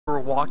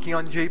walking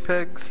on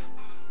JPEGs.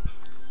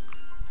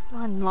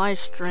 I'm live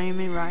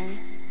streaming, right?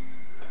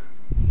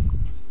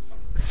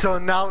 So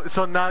now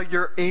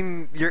you're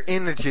in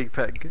a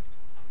JPEG.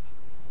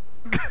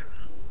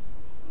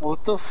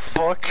 What the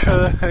fuck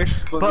kind of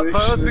explanation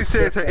But let's be is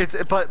serious that?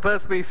 here. But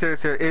let's be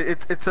serious here.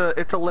 It's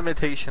a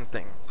limitation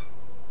thing.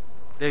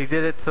 They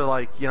did it to,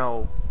 like, you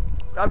know,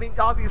 I mean,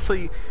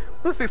 obviously,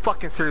 let's be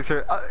fucking serious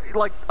here.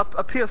 Like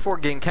a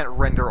PS4 game can't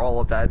render all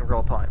of that in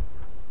real time.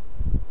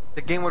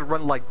 The game would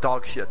run like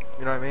dog shit.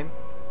 You know what I mean?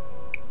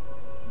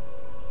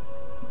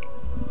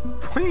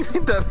 What do you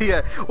mean that?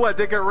 Yeah, what,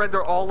 they can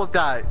render all of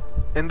that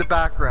in the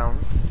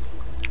background?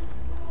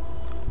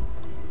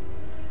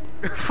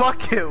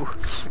 Fuck you.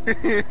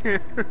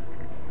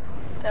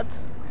 That's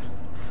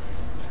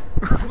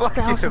Fuck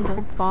you.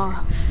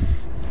 1005.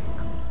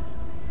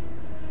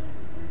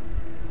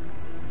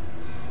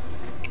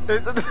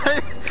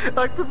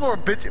 Like, people are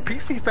bitching,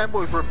 PC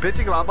fanboys were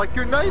bitching about, like,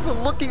 you're not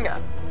even looking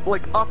at,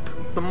 like, up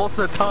the most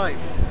of the time.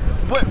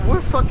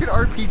 What fucking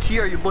RPG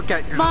are you looking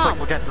at? You're Mom, just like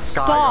looking at the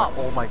sky. stop.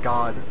 Oh my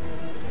god.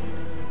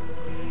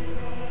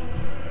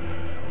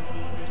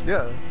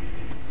 Yeah.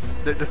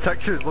 The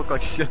textures look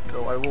like shit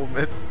though, I will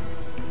admit.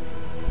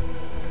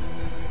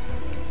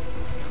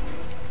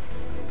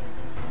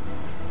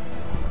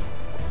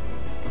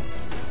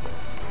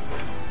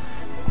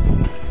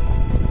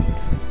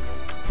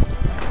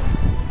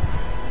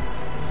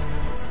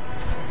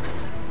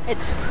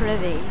 It's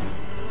pretty.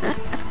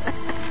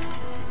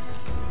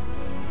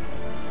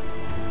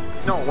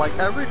 No, like,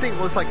 everything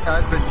looks like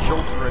Advent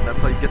Children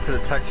until you get to the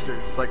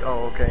textures. It's like,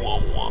 oh, okay.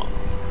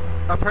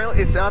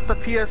 Apparently, it's not the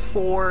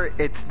PS4,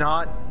 it's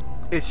not...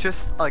 It's just,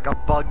 like, a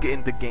bug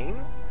in the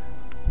game.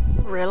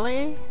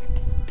 Really?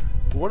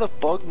 What a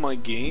bug my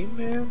game,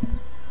 man.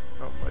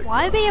 Oh my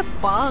Why god. be a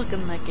bug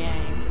in the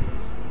game?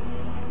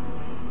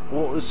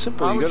 Well, it's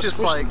simple. I You was gotta just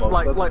squish like,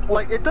 the bug.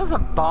 like, it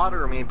doesn't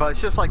bother me, but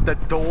it's just like the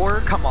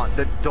door, come on,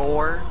 the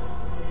door.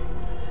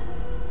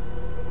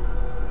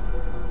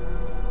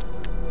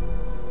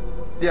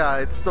 Yeah,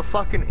 it's the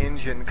fucking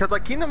engine, cause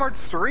like Kingdom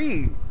Hearts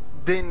 3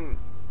 didn't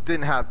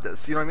have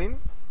this, you know what I mean?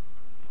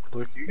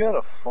 Look, you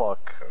gotta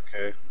fuck,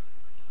 okay?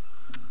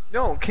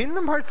 No,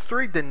 Kingdom Hearts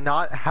 3 did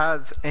not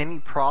have any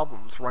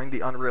problems running the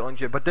Unreal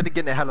Engine, but then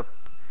again it had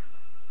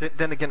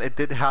then again it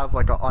did have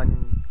like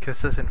an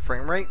inconsistent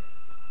frame rate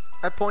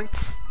at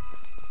points.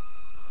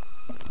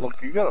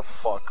 Look, you gotta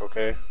fuck,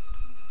 okay?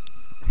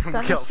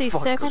 Fantasy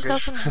fuck, 7 okay.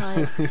 doesn't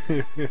like.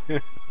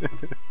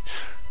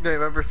 Yeah,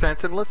 remember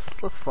Sanson? Let's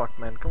fuck,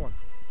 man, come on.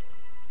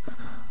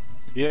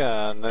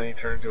 Yeah, and then he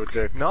turned into a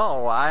dick.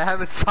 No, I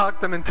haven't talked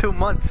them in 2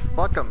 months.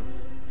 Fuck them.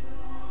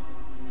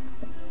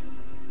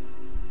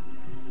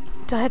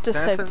 I had to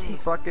save Sanson you.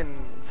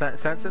 fucking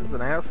Sanson's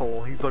an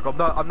asshole. He's like,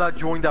 I'm not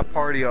joining that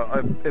party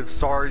if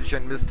Sarge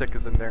and Mystic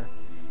is in there.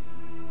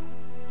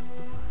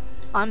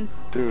 I'm.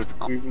 Dude,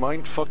 we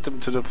mind fucked him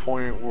to the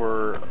point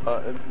where,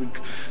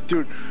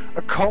 dude,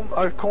 I call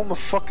him a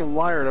fucking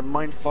liar, and I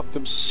mind fucked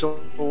him so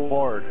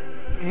hard.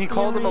 He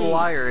called him a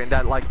liar, and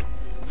that like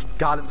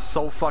got him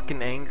so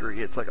fucking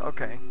angry. It's like,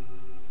 okay.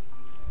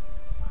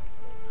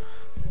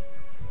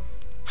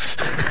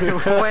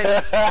 when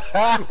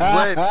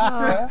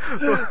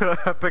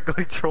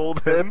epically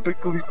trolled him.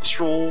 Epically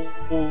trolled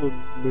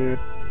him, man.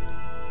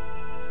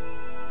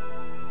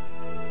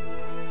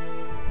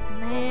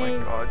 Oh my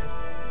god.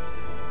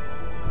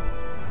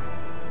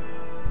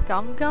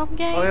 Gum Gum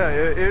game? Oh yeah,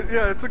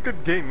 yeah, it's a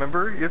good game,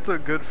 remember? It's a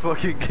good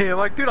fucking game.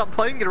 Like, dude, I'm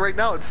playing it right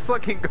now, it's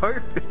fucking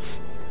garbage.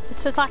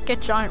 Is it like a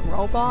giant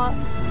robot?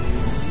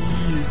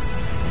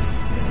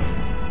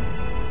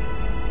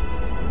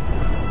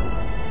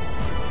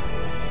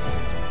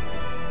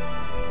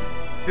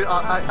 Dude,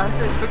 I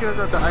actually figured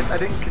out that I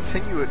didn't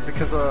continue it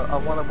because I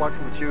want to watch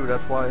it with you,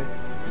 that's why.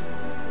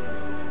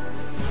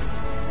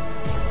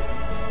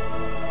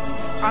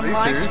 I'm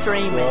live serious?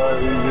 streaming.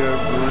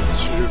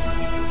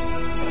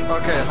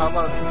 Okay, how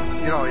about,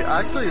 you know,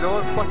 actually, you know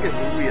what fucking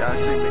movie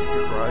actually makes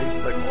me cry?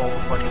 Like, all the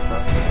fucking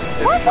time.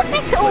 What It's the fucking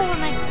next over Click.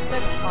 makes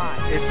good fun?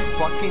 It's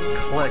fucking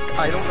Click.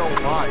 I don't know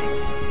why.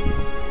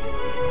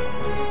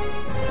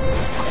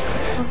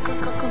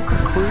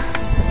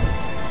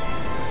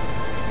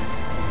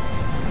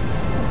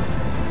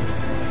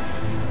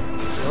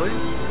 Really?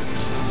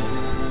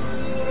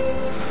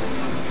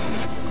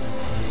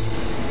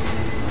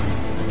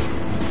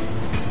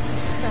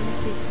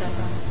 Fantasy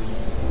 7.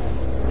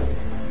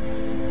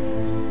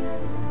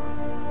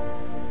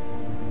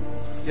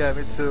 Yeah,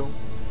 me too.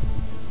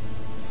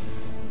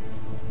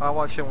 I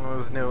watched it when it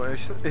was new, and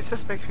it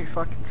just makes me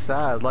fucking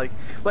sad. Like,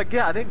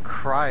 yeah, I didn't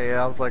cry.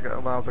 I was like,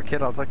 when I was a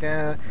kid, I was like,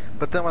 eh.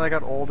 But then when I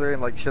got older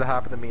and like shit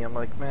happened to me, I'm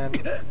like, man.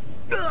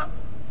 I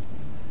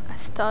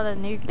start a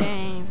new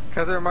game.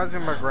 Cause it reminds me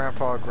of my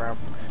grandpa,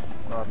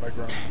 my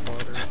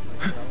grandfather.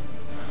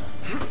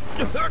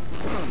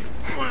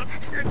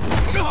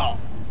 You know?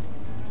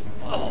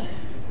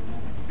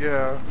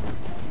 Yeah.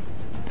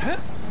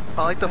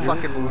 I like the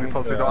fucking movie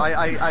poster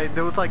though.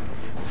 There was like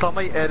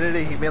somebody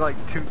edited. He made like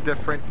 2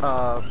 different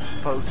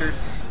posters.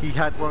 he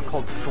had one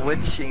called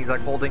Switch, and he's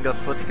like holding a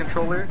Switch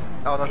controller.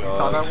 I don't know if you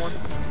saw that one.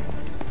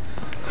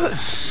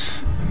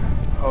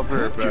 I'll be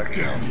right back.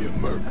 Get down here,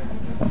 Merc.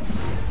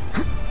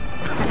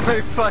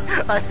 Very fun.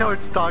 I know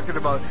what you're talking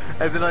about.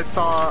 And then I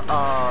saw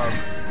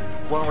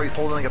one where he's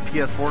holding like a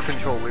PS4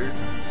 controller.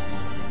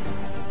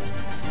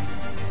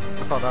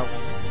 I saw that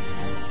one.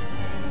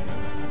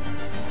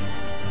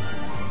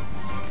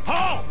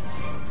 Halt!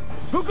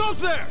 Who goes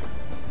there?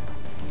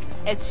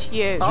 It's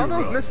you. I don't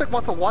know if Mystic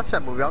wants to watch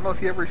that movie. I don't know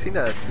if you've ever seen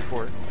that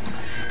before.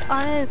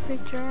 I need a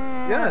picture.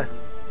 Yeah.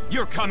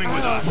 You're coming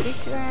with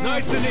us.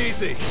 Nice and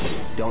easy.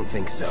 Don't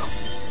think so.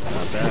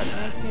 Not bad.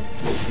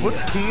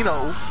 What's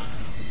Kino?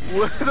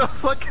 What the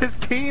fuck is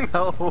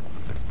Kino?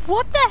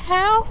 What the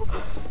hell?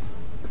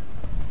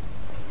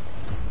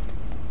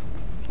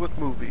 What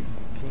movie?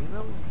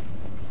 Kino?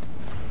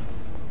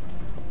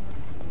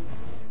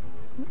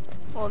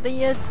 What are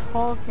you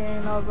talking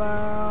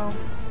about?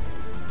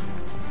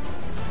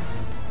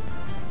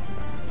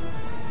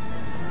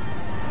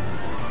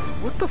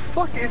 What the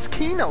fuck is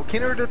Kino?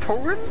 Kino the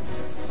Torin?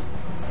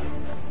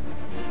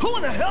 Who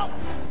in the hell?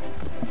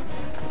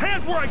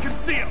 Hands where I can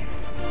see them.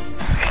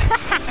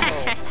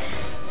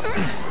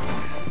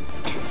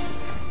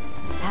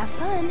 Have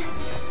fun.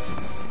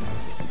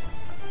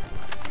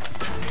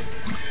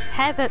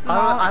 Have it,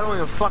 Mom. I don't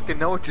even fucking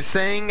know what you're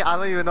saying. I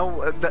don't even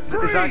know. Is that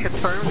like a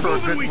term for a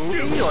good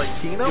movie? Like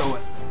Kino?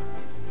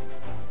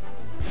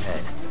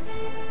 Head.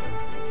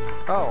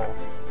 Oh.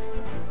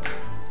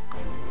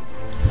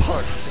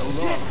 Fuck.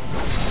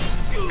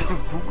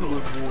 Google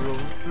it,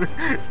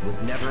 moron.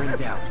 Was never in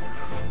doubt.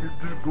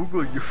 Just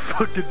Google it, you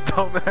fucking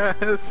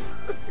dumbass.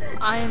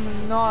 I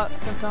am not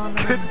a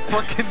dumbass. Kid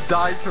fucking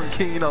dies from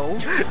Kino.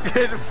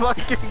 Kid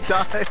fucking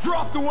dies.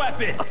 Drop the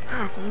weapon.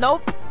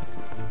 Nope.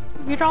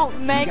 You don't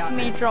make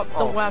me drop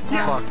the weapon.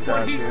 Fuck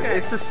that, dude.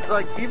 It's just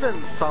like,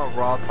 even some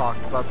Raw talks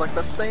about, it's like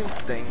the same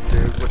thing,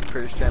 dude, with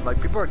Christian.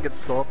 Like, people get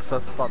so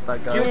obsessed about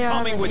that guy. You're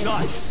coming with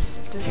us.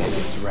 Can't get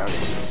surrounded.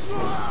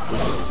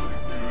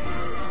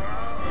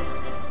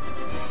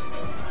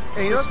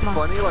 And you know what's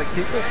funny? Like,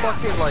 people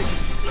fucking, like,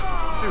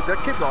 dude,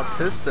 that kid's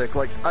autistic.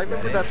 Like, I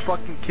remember that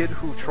fucking kid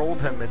who trolled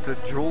him into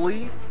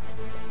Julie.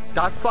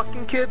 That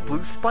fucking kid,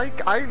 Blue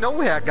Spike, I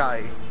know that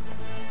guy.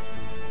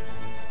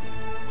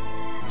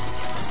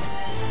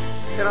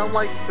 And I'm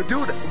like,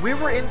 dude, we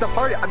were in the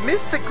party.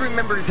 Mystic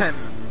remembers him.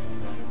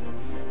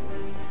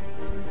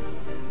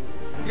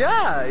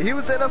 Yeah, he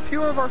was at a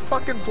few of our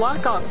fucking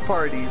Black Ops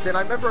parties, and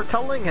I remember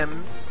telling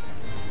him,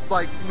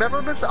 like,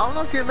 remember Mystic? I don't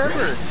know if you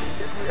remember.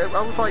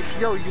 I was like,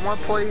 yo, you want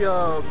to play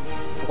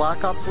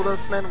Black Ops with us,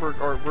 man? We're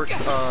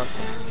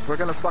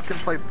gonna fucking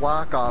play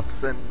Black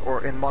Ops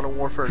or in Modern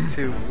Warfare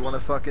 2. You want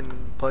to fucking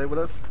play with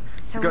us?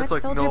 So The guy's what's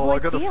like, Soldier no, Boy's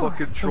I gotta deal?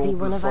 fucking Is he troll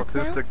one this of us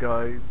now? autistic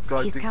guy. This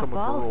guy He's thinks got I'm a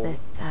balls, girl.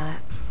 this,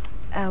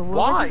 what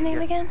Why? was his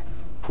name again?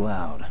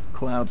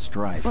 Cloud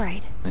Strife.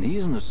 Right. And he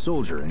isn't a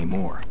soldier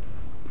anymore.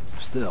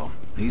 Still,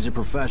 he's a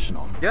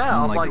professional. Yeah,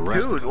 I'm unlike like, the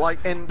rest dude, of us. like,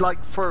 and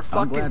like for I'm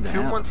fucking glad to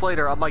 2 have months him.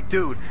 later, I'm like,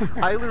 dude,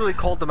 I literally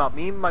called him out.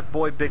 Me and my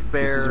boy Big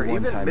This is a Bear,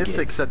 even one-time Mystic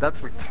gig. said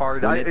that's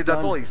retarded. When it's That's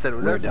done, all he said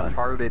was we're that's done.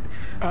 retarded.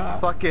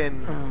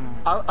 Fucking,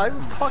 I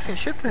was talking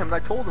shit to him, and I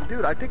told him,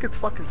 dude, I think it's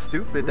fucking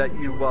stupid that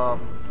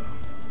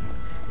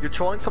you're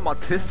trolling some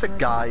autistic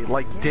guy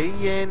like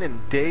day in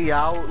and day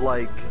out,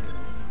 like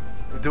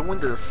doing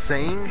the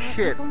same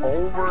shit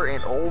over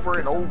and over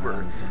and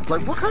over.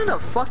 Like, what kind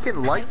of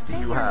fucking life do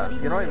you have?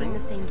 You know what I mean? The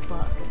same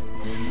book,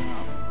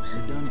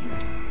 We're done here.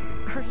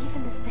 or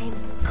even the same.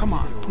 Come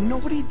on,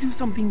 nobody do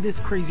something this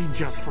crazy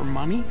just for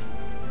money.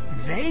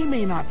 They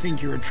may not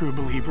think you're a true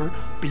believer,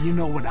 but you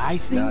know what I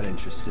think? Not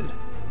interested.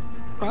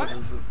 What?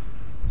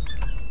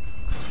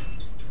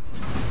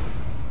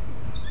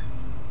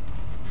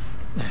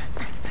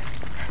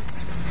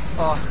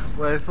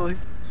 Leslie,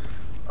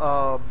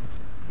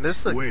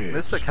 Wedge.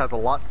 Mystic has a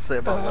lot to say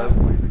about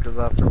Leslie because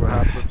after what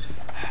happened,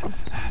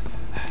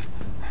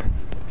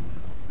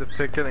 the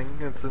picketing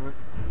incident.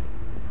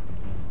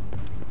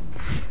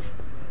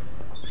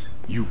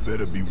 You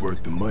better be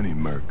worth the money,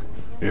 Merc.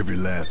 Every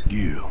last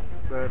gill.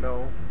 I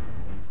know.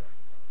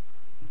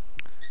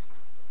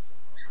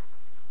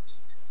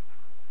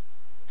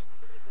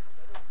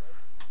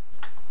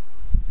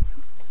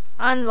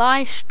 I'm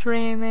live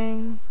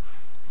streaming.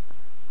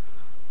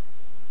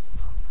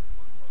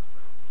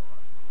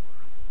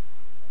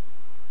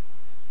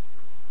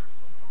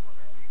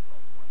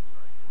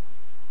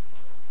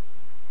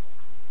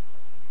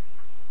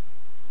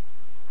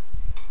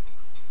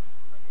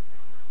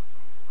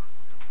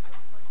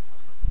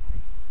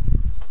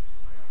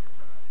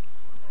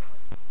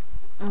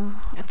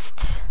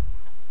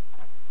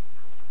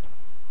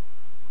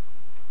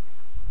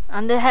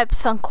 And they have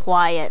some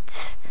quiet.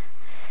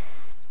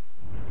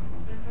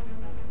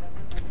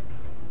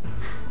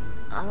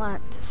 I like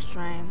the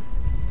stream.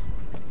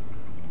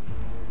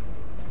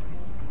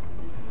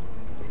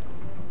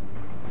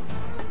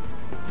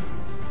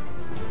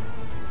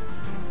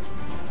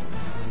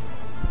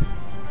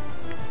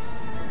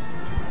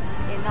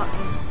 You're not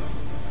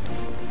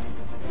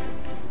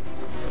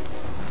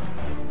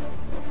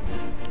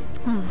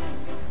in.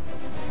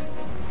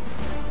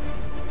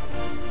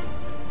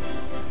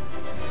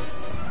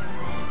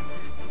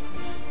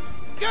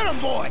 Get him,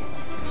 boy!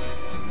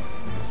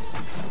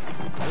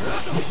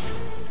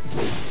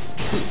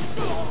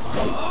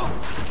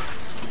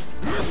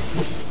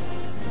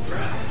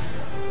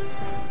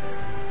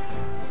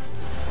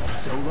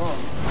 So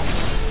long.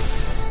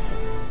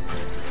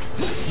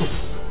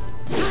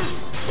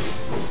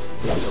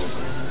 It's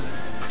over.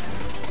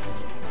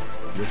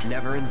 Was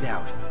never in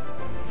doubt.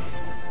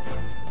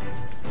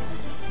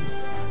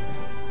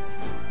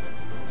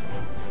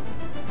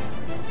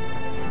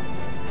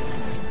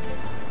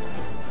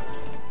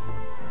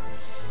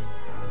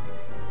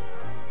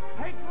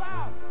 Hey,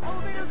 Cloud!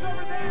 Elevator's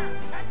over there!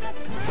 Catch up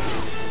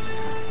soon!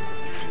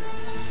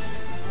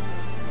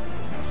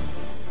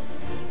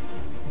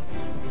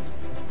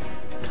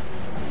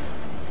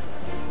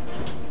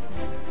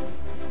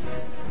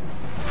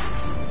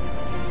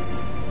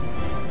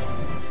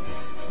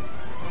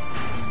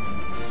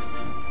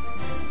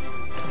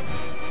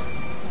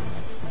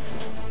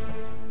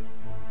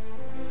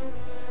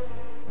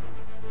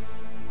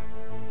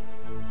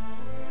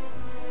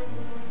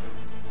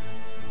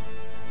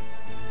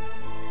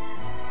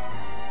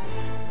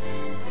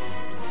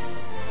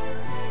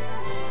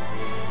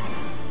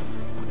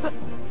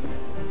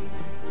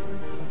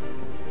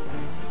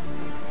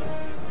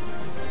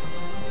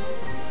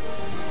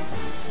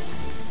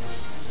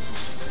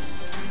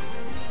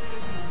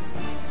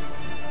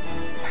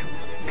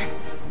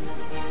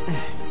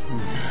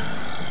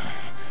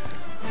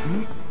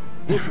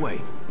 This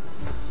way.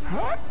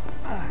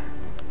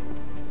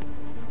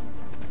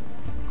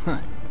 Huh,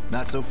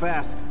 not so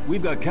fast.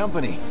 We've got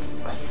company.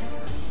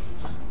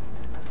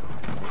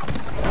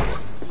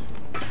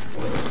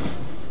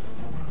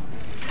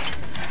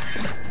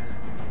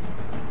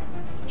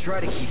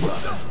 Try to keep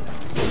up.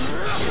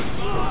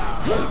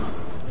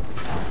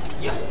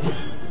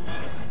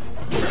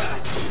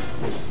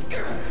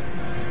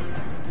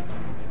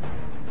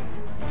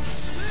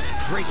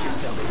 Brace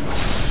yourself.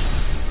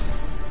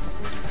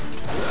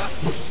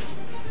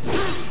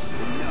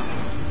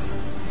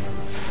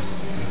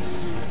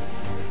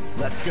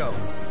 Let's go.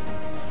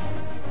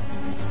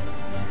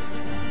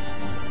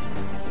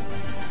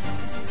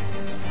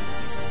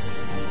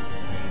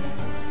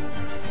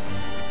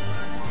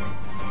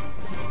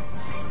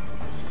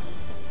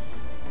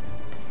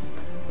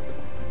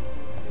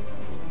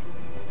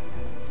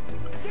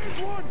 There's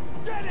one!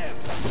 Get him!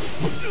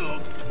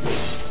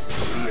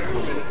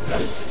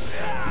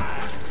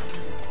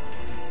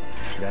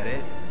 That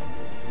it?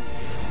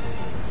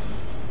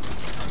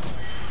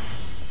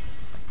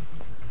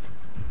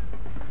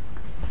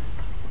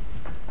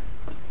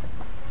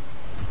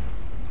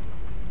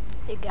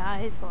 Hey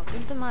guys,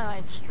 welcome to my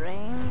live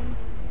stream.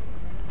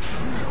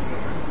 Leave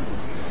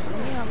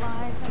me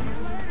alive.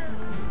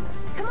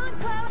 Come on,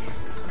 Cloud.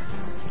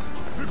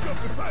 Pick up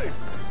the pace!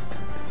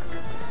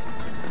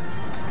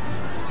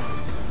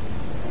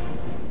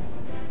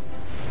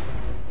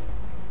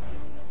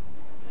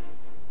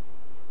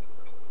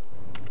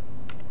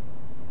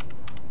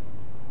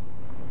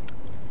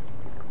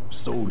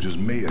 Soldiers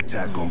may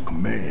attack on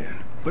command,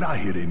 but I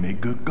hear they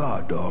make good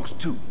guard dogs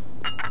too.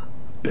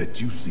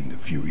 Bet you've seen a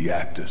few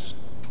reactors.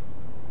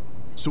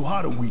 So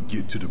how do we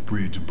get to the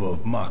bridge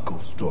above Mako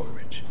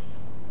storage?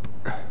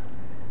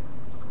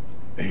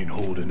 Ain't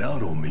holding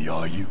out on me,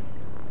 are you?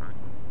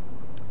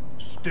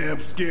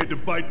 Stamp scared to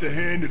bite the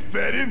hand that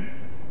fed him?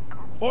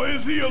 Or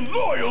is he a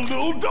loyal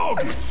little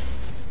doggy?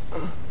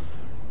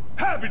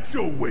 Have it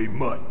your way,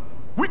 Mutt.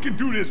 We can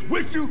do this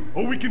with you,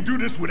 or we can do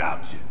this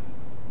without you.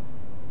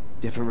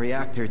 Different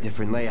reactor,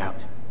 different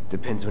layout.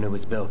 Depends when it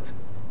was built.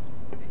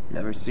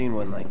 Never seen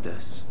one like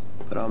this,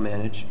 but I'll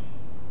manage.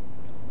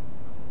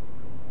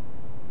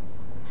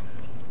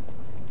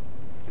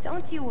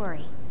 Don't you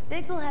worry.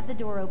 Biggs will have the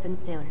door open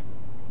soon.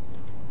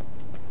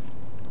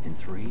 In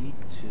 3,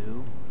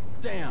 2...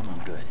 Damn,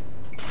 I'm good.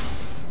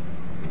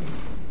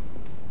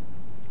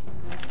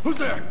 Who's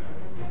there?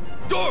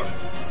 Door!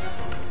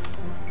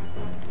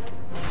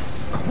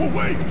 We'll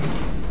wait!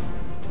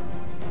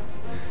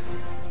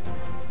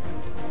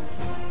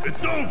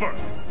 It's over!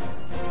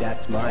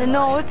 That's my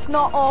No, line. it's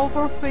not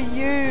over for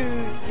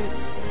you.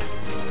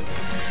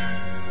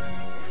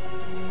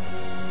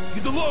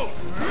 He's alone!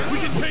 We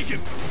can take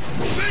him!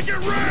 Make it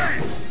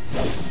rain!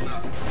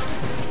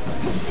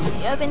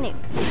 You have any?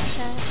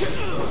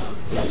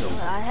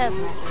 I have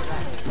no.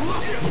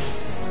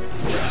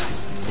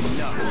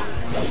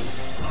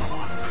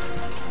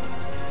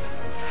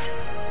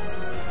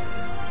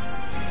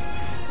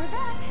 We're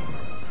back.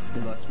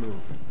 Then let's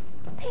move.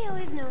 He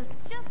always knows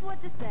just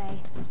what to say.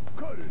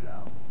 Cut it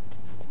out.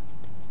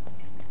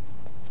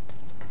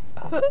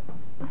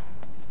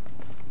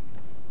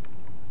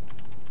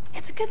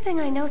 It's a good thing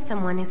I know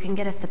someone who can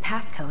get us the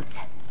passcodes.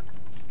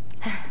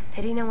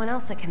 Pity no one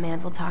else at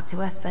command will talk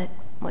to us, but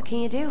what can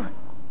you do?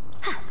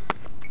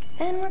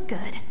 And we're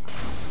good.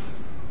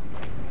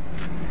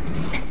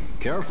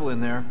 Careful in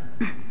there.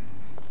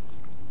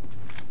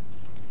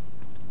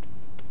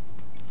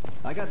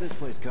 I got this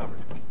place covered.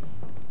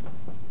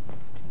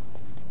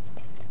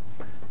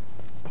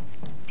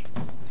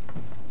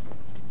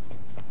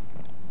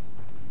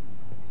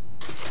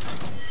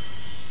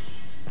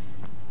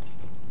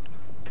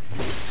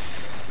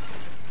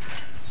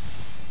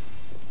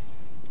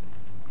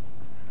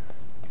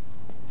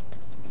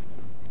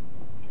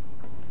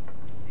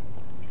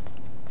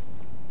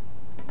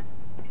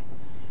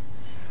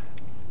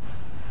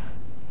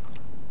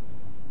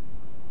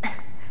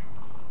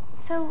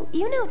 So,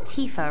 you know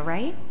Tifa,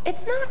 right?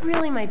 It's not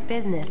really my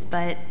business,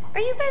 but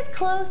are you guys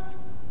close?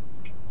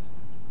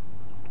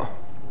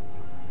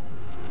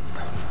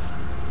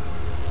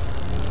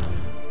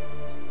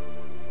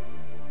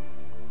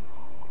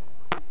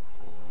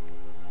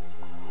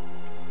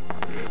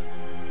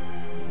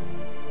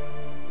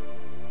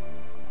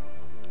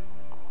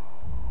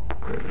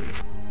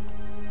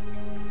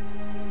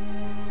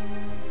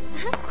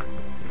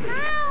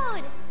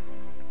 Cloud!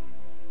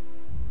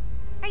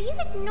 Are you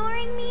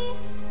ignoring me?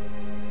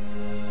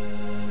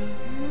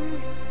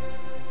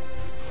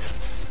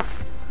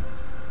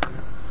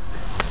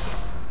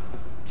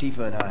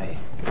 Tifa and I...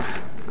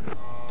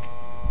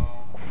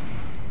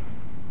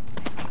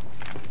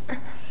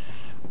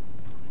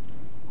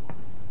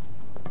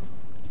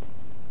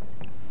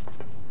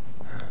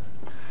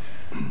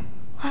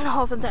 Een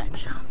halve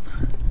duimschap.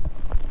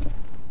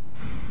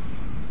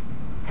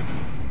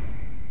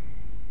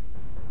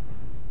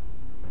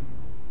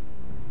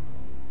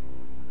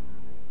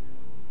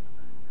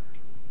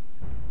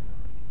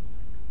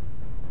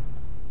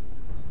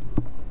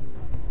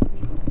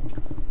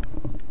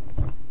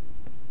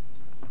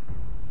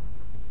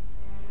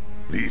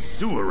 These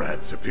sewer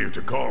rats appear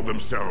to call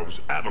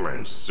themselves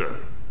Avalanche, sir.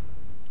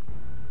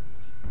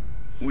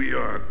 We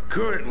are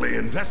currently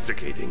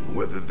investigating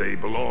whether they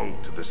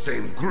belong to the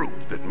same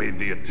group that made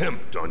the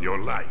attempt on your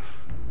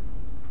life.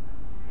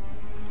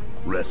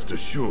 Rest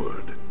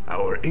assured,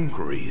 our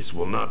inquiries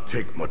will not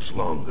take much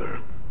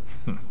longer.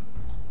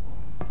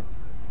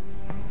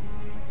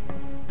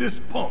 This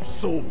pump's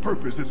sole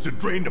purpose is to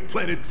drain the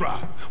planet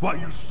dry. While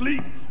you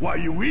sleep, while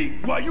you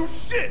eat, while you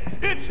shit,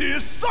 it's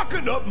here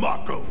sucking up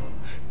Mako.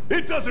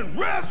 It doesn't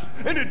rest,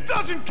 and it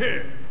doesn't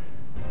care.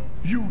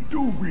 You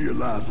do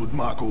realize what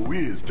Mako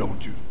is,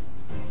 don't you?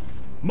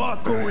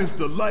 Mako is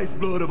the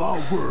lifeblood of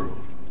our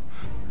world.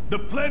 The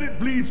planet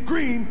bleeds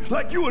green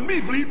like you and me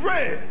bleed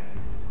red.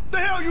 The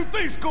hell you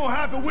think's gonna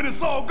happen when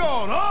it's all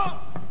gone, huh?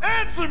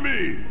 Answer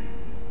me!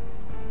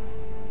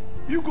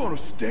 You gonna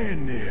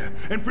stand there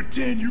and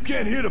pretend you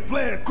can't hear the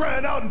planet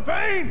crying out in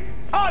pain?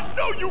 I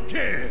know you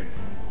can!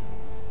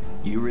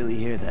 You really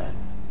hear that?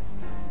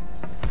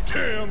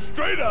 Damn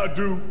straight I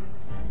do!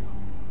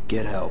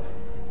 Get help.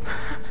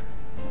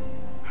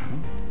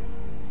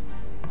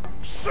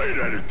 Say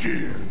that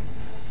again!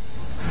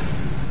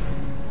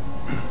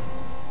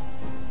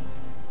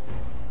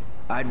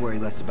 I'd worry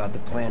less about the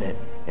planet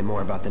and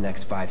more about the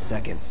next 5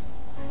 seconds.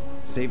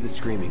 Save the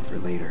screaming for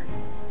later.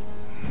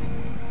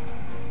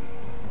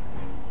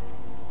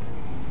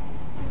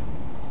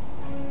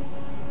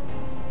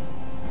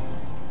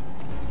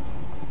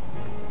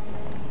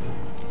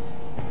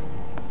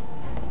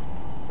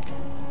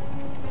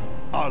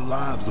 Our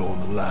lives are on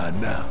the line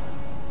now.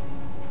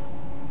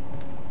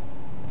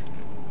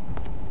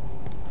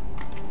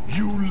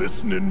 You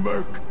listening,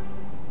 Merc?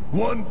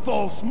 One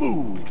false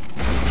move,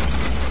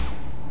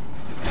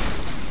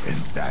 and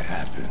that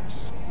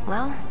happens.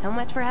 Well, so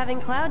much for having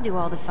Cloud do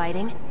all the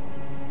fighting.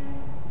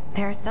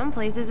 There are some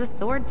places a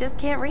sword just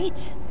can't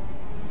reach.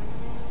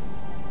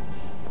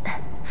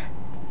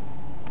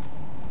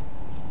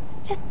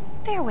 Just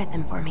bear with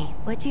him for me,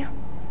 would you?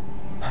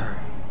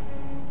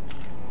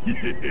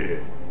 Yeah.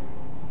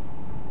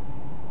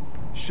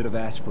 Should have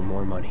asked for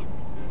more money.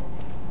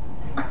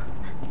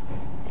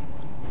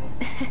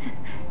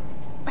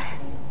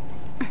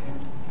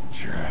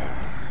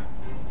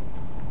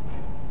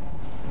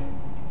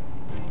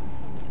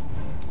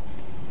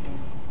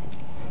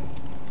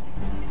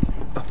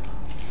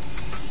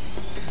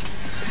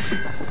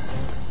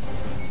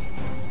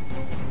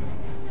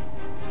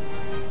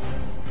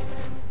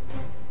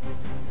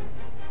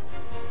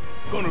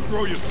 Gonna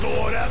throw your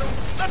sword at him?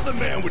 Let the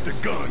man with the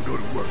gun go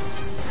to work.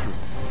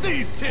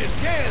 These tin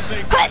cans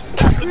ain't got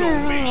nothing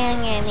on me.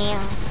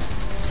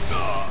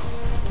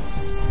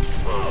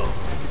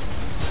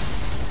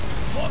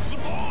 Want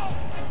some more?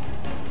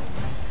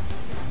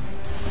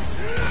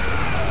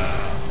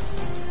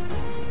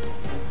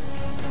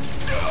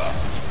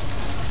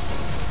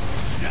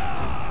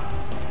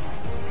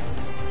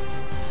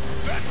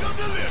 Back to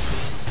delivery.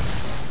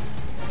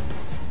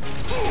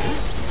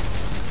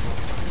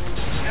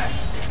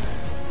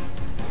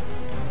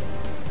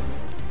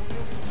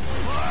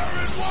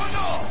 Firing one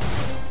off.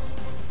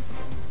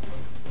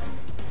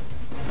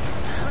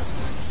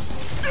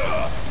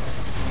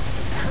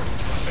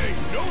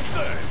 Ain't no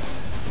thing.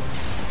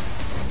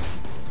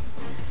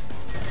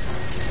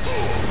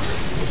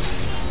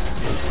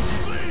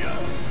 See ya.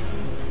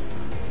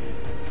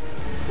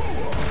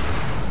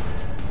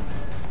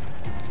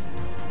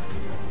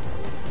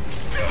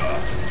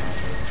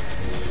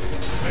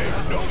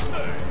 Ain't no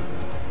thing.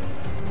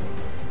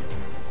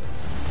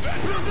 Back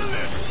to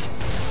delivery.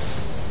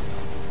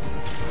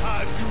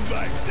 How'd you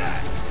like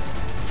that?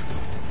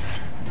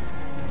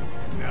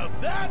 Now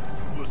that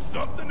was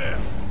something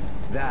else.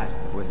 That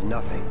was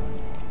nothing.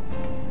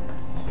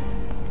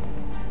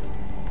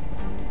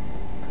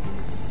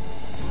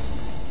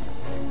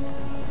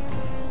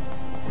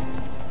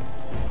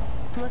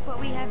 Look what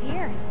we have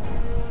here.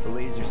 A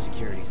laser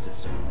security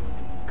system.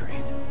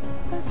 grand.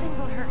 Those things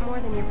will hurt more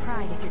than your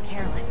pride if you're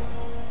careless.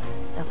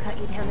 They'll cut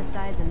you down to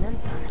size and then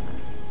some.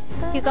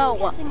 But You go I'm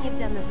what? guessing you've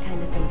done this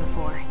kind of thing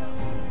before.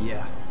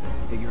 Yeah,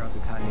 figure out the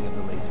timing of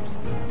the lasers.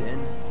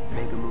 Then,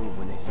 make a move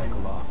when they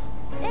cycle off.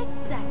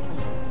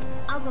 Exactly.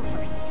 I'll go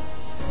first.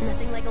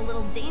 Nothing like a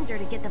little danger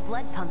to get the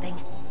blood pumping.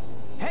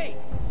 Hey!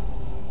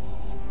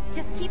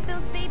 Just keep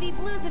those baby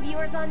blues of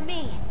yours on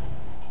me.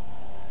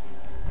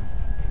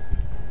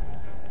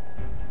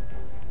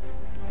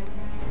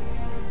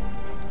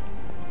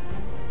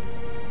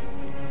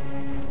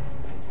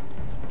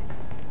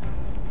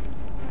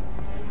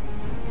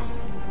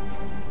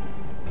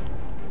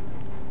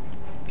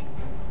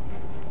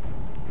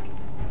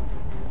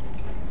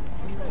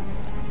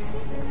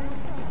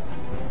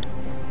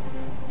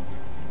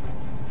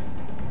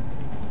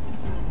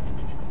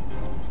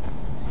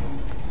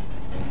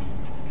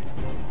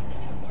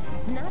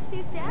 Not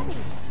too shabby.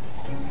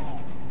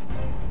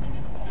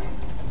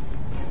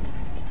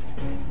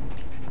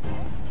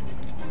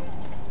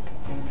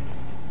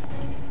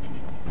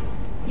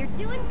 You're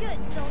doing good,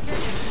 soldier.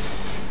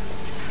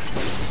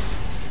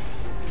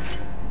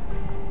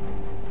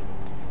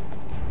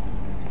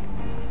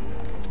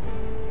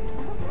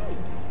 Okay,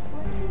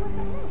 let's see what's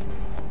ahead.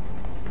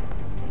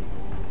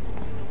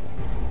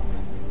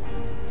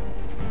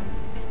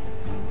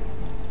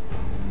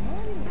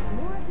 Hey,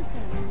 more of the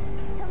same.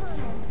 Come on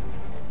then.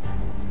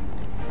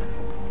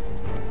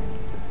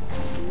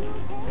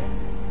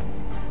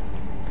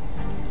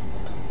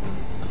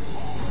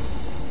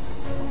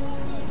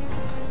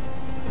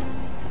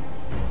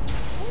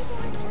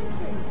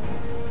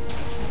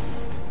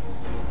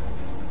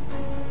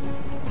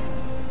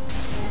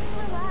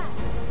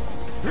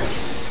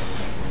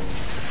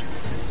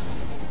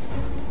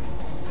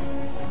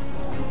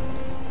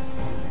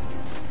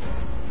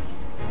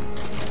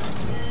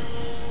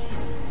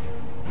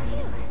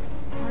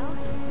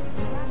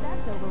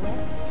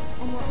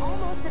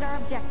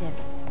 You okay?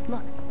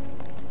 Look.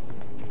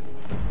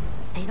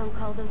 They don't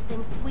call those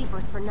things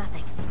sweepers for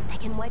nothing. They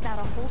can wipe out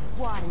a whole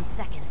squad in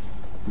seconds.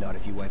 Not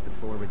if you wipe the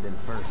floor with them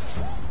first.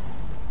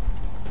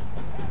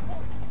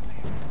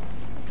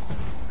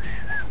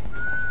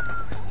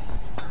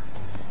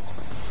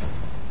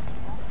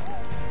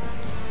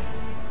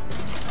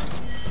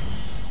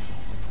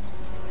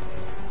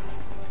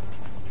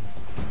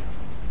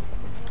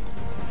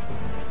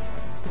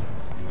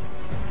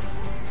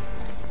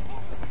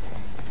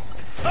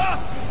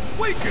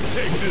 We can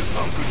take this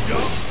hunk of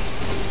junk.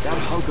 That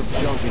hunk of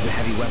junk is a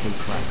heavy weapons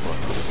platform.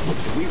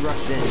 If we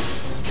rushed in,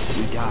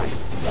 we die.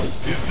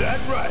 Is that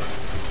right?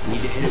 We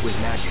need to hit it with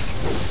magic.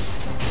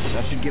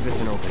 That should give us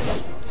an opening.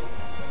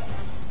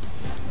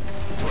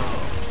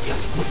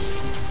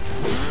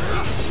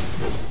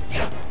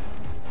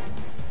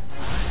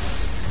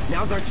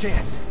 Now's our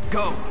chance.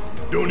 Go!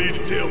 Don't need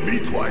to tell me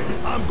twice.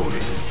 I'm gonna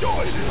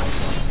enjoy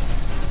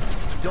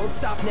this. Don't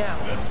stop now.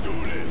 Let's do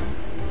this.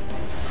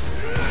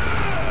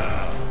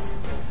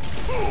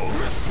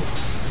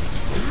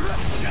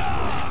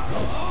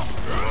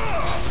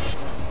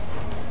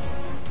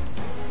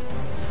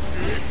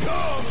 Here it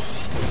comes.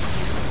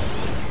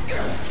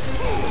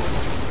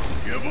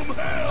 Give them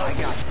hell. I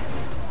got this.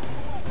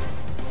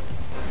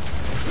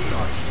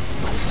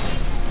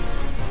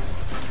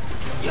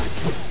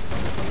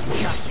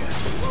 Gotcha.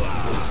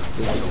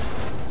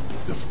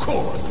 Of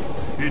course.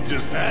 It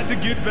just had to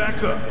get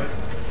back up.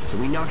 So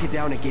we knock it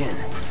down again.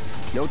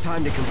 No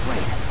time to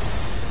complain.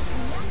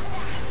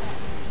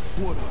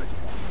 What are you,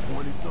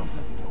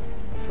 20-something?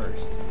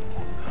 First.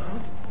 Huh?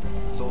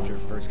 Soldier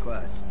first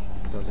class.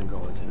 Doesn't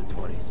go into the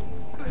 20s.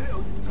 What the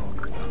hell you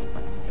talking about?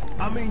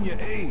 I mean your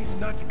age,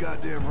 not your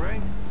goddamn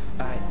rank.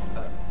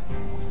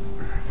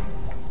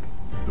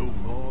 Though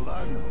for all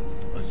I know,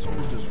 a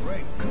soldier's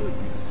rank could be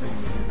the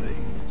same as his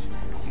age.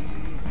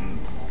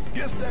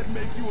 Guess that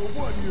makes you a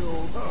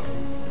 1-year-old, huh?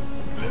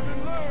 Live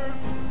and learn.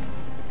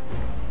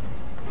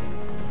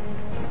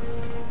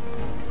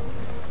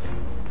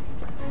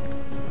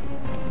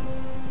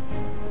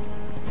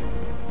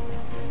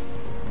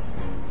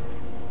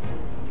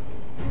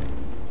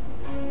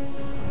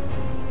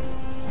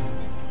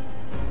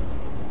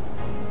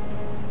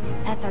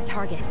 That's our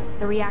target,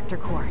 the reactor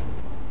core.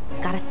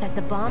 Gotta set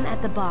the bomb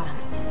at the bottom.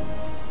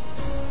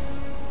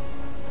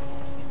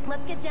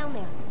 Let's get down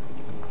there.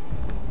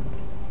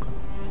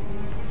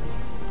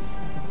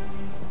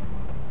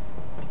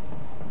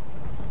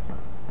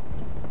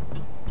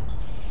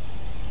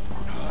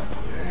 God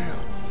damn.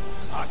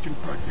 I can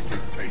practically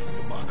taste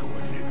tobacco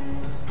in here.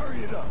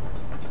 Hurry it up.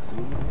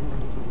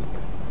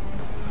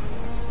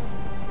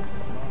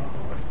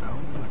 Oh, it's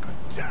pounding like a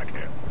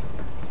jackhammer.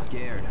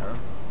 Scared, huh?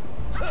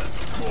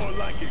 More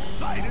like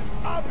excited.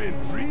 I've been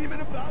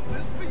dreaming about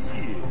this for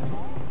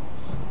years.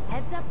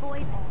 Heads up,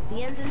 boys.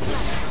 The end's in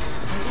sight.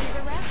 And leave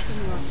the rest in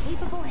your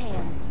capable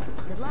hands.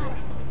 Good luck.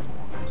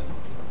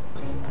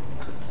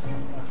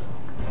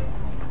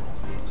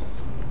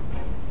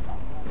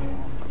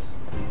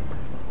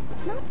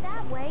 Not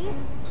that way.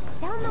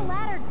 Down the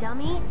ladder,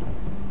 dummy.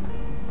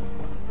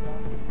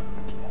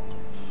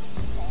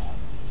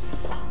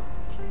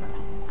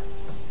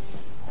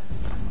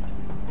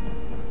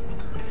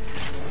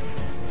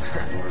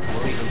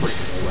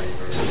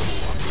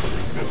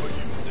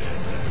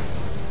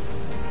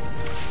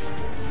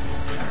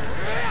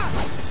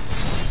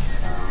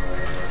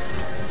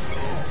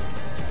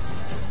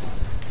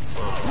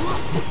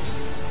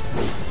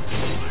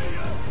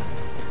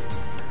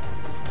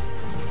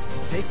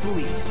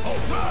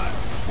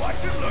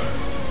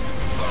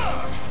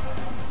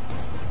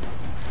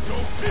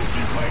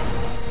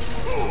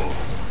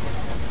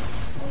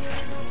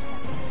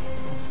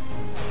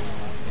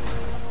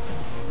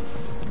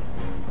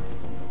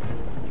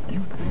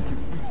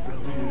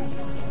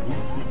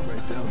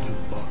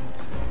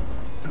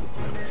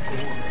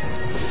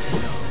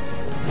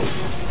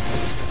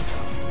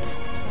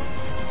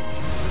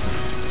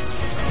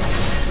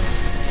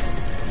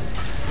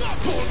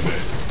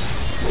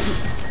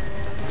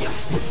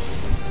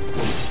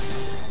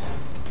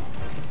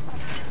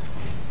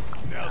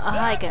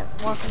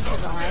 Welcome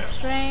to the live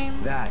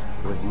stream. That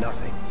was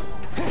nothing.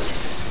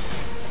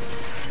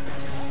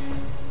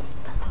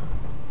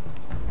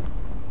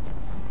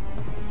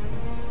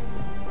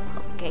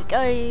 Okay,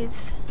 guys.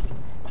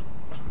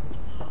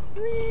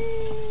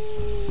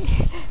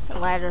 Whee! The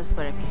ladder's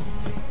better.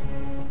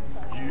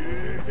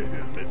 Yeah,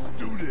 let's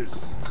do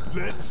this.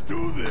 Let's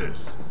do this.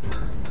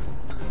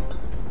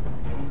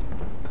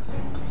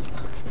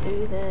 Let's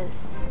do this.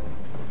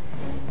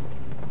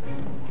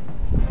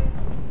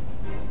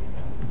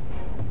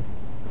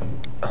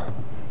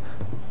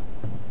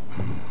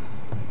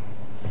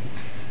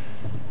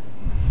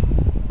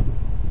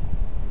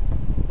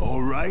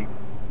 All right,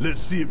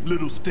 let's see if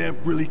Little Stamp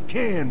really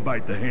can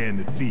bite the hand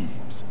that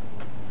feeds.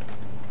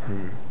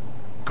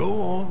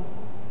 Go on,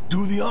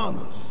 do the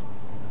honors.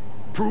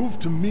 Prove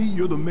to me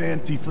you're the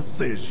man Tifa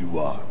says you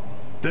are.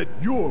 That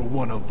you're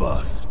one of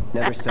us.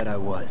 Never said I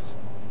was.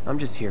 I'm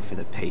just here for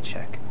the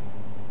paycheck.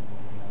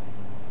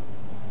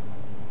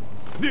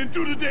 Then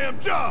do the damn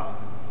job!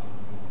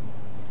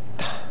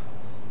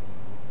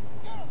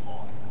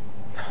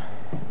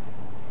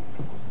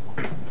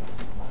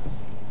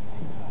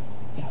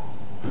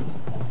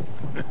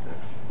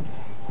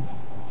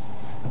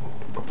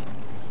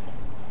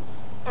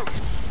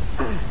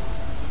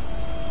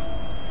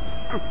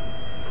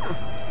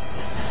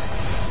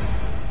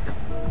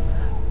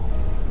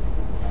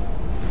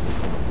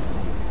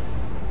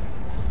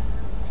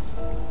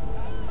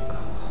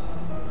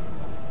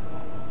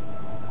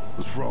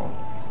 What's wrong?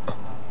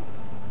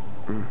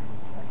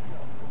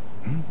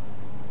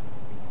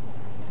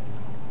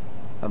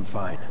 I'm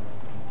fine.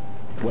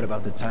 What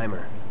about the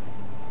timer?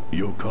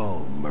 Your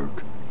call,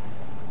 Merc.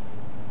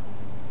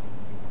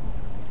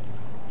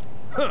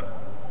 Huh.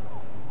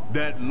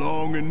 That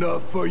long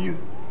enough for you?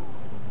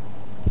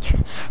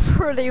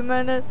 30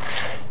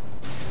 minutes.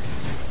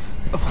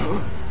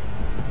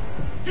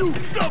 You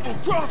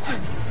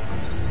double-crossing!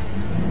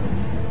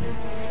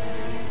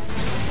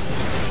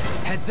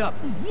 Heads up!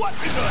 What in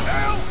the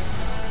hell?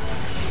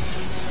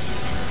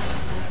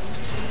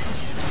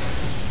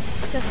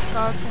 The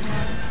scar for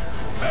him.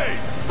 Hey,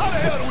 how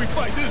the hell do we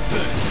fight this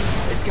thing?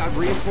 It's got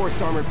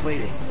reinforced armor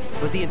plating,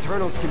 but the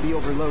internals can be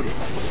overloaded.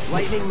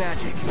 Lightning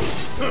magic.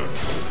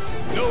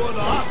 No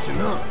other option,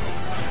 huh?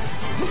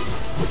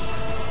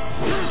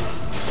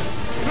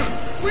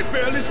 We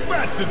barely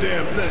scratched the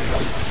damn thing.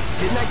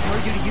 Didn't I tell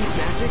you to use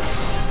magic?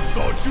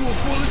 Thought you were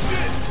full of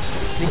shit.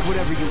 Think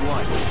whatever you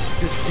want.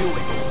 Just do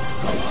it.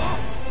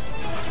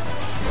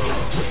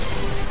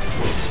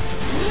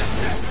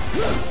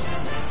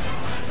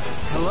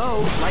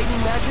 Hello?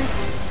 Lightning magic?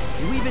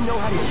 You even know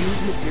how to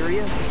use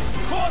materia? Of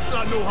course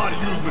I know how to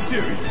use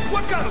materia.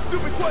 What kind of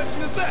stupid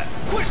question is that?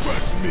 Quit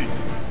rushing me.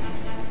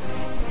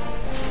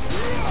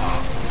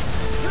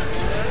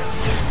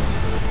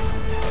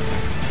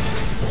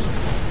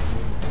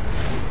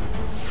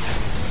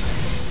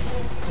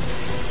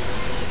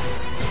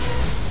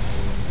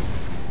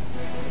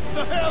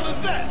 The hell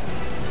is that?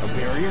 A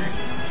barrier?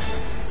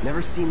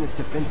 Never seen this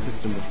defense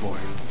system before.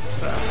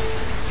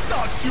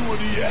 Thought you were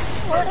the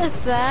expert. What is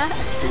that?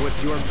 So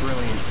what's your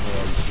brilliant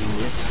plan,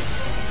 genius?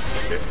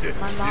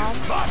 My mom?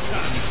 It's my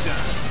time to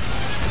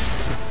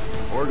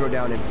shine. Or go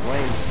down in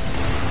flames.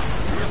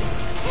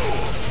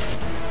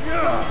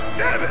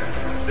 Damn it!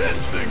 This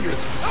thing is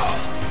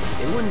tough!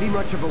 It wouldn't be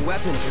much of a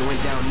weapon if it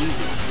went down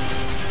easy.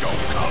 Don't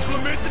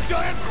compliment the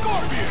giant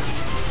scorpion!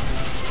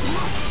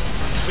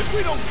 If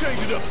we don't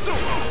change it up soon...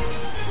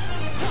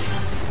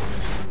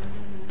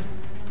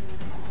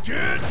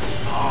 Get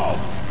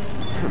off!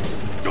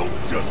 Don't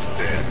just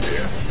stand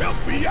there! Help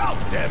me out,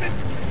 damn it!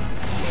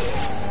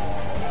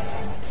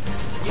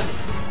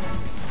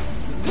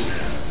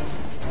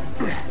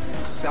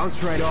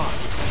 Bounced right off.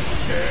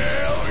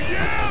 Hell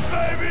yeah,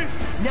 baby!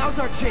 Now's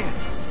our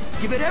chance.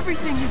 Give it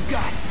everything you've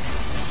got.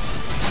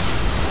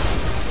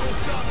 Don't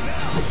stop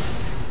now!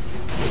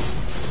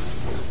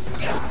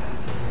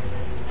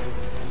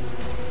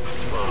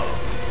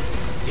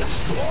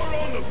 More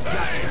on the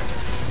pan!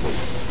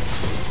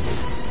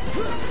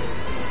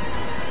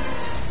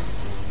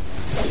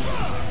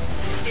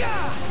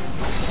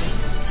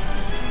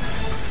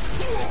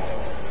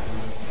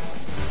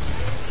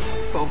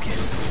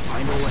 Focus.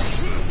 Find a way.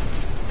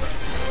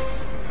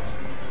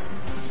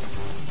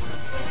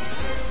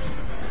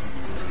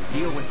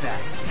 Deal with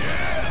that.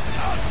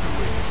 Yeah, I'll do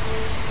it.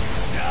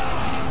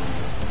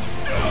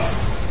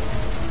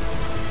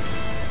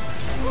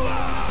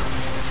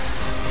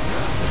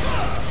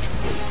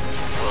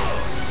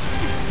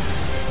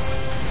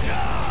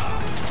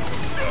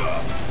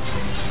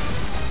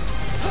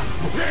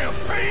 Damn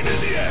pain in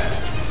the ass!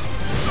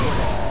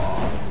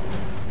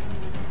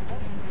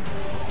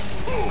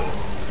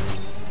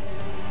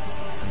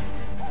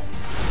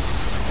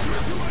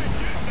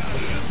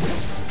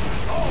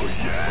 Oh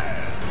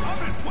yeah! I've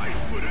been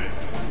waiting for this!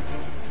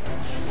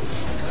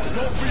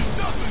 Won't be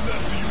nothing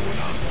left of you when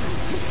I'm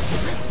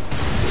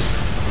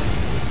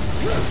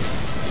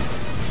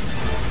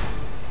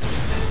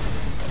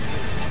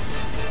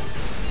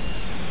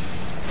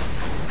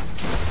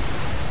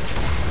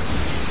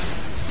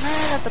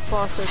Man, that the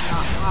boss is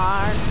not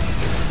hard.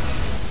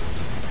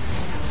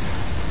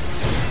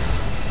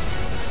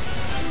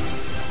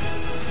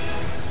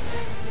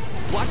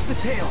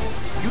 tail.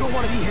 You don't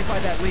want to be hit by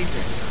that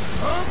laser.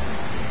 Huh?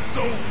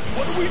 So,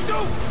 what do we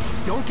do?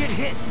 Don't get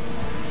hit.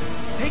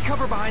 Take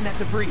cover behind that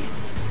debris.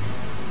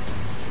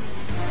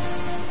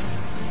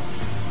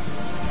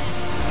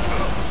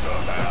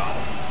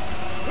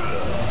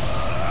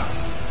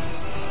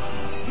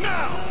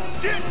 Now,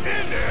 get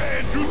in there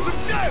and do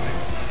some damage!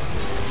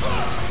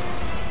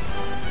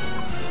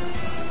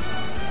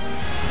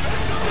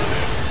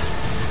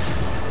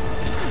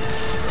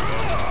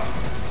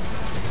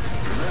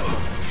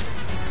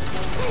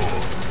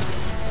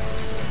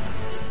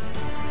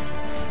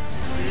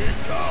 Here it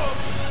comes!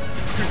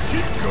 Could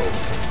keep going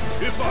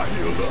if I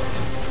healed up.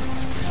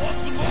 Want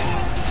some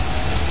more?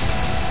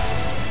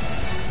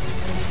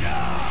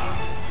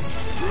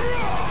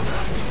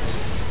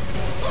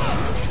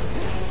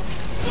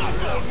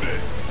 Suck on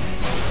this!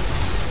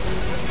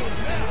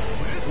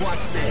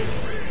 Watch this.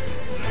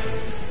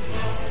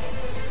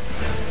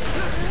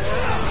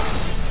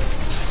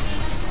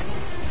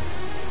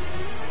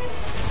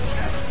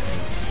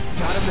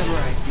 Gotta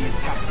memorize the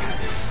attack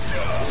patterns.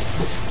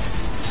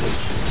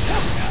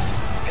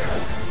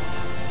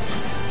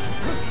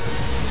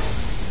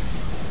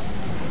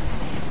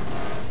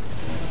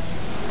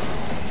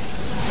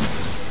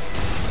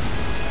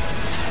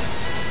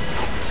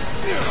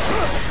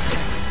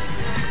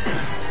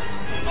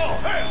 Oh,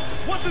 hell!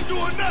 What's it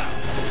doing now?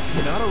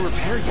 An auto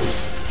repair unit.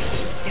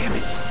 Damn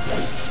it.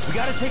 We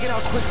gotta take it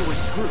out quicker with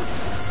screw.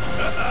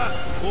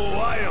 Oh,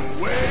 I am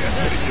way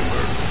ahead of you,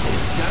 Bert.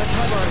 Gotta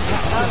time our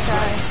attack.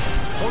 Okay.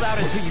 Hold out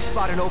until you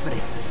spot an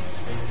opening.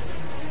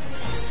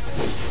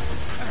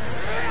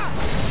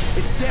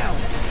 It's down.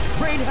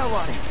 Rain hell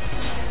on it.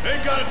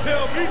 Ain't gotta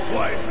tell me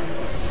twice.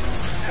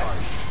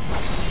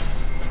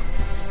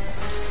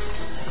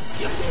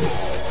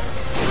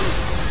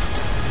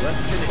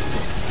 Let's finish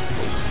this.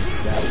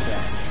 That's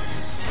that.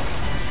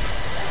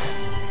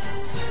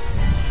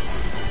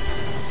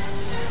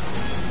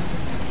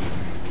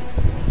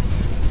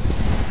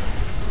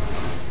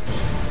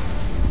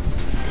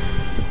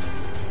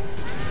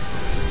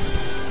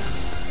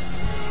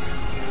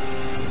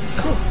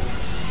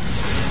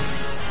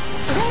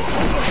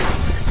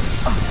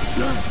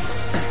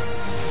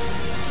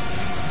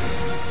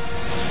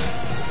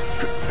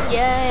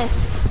 Yes.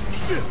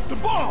 Shit, the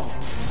ball!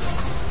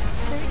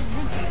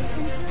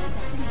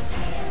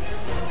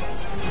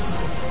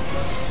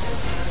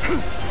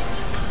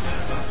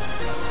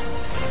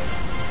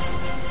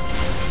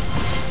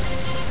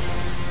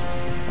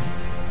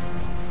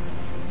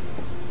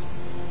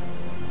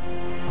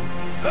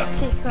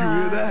 Kick You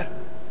hear that?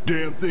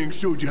 Damn thing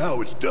showed you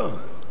how it's done.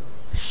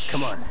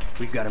 Come on,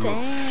 we've got to move.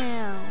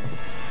 Damn.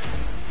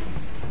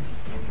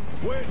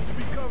 Where should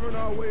be covering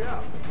our way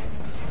out?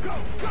 Go,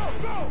 go,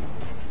 go!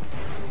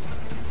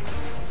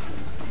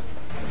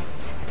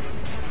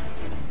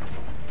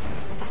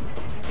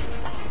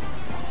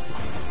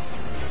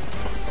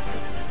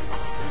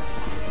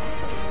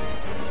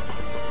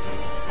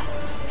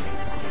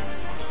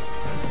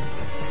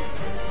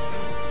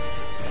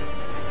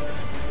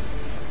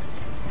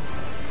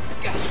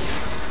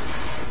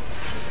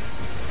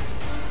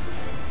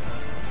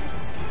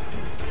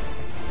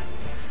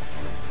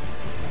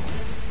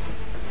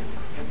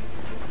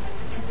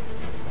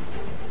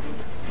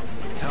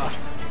 Tough,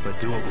 but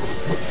doable.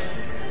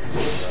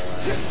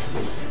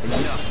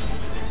 Enough.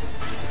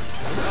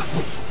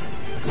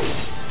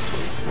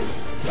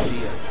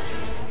 See ya.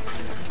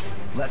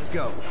 Let's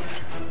go.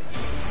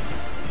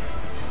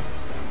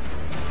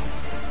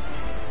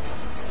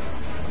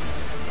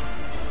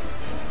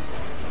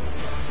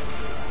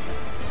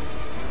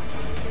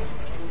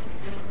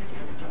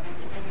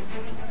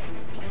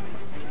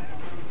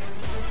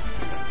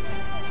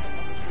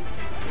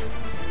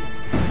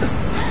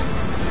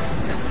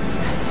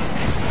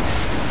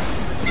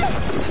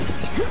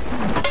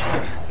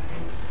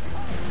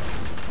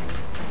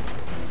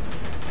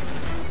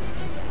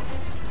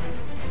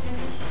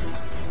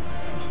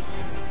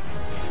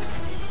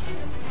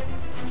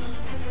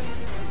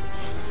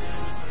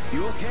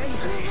 You okay?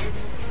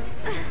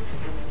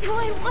 Do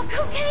I look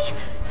okay?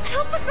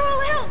 Help a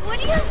girl out,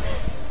 would you?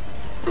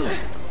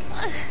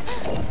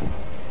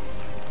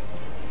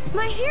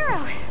 My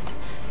hero.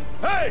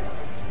 Hey!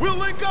 We'll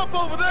link up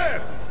over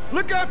there!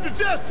 Look after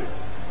Jesse!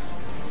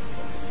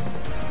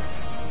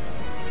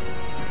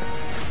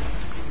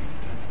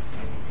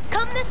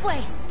 Come this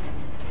way.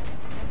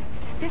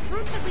 This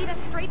route should lead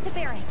us straight to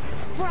Barrett.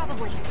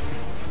 Probably.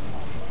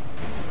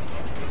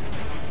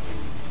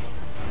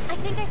 I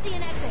think I see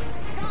an exit.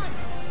 Come on.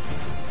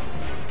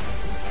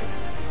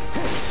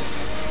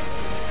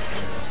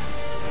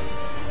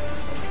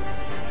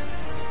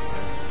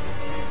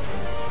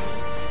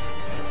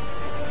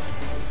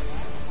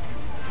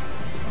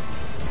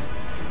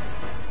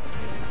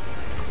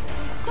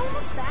 Don't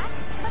look back.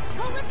 Let's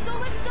go, let's go,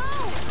 let's go!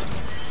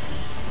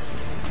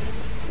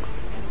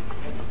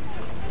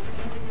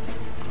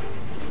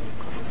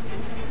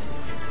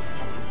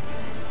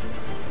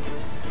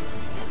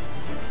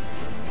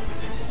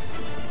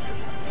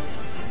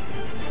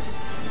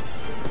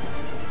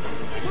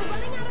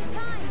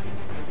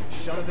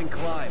 Shut up and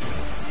climb.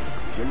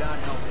 You're not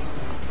helping.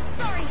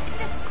 Sorry,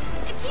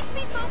 it keeps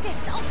me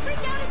focused. I'll freak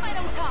out if I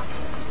don't talk.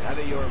 Have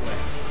it your way.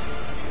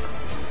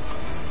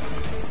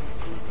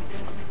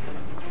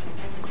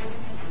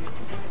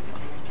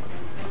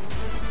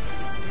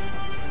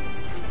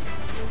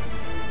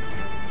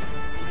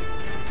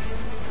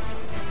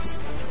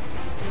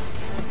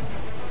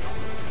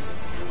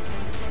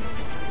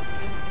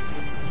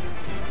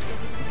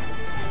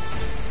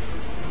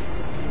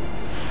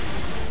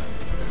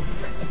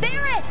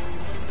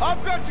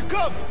 I've got you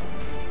covered.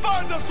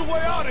 Find us the way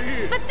out of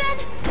here. But then...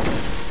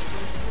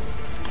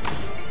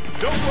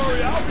 Don't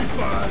worry, I'll be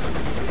fine.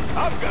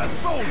 I've got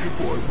Soldier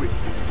Boy with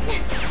me.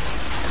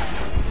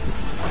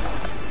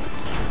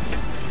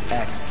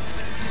 X,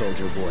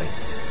 Soldier Boy.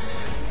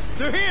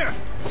 They're here.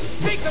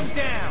 Take them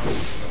down.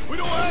 We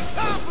don't have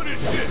time for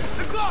this shit.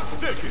 The clock's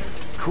ticking.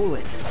 Cool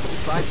it.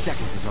 5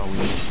 seconds is all we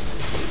need.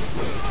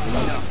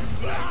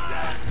 Enough. Like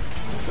that.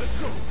 Let's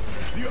go.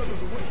 The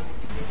others away.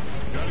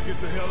 Gotta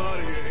get the hell out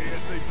of here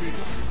ASAP.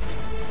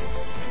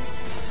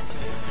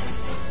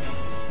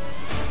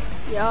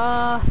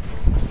 Yeah.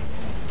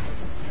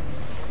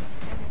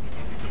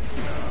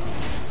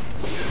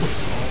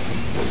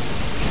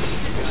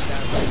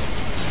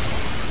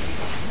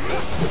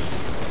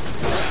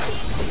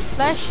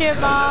 Bless you,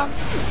 Mom.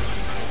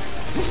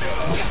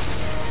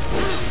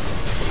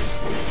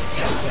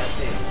 That's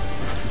it.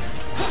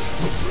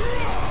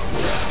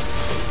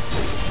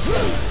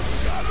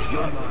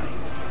 You're mine.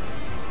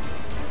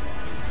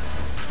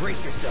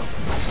 Brace yourself.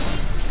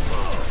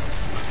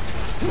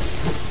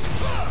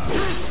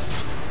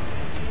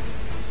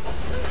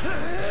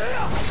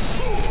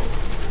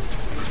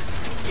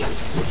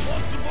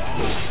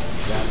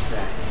 That's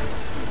that.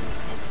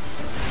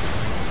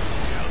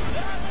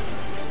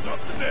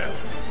 Something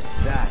else.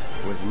 That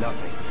was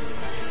nothing.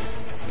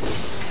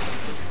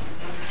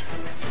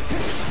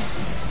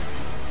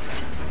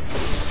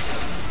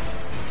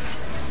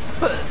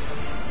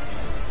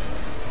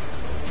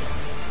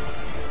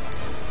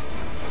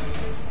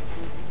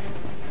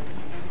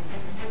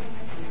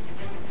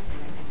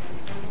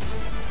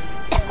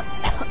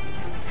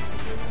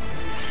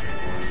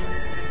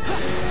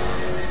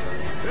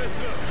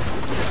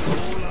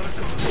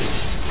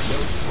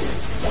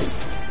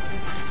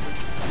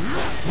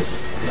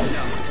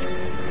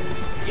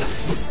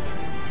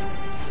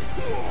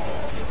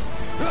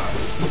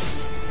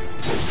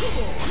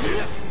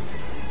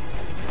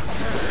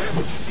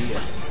 See ya.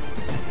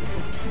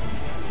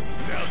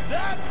 Now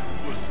that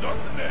was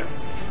something else.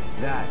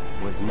 That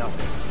was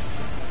nothing.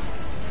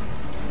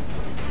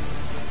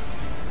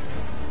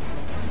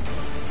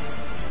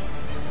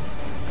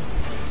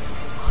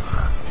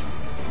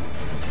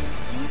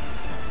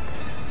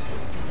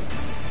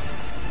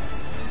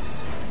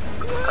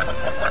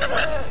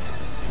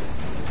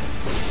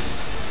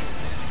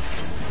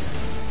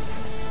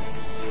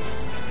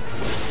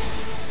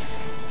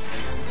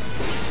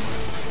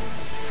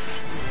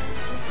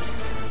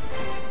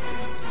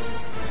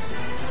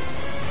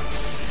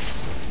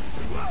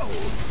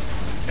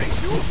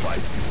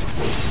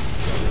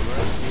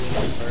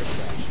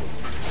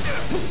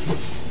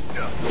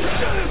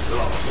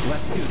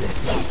 Let's do this.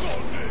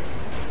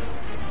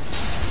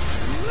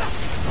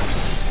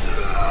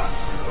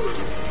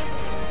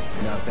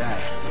 Not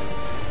bad.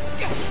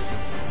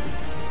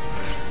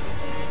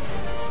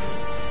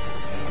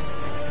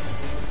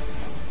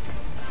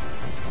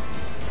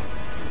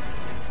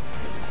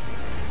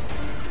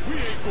 We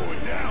ain't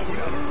going down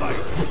without a fight.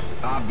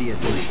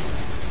 Obviously.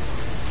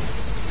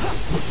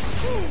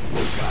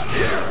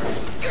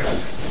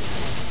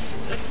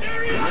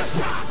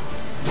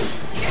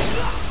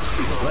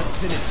 Let's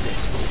finish this.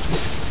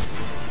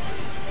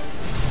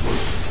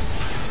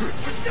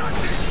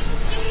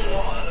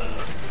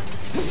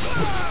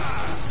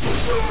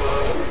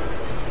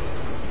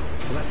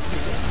 Let's do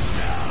this.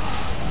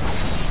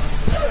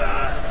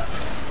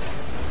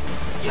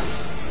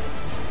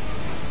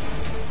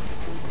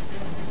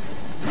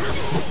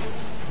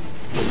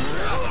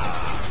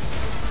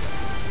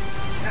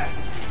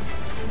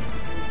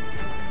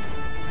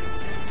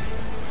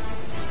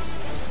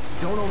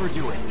 Don't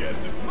overdo it.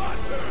 Guess it's my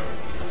turn.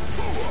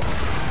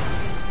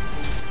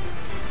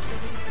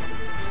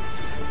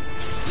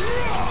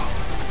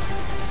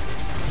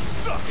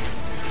 Suck it.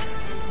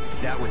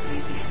 That was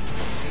easy.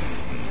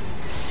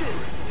 Sure.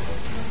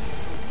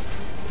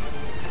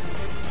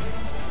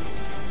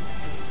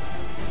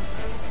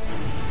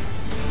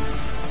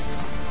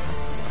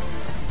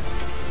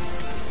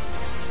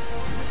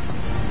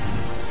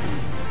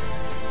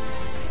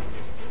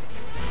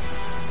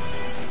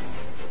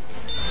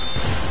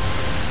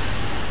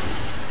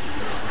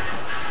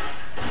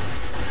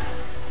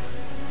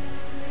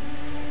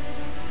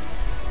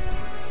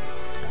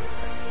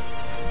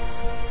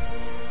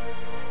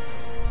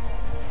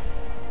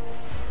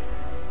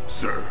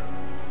 Sir.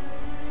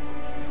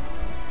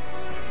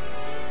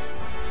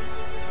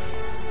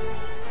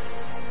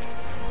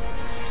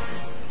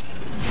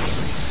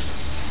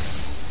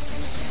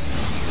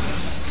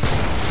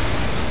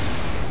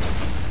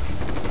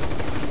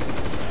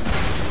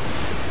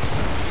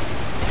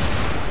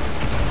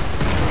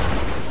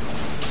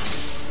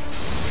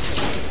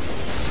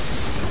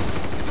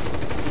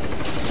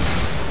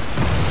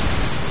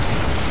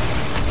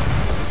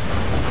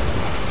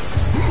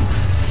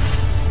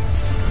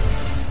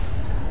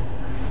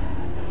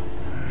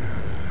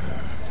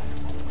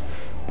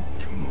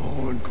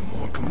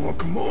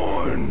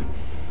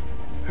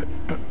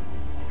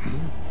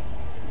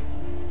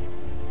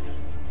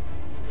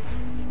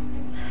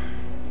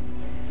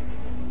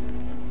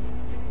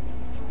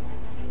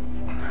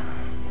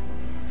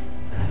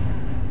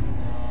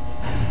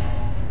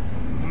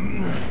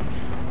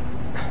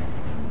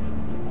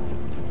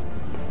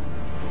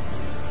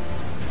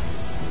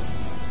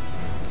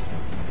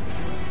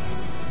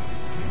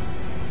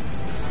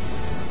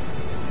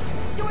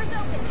 Door's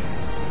open.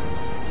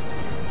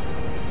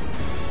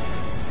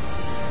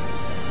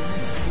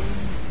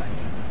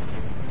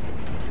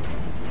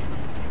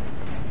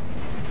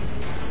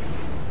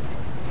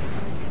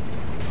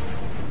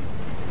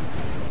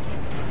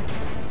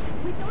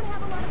 We don't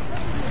have a lot of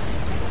time here.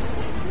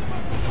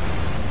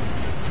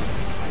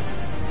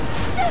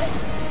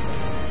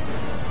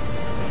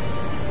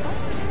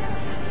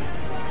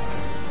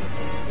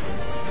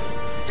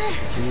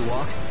 Can you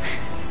walk?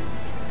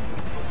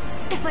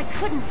 If I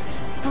couldn't,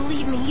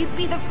 believe me, you'd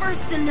be the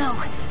first to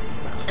know.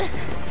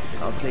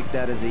 I'll take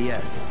that as a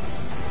yes.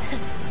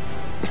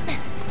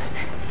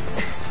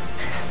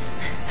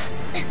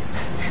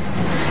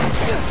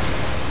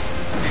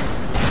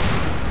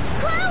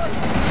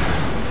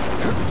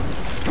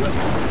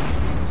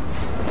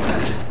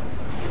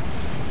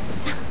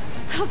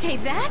 Okay,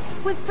 that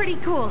was pretty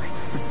cool.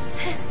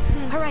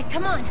 All right,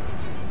 come on.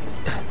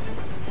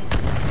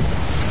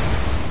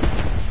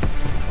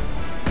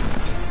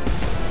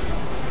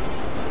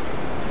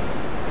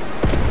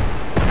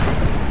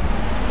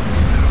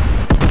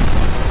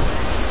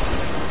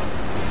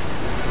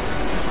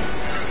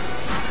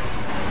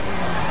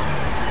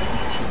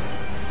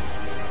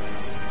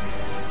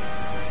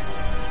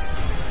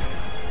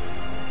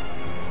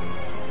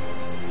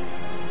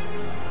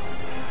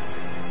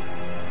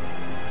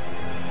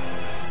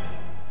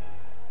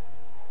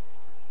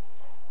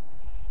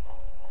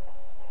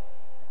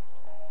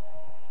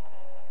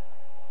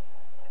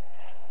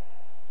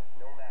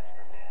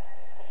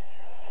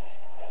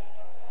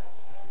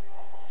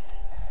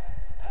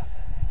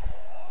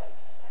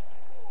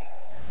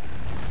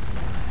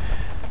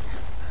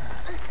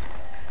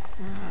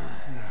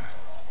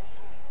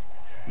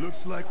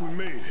 Looks like we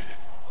made it.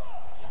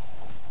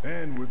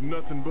 And with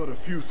nothing but a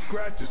few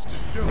scratches to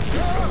show.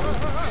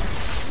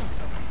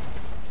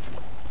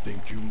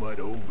 Think you might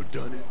have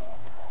overdone it?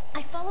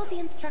 I followed the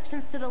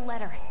instructions to the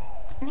letter.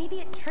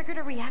 Maybe it triggered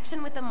a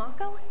reaction with the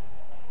Mako?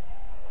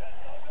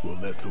 Well,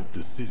 let's hope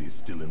the city's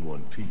still in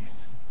one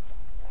piece.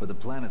 But the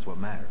planet's what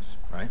matters,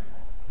 right?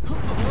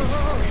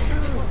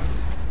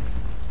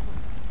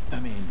 I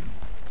mean,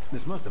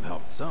 this must have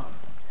helped some.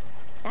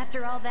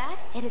 After all that,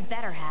 it had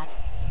better have.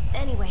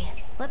 Anyway,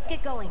 let's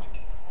get going.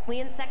 We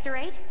in Sector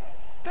 8?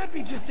 That'd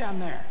be just down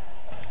there.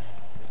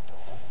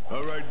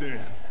 All right then,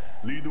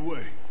 lead the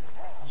way.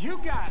 You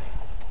got it.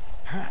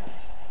 Huh.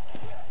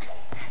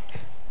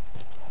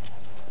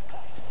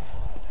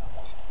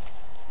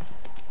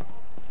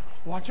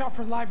 Watch out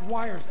for live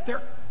wires.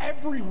 They're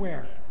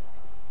everywhere.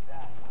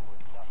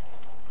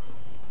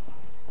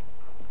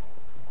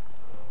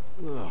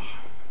 Ugh.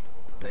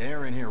 The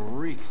air in here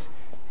reeks.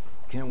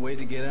 Can't wait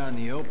to get out in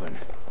the open.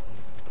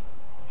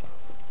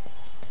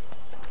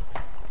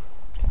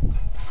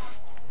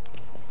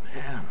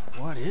 Man,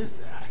 what is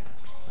that?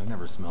 I've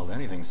never smelled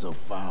anything so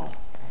foul.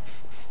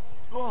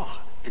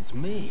 Oh, it's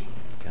me.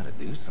 Gotta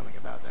do something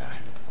about that.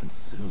 And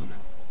soon.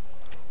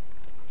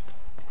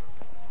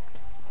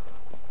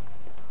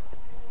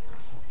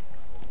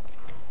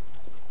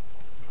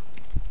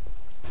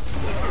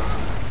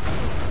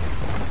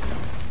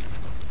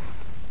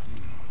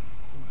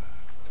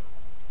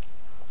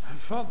 I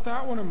felt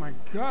that one in my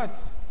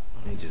guts.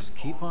 They just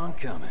keep on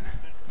coming.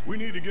 We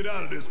need to get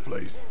out of this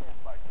place.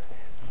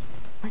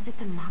 Was it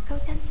the Mako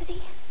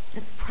density?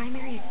 The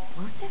primary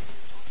explosive?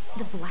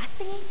 The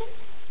blasting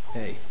agent?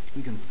 Hey,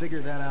 we can figure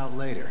that out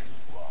later.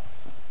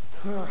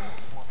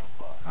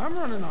 I'm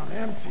running on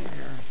empty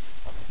here.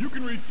 You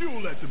can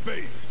refuel at the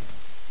base.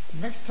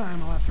 Next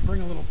time I'll have to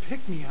bring a little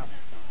pick-me-up.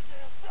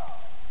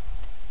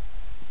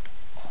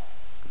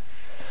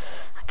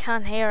 I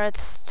can't hear,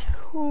 it's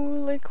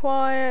totally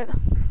quiet.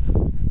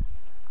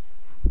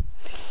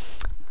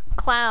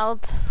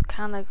 Clouds,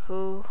 kinda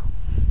cool.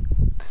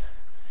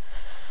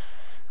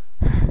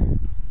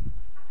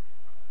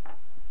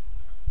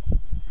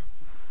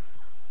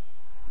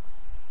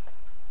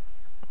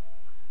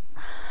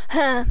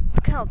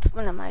 Cloud's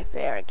one of my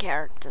favorite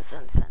characters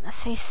in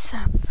fantasy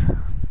stuff.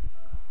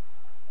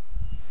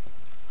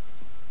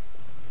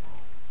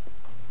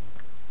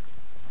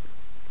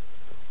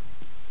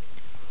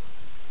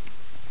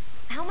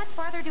 How much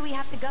farther do we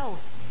have to go?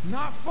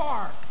 Not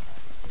far.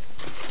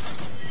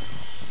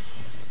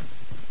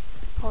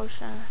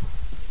 Potion.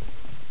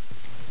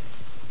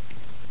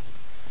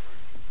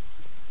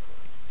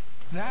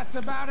 That's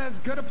about as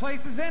good a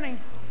place as any.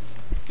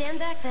 Stand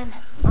back then.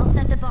 I'll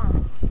set the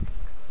bomb.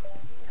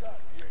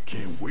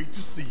 Can't wait to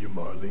see you,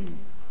 Marlene.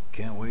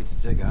 Can't wait to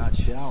take a hot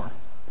shower.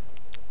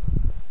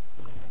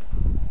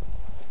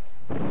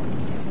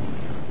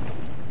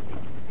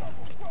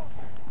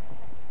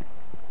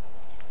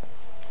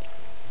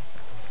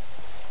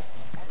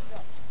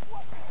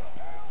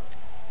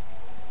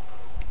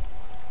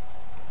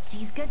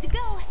 She's good to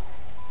go.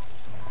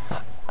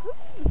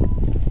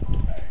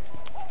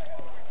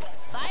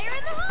 Fire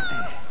in the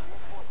hole!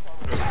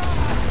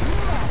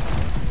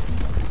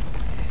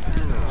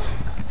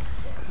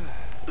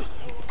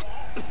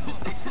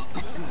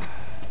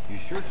 You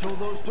sure told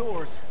those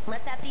doors.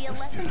 Let that be a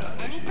lesson to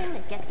anything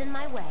that gets in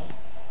my way.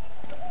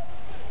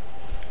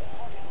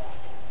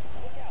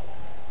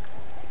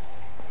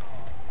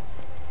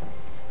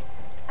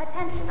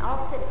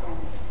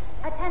 citizens.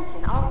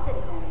 Attention, all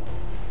citizens.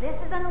 This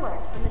is an alert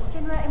from the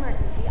Shinra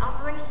Emergency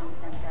Operations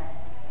Center.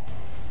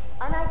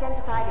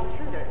 Unidentified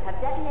intruders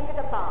have detonated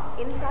a bomb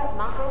inside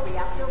Mako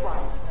Reactor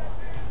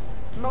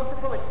 1.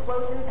 Multiple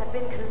explosions have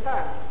been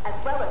confirmed, as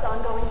well as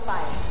ongoing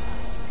fire.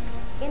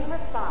 In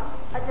response,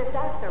 a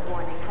disaster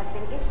warning has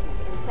been issued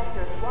in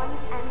Sectors 1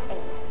 and 8.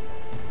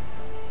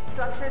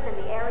 Structures in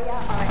the area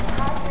are at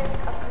high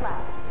risk of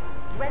collapse,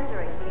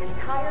 rendering the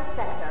entire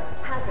sector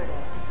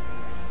hazardous.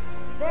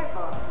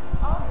 Therefore,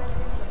 all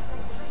residents of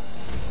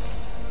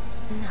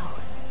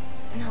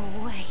No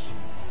way.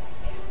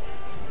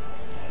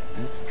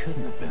 This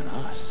couldn't have been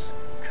us,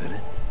 could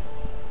it?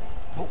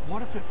 But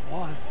what if it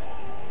was?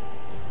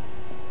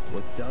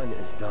 What's done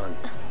is done.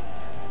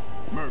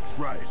 Merc's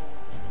right.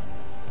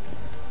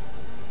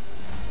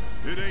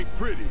 It ain't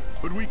pretty,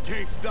 but we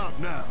can't stop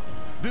now.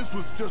 This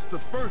was just the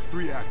first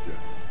reactor,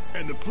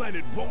 and the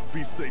planet won't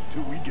be safe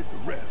till we get the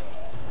rest.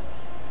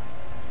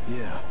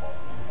 Yeah.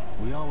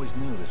 We always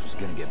knew this was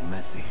gonna get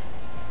messy.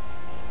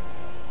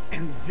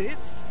 And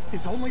this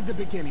is only the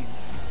beginning.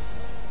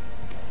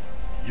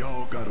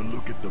 Y'all gotta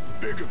look at the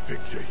bigger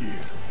picture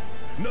here.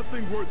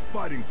 Nothing worth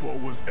fighting for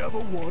was ever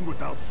won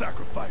without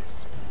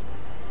sacrifice.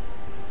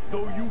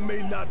 Though you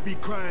may not be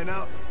crying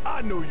out,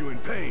 I know you're in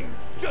pain,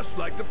 just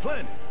like the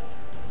planet.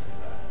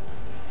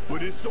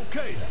 But it's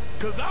okay,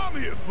 cause I'm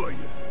here for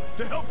you,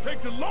 to help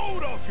take the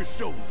load off your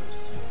shoulders.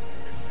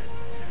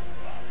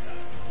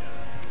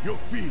 Your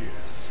fears,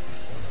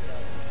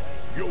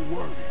 your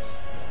worries,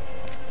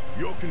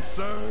 your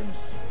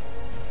concerns,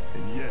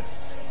 and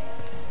yes,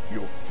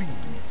 your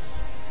feelings.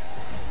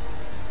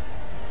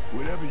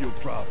 Whatever your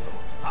problem,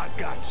 I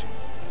got you.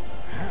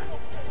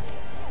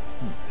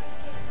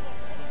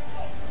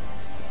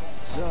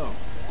 So,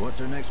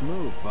 what's our next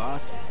move,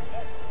 boss?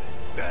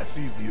 That's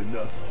easy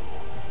enough.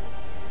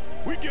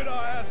 We get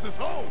our asses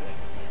home!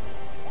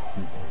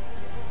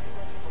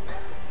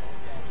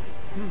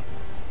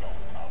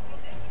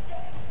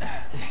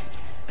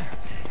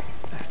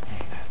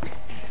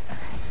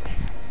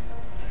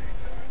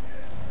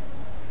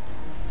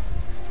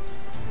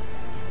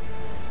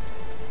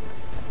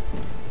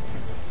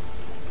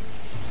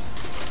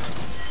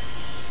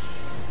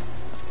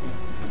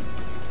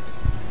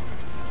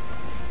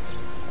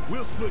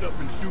 We'll split up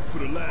and shoot for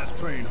the last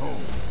train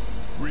home.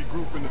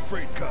 Regroup in the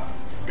freight car.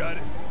 Got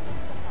it?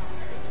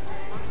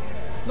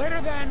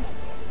 Later then.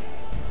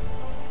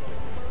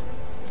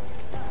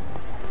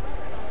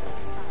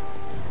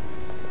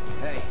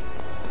 Hey.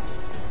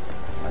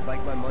 I'd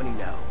like my money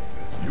now.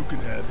 You can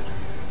have it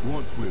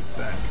once we're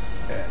back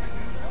at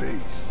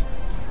base.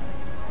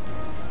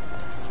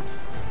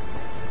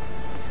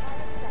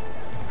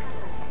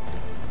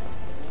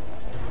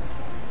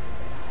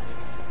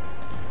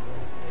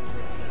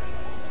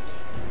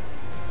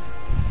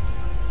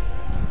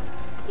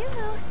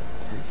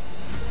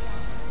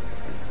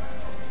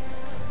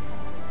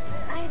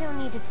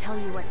 Tell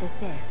you what this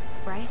is,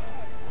 right?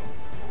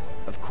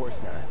 Of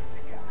course not.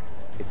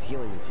 It's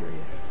healing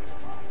material.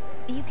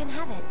 You can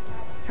have it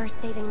for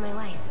saving my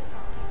life.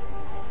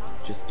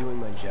 Just doing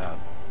my job.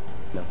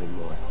 Nothing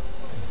more.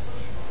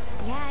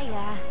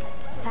 Yeah.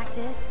 Fact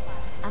is,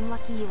 I'm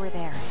lucky you were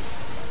there.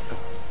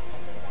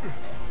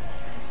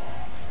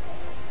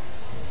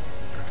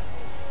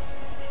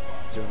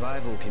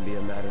 Survival can be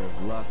a matter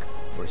of luck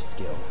or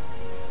skill.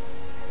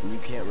 And you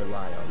can't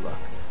rely on luck.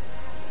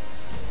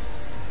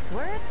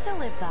 Words to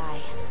live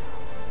by.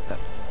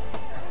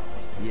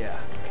 Yeah,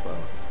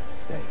 well,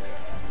 thanks.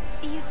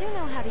 You do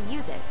know how to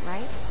use it,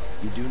 right?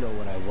 You do know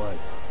what I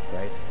was,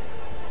 right?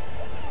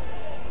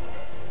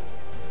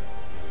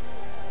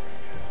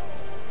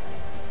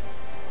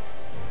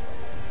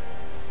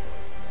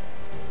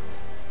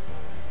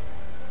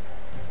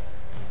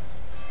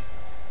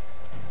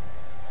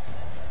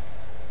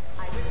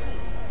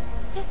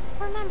 Just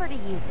remember to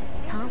use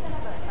it, huh?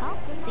 I'll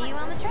see you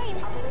on the train.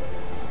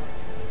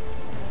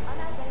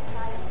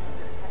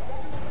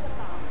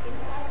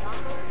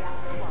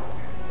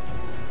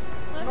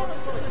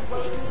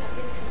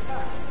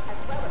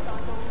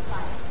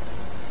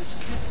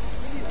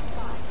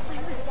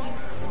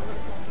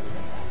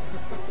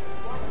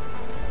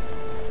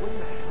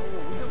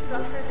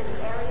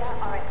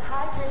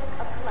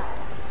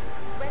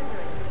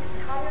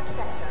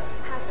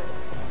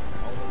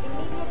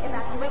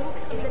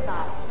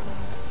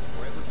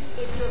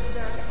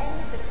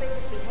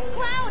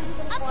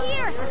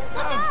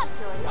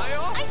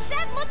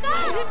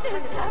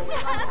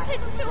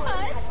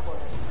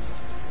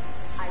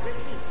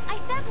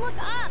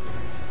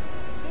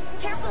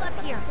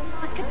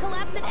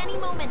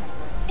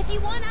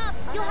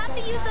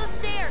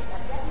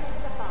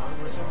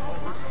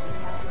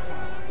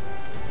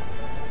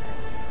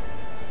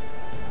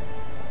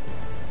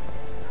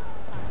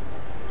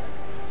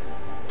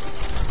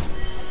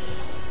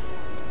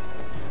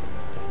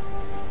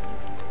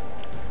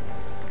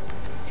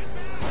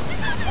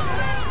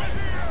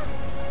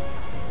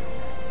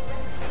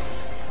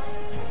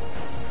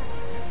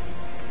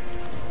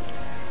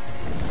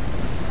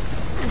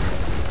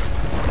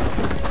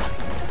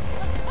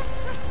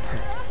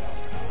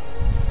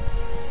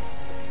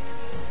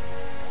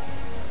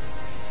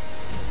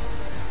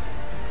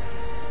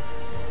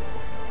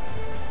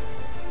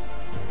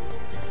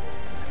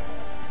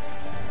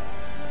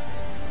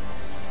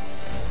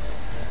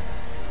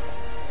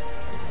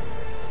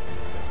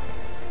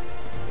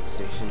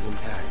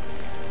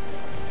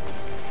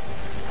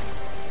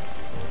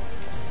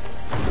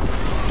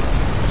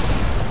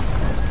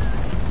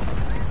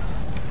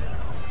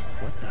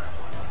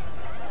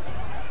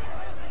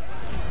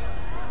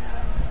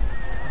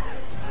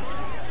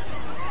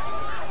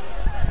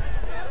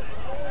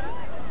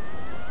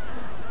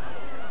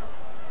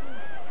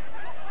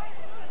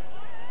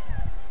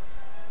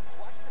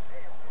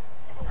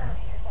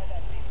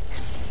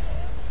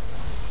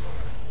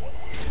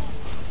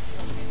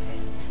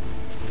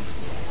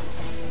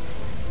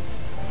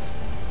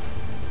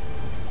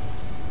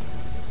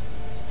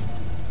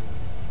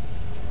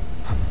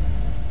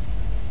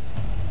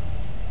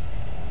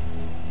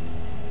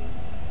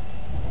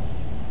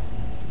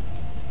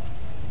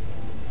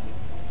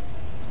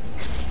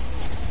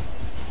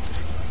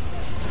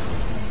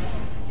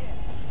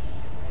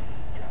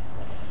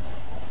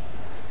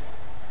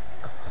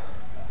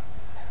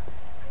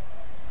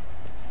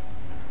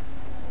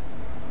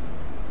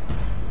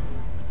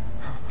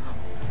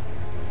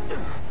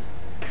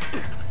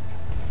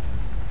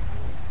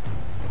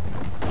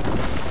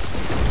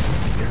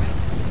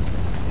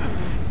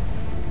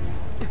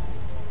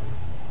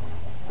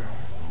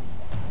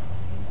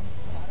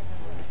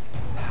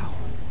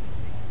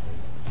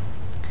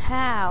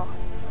 How?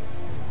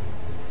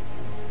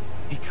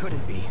 He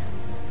couldn't be.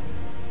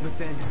 But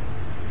then...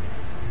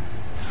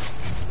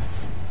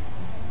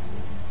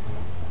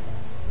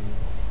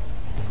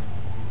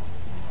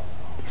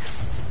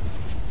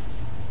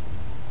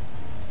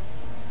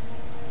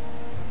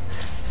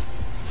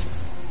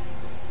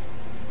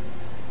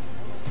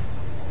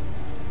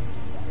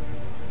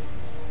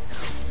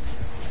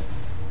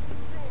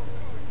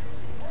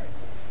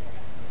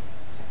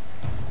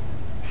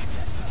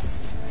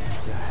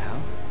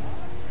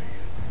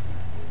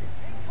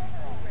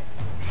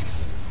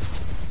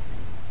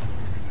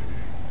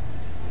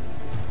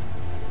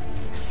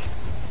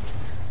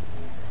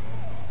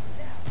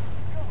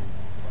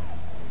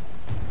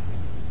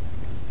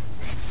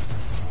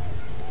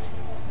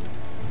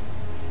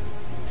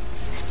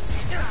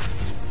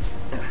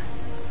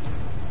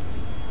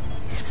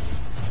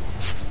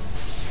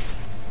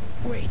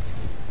 Wait.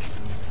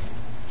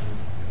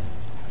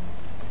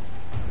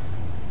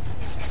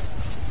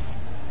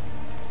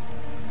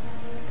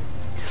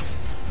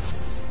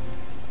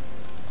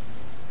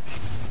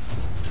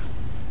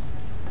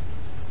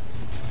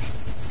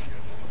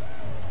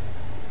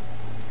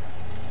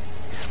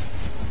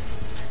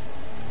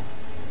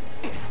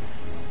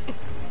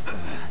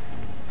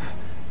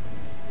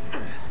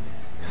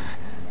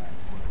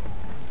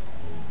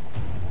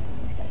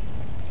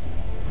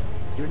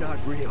 You're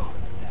not real.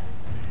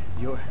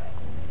 You're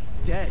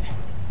dead.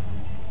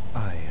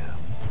 I am.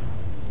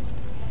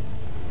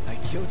 I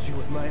killed you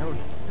with my own...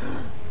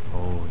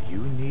 Oh, you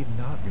need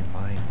not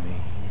remind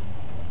me.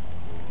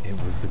 It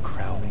was the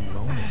crowning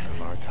moment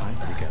of our time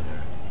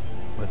together.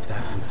 But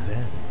that was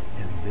then,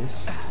 and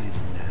this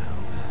is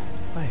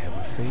now. I have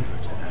a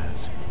favor to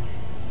ask.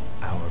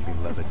 Our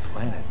beloved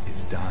planet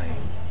is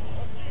dying.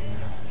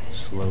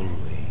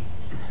 Slowly.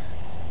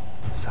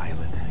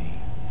 Silently.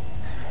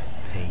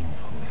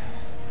 Painfully.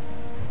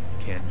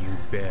 Can you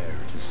bear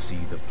to see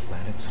the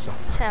planet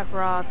suffer? Let's have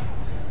Rob.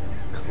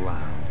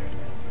 Cloud.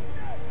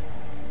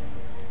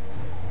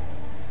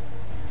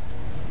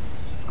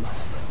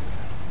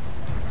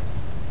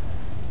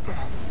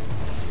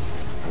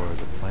 Were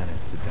the planet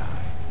to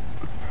die,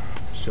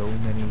 so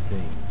many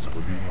things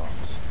would be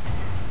lost.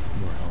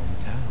 Your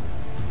hometown,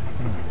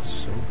 oh,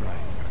 so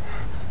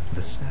bright.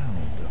 The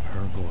sound of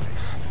her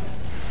voice,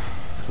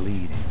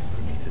 pleading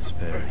for me to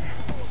spare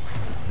you.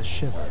 The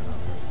shiver of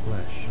her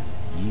flesh,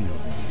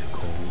 yielding to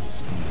cold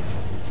steel.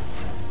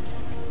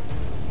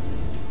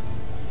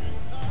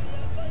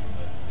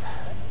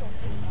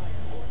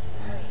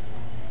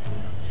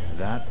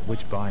 That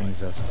which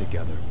binds us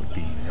together would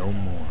be no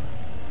more,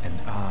 and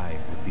I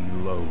would be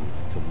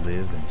loath to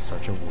live in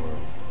such a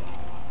world,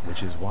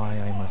 which is why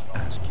I must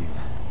ask you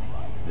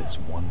this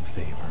one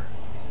favor.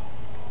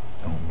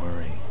 Don't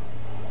worry,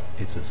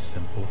 it's a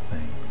simple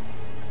thing.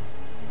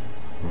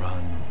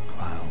 Run,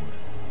 Cloud.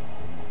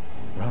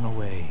 Run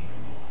away.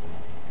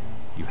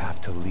 You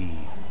have to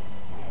leave.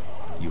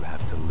 You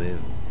have to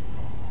live.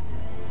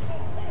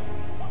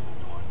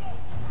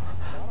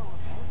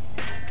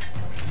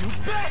 You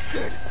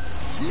bastard!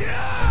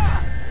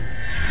 Yeah!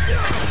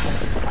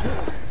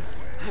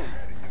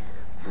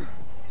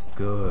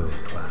 Good,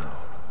 Cloud.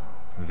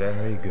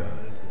 Very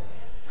good.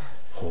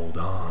 Hold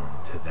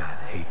on to that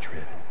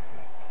hatred.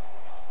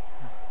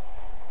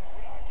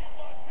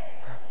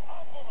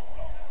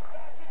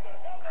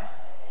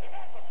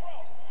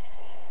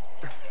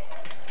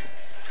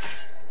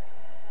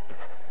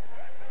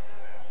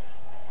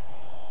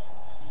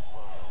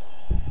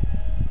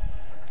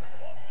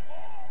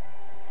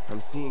 I'm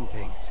seeing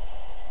things.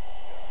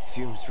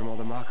 Fumes from all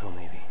the Mako,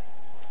 maybe.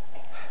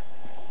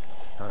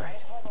 All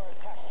right.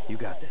 You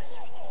got this.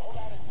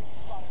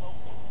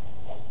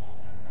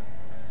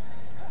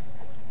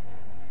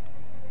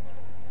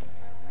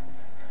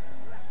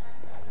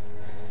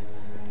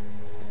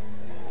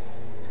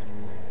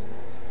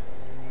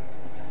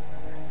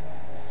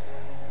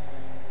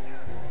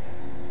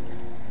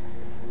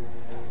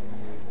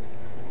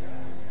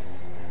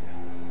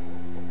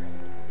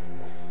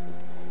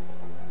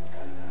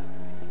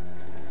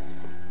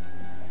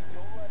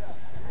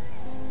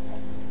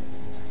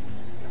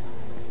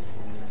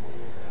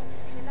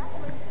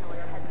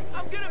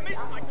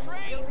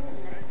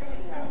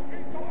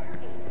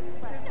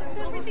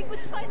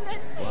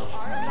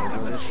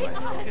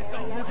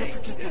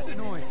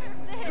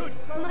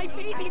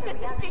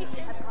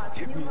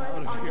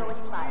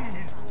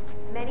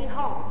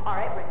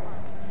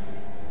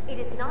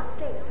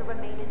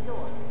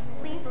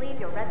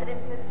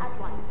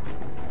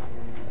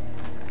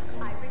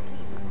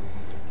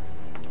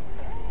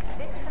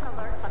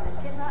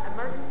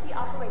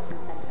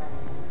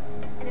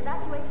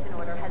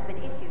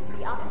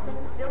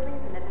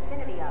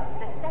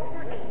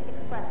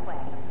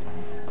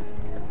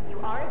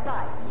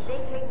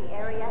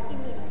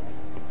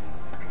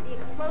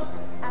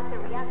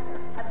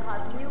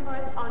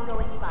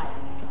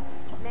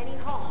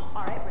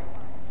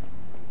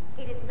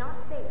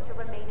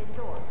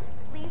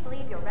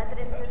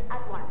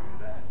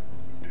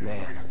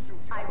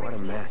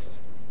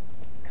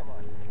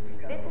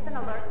 This is an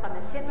alert from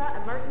the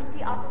Shinra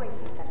Emergency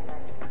Operations Center.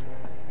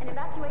 An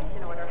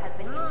evacuation order has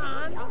been issued to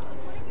the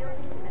occupied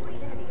buildings in the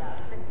vicinity of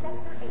the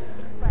Sector 8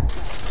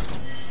 Expressway.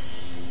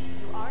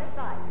 You are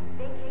advised to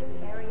vacate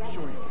the area.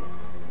 Sure you will.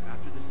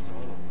 After this is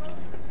all over.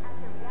 As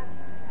the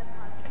reaction has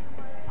caused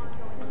numerous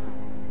ongoing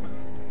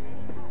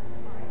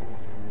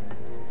fires.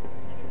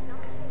 It is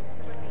not safe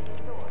to remain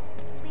indoors.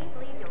 Please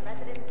leave your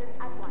residences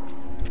at once.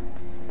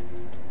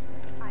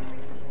 I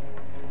repeat.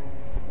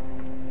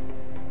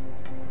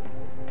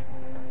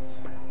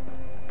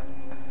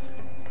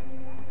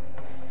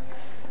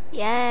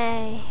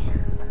 Yay.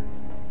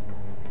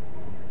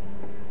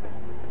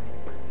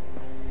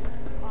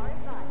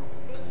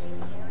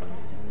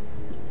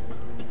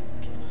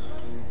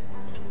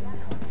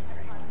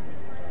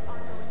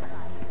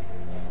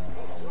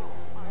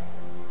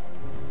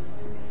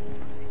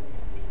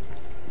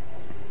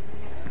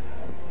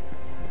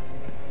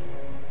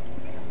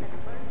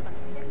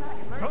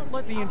 Don't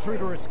let the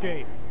intruder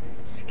escape.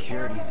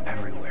 Security's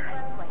everywhere.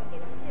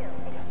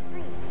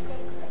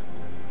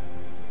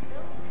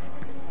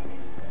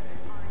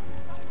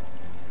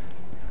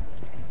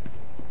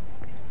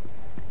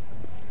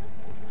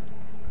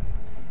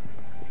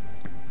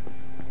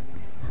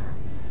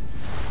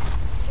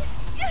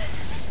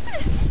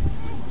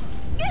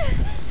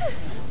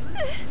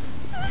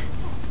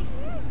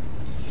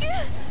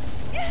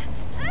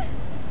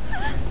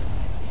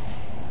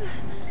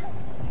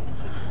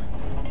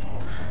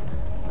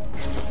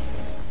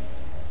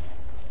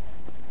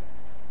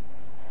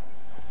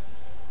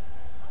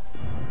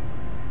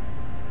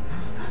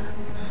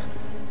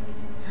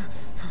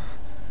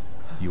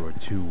 You are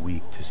too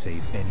weak to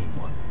save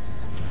anyone.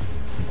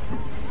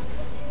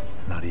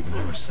 Not even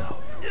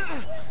yourself.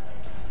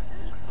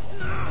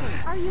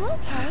 Are you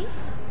okay?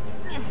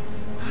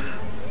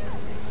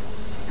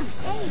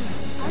 Hey,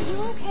 are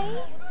you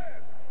okay?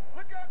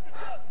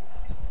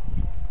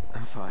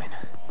 I'm fine.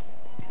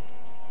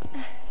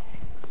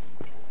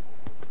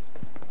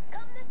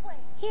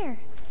 Here,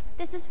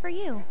 this is for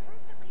you.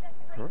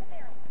 Huh?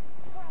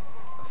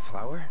 A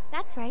flower?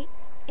 That's right.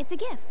 It's a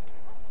gift.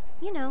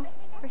 You know,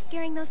 for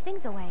scaring those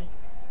things away.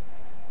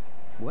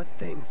 What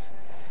things?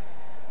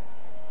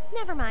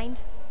 Never mind.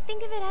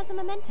 Think of it as a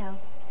memento.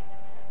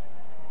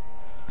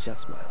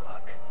 Just my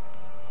luck.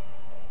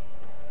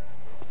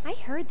 I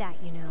heard that,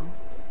 you know.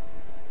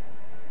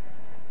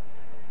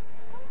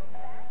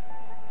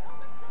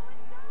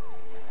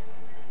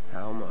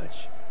 How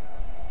much?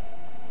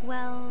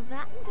 Well,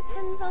 that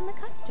depends on the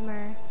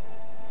customer.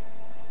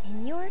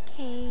 In your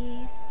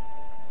case...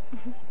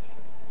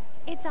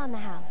 it's on the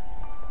house.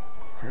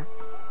 Huh?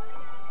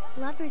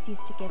 Lovers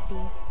used to give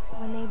these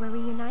when they were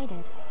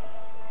reunited.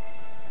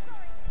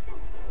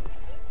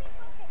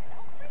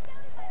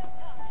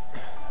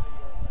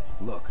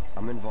 Look,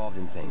 I'm involved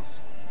in things.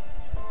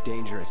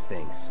 Dangerous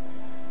things.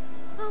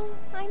 Oh,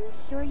 I'm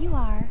sure you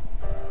are.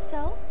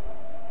 So?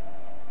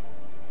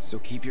 So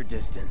keep your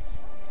distance.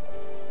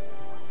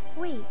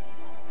 Wait,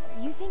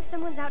 you think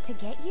someone's out to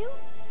get you?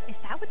 Is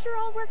that what you're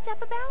all worked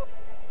up about?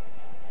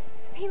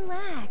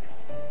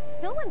 Relax.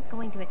 No one's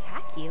going to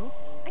attack you.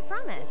 I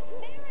promise.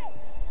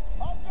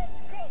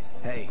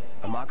 Hey,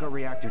 a Mako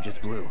reactor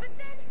just blew.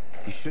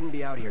 You shouldn't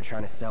be out here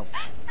trying to self...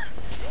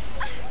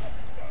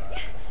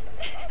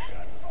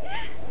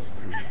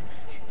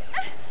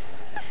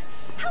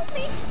 Help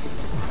me!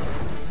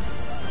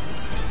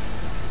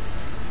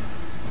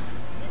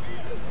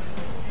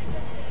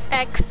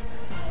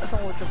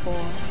 Soldier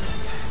boy.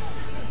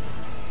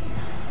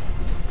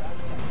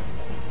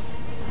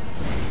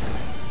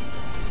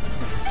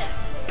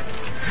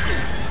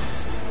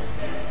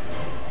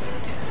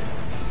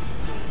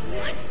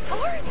 What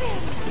are they?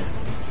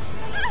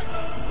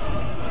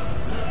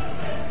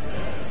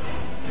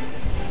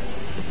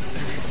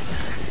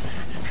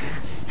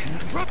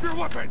 Drop your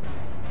weapon!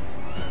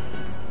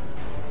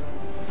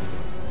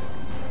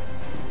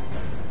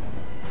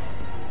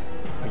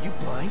 Are you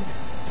blind?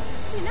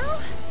 You know,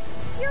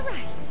 you're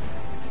right.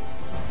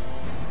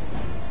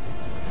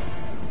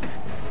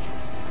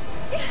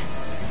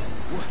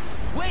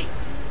 Wait!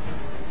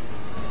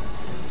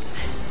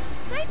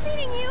 Nice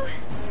meeting you.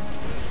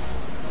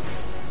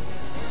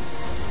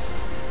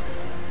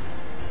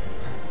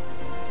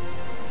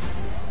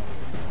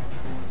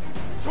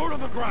 Sword on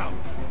the ground!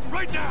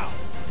 Right now!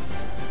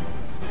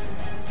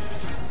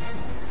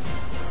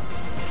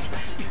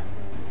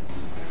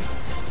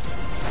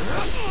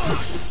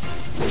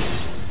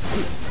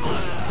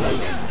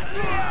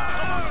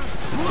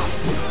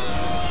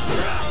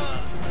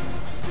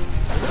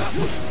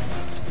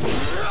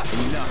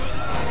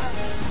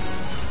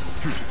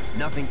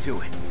 Nothing to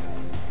it.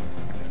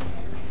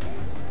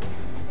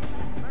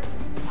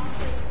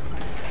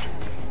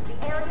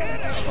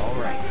 All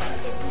right.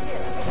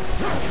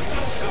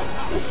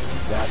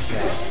 That's it.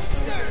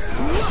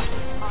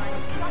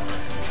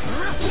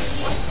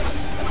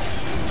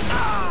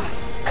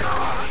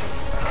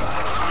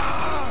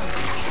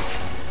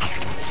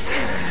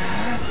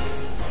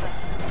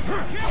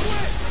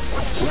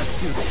 Let's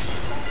do this.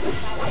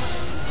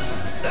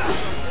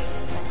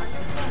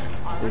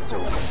 It's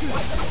over.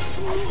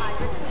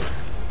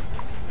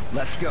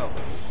 Let's go.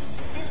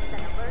 This is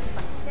an alert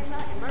from Shinra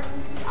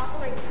Emergency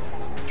Operations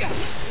Center. The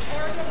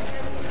area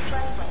near the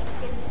expressway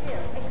is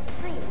still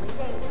extremely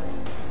dangerous.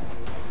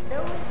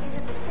 Those in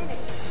the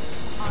vicinity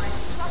are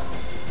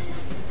instructed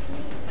to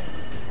leave.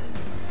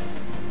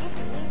 If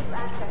you need to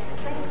access the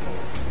train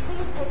station,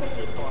 please take a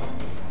detour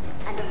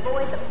and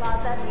avoid the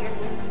plaza near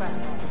the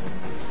expressway.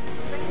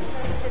 Train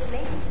services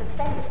may be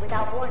suspended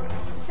without warning.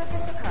 Should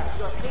this occur,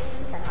 your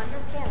patience and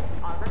understanding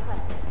are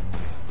requested.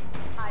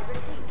 I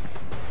repeat.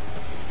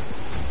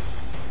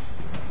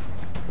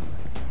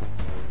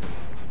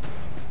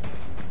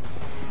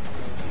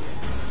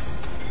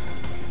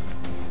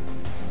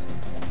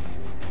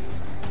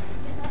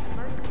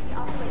 Emergency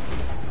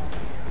operations center.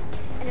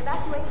 An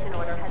evacuation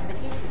order has been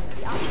issued to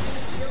the occupants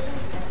of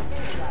buildings in the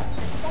vicinity of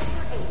the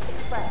Sector 8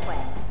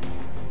 Expressway.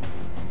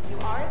 You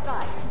are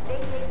advised to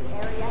vacate the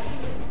area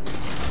immediately.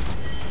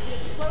 The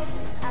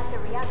explosions at the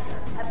reactor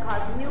have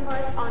caused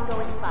numerous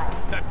ongoing fires.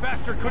 That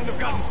bastard couldn't have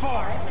gotten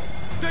far!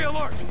 Stay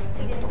alert!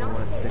 Don't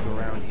want to stick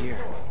around here.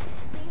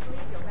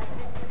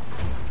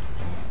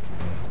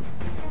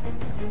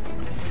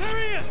 There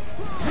he is!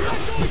 He's not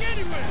going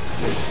anywhere!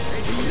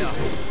 Enough.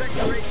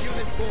 Sector 8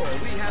 Unit 4,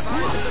 we have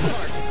eyes on the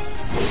target.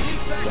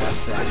 He's back up.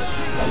 That's that.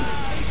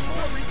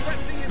 8-4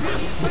 requesting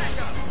immediate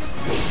backup.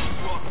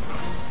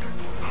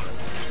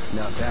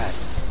 Not bad.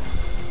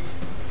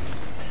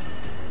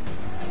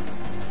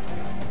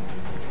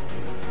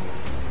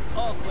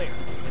 All clear.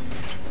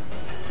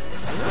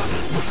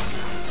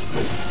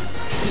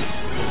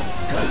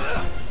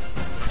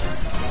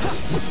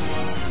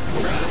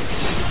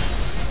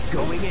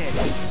 Going in.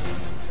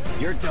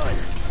 You're done.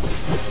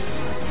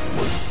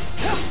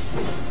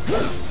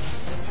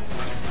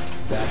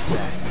 That's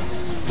that.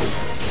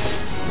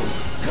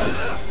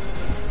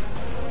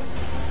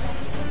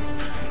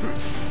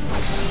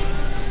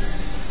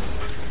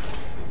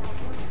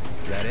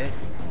 That it?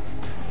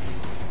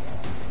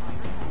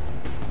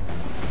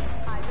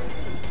 I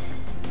repeat.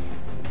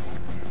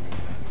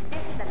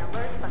 This is an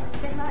alert from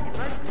Shinra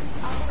Emergency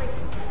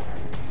Operations Center.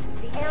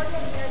 The area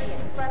near the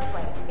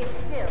expressway is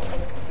still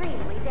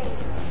extremely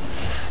dangerous.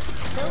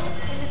 Those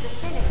in the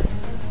vicinity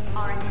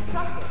are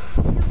instructed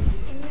to leave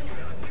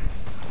immediately.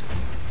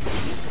 If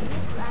you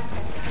need to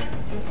access the train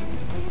station,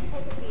 please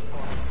take a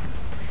detour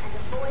and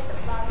avoid the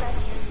plaza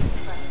near the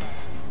expressway.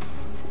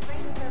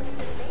 Train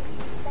services may be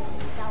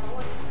suspended without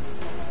warning.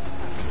 Your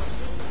patience and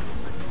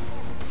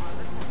understanding are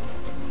requested.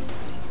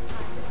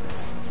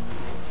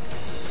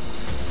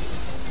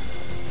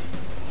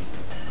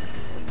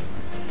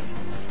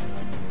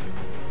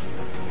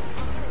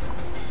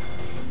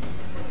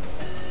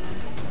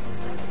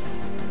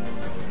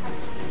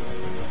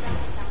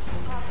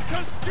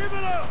 Just give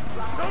it up!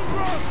 Don't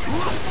run!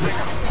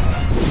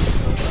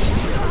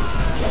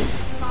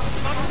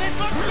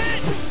 Buxton!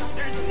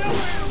 There's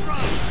nowhere to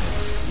run!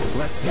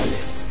 Let's do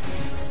this.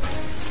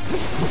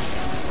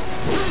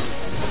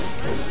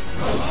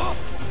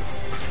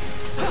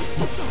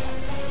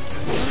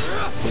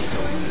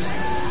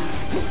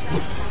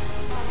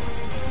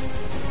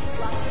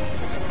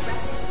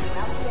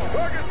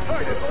 Target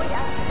sighted!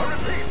 I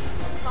repeat!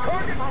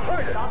 Target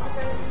sighted!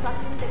 Officers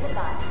instructions and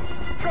advice.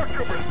 Truck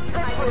troopers,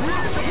 prep for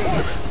immediate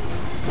deployment!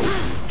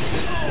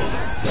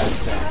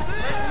 That's that.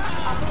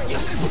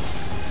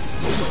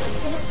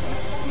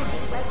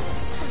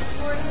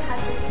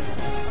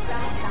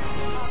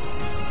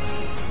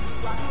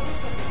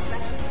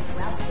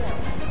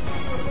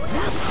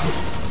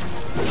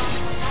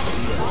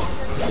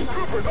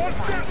 Troopers on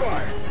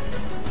standby!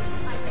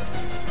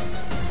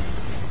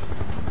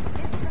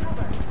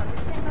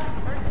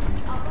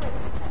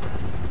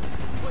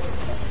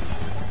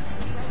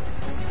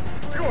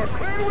 You are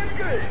clear to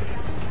engage!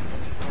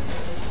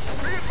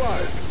 Be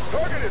advised,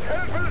 target is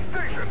headed for the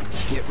station!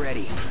 Get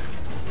ready.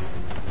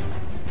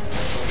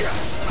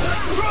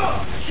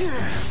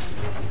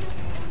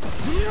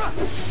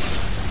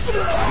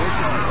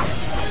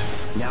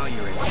 Now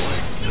you're in.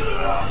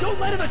 Don't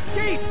let him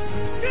escape!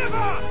 Give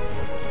up!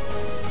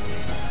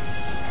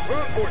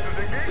 Ground forces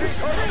engaging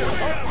target in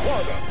Hot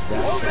Plaza.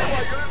 All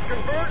nearby units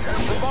converge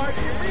and provide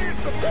immediate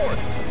support.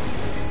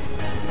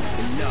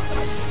 Enough.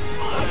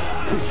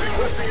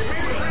 Requesting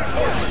immediate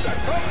reinforcements at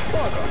Hot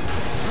Plaza.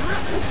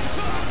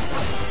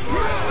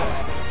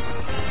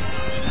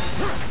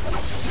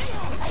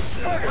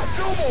 Target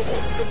still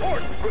mobile.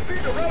 Support.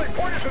 Proceed to rally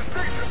point at the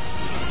station.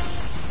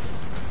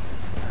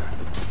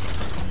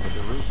 But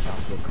the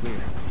rooftops look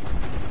clear.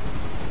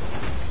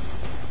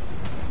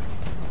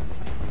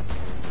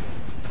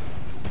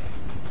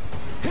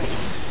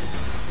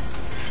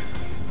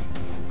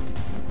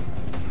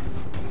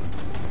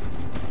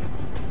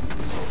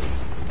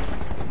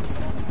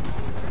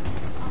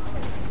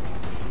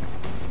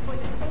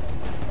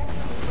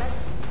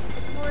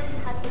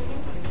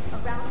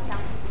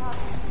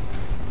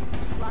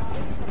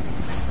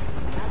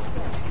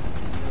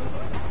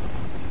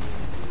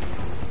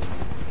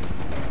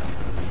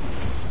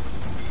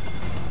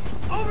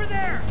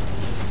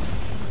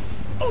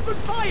 Open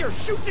fire!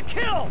 Shoot to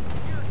kill!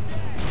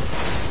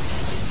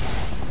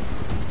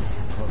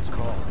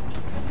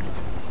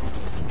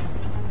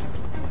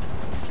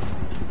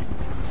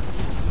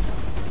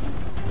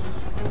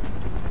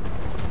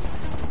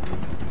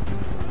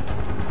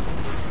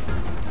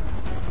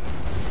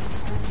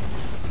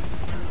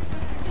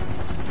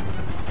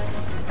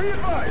 Be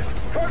advised,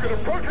 target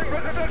approaching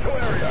residential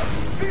area.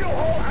 Seal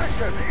all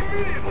access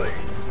immediately.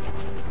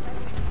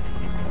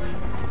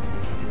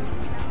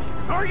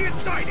 Target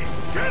sighted.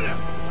 Get him.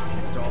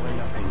 It's all or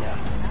nothing now.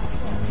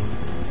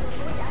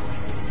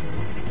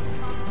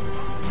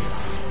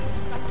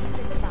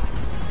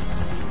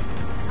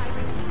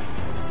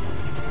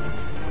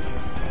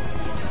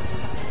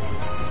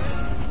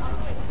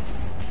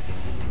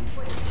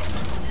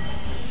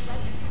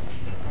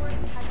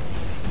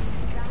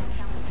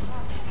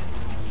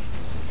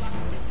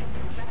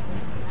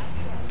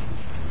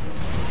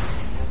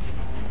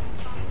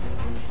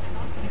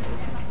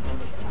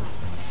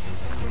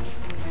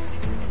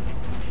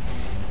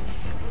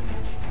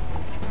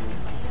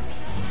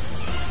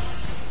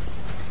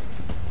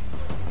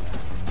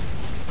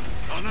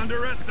 Don't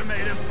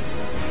underestimate him.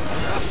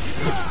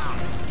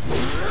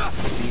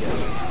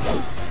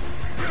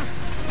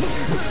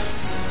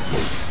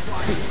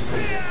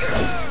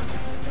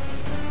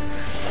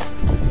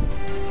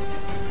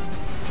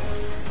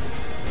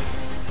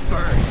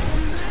 Burn.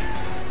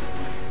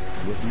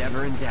 Was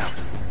never in doubt.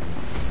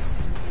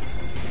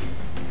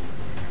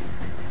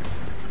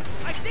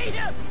 I see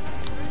him.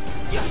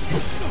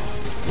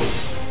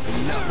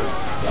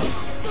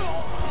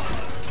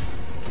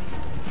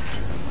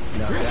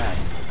 Not bad.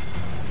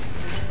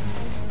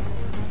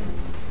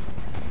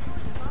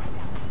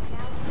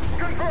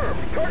 Confirmed.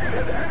 Target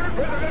has entered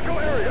residential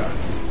area.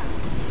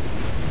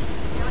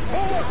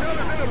 Full lockdown is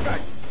in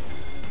effect.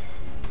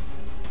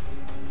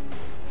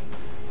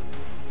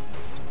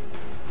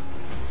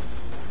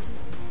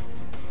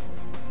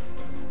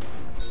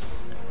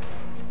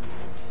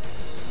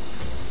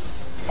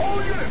 All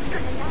units,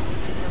 get...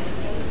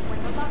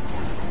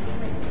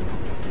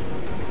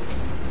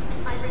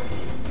 I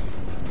repeat.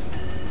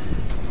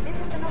 This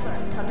is an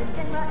alert from the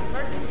Shinra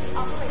Emergency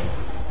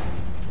Operations Center.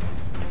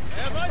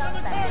 Have eyes on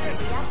the target.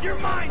 You're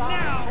mine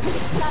now. In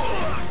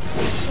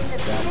the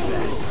vicinity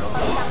of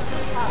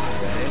Southern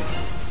Plaza.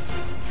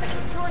 A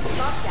security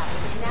lockdown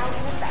is now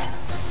in effect.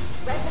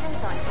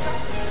 Residents are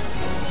instructed to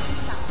remain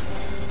inside.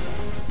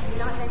 Do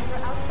not venture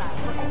outside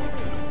for any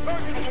reason.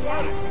 Target is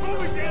spotted.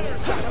 Moving the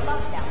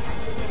lockdown has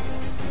been lifted.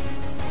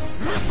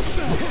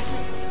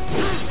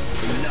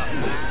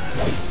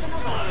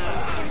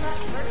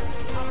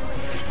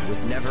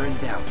 Was never in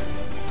doubt.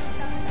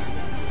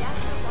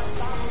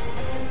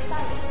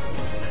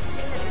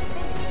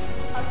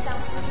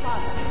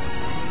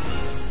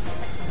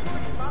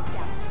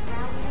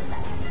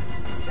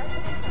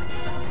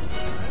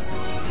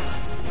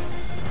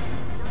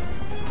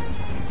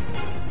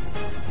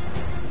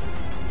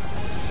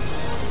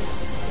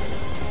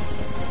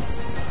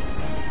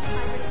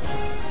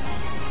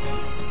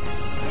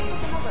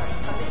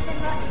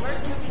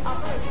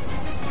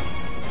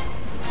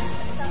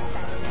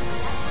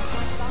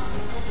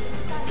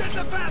 Get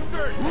the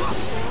bastard!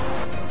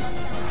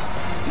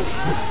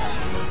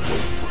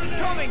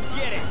 Come and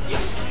get it!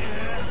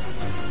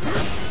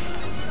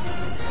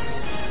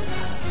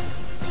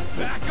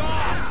 Back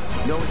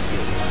off! No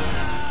escape.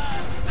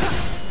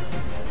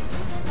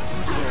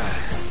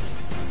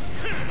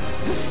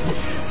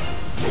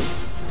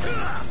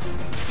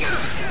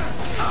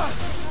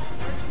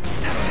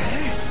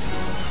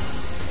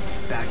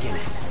 Back in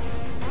it.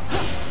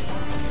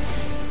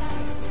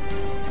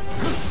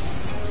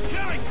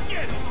 Come and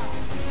get it!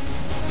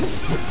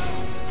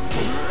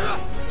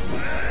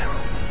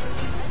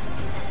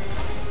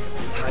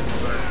 Time to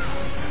burn.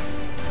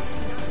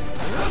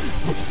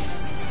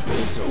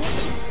 It's over.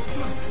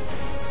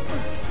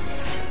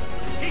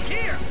 He's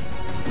here!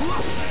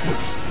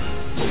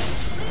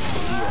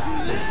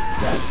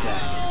 That's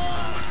that.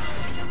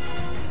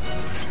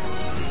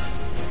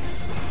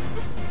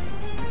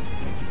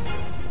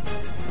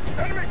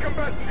 Enemy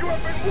combatants, you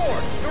have been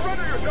warned!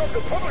 Surrender yourself to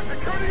public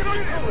security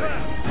immediately!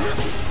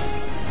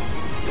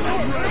 You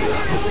have nowhere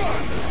to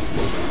run!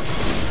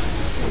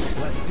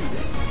 Let's do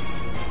this.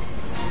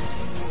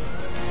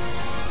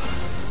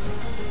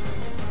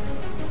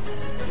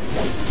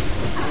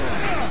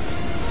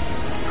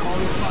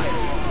 Calling fire.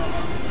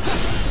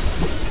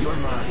 You're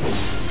mine.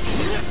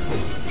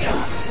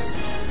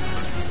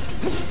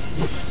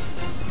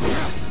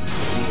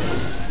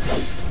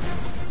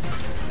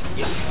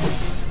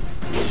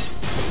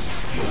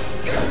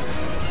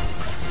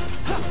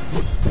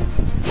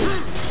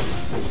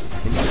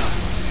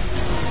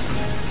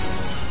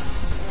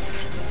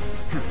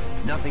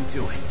 Nothing to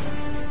it.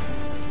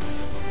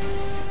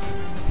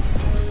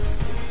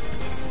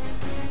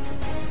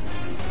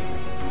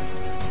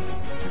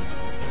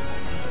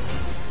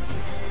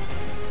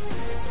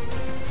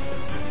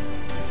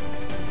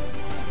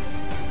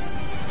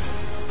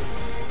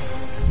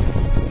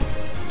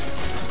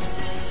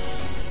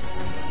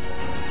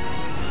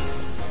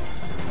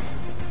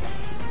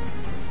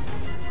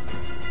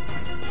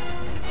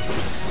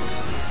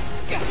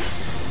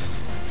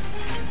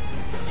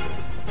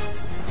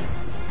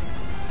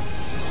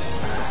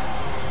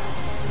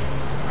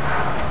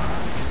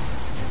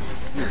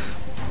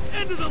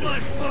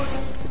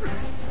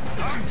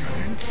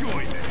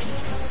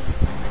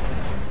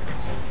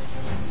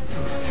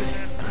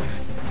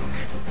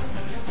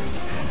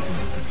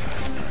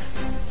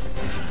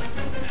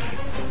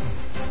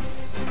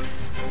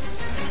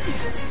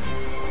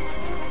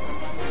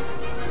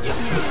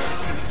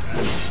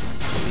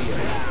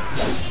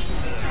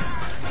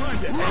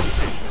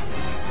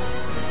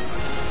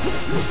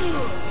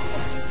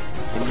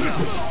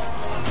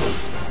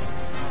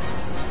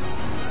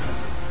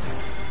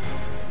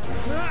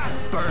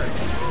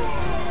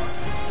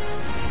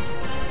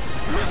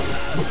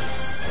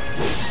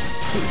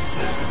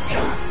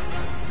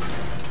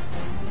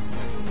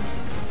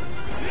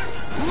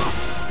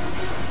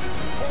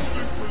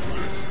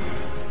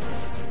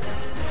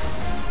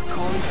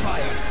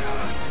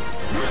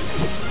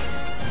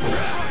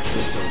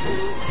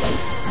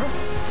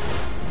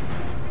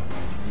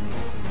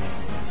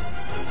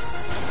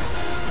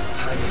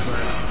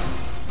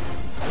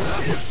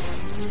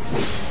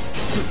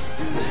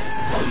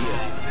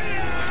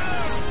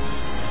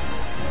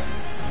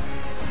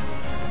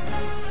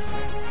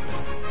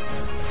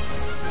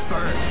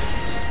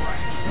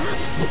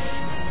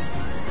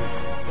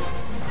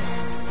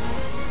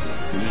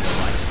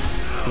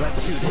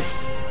 Let's do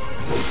this.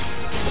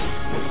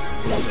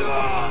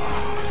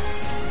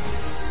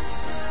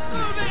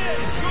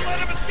 Don't let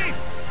him escape!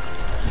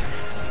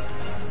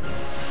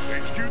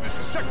 HQ, this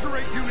is Sector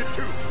 8, Unit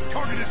 2.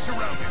 Target is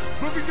surrounded.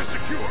 Moving to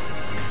secure.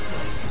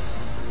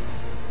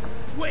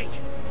 Wait!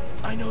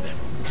 I know that.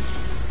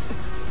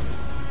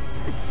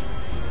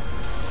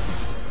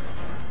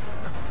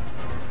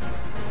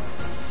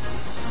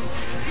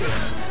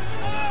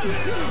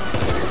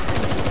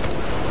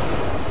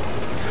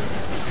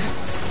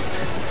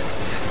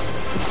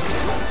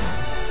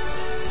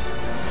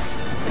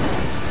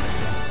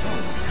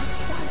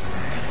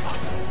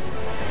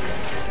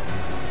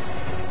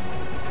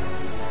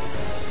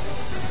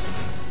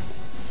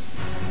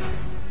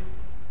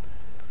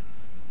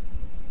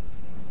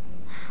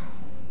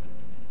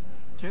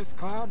 Guess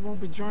Cloud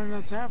won't be joining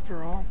us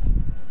after all.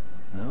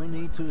 No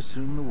need to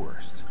assume the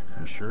worst.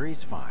 I'm sure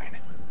he's fine.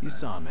 You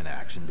saw him in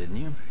action, didn't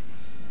you?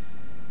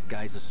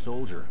 Guy's a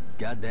soldier.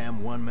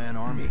 Goddamn one-man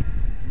army.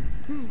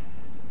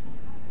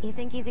 You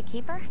think he's a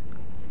keeper?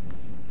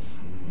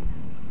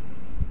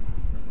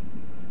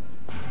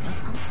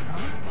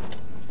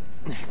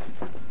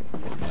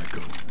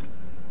 Michael.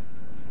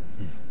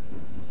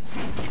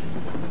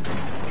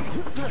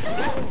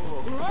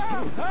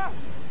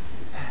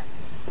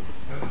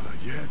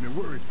 You had me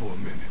worried for a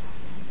minute.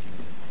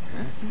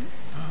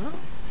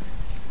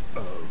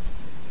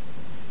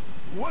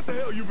 What the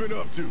hell you been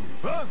up to,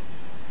 huh?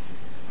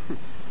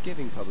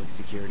 Giving public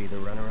security the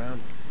runaround.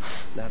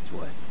 That's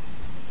what.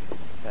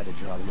 Had to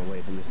draw them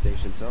away from the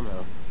station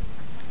somehow.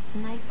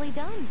 Nicely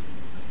done.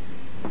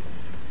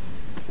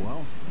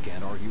 Well,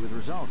 can't argue with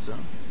results, huh?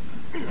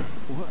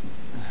 What?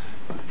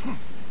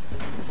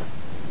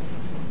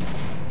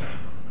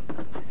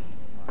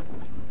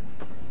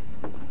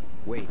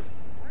 Wait.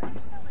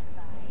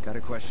 Got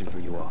a question for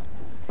you all.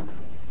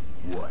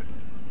 What?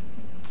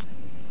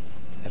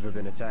 Ever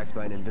been attacked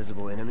by an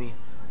invisible enemy?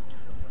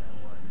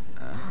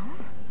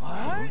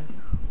 What?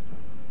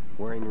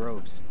 Wearing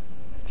robes.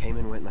 Came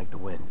and went like the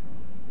wind.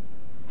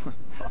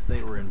 Thought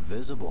they were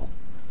invisible.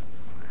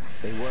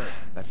 They were,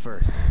 at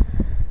first.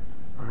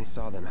 Only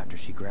saw them after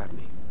she grabbed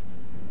me.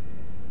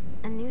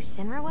 A new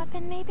Shinra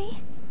weapon,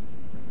 maybe?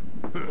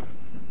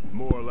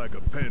 More like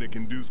a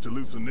panic-induced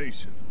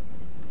hallucination.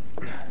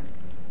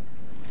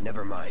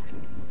 Never mind.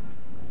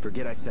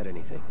 Forget I said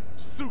anything.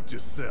 Suit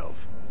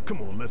yourself.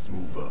 Come on, let's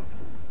move up.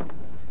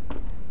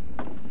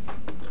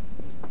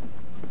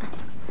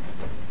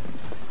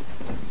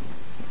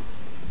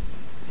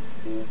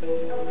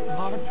 A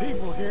lot of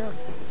people here.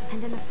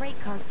 And in the freight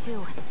car,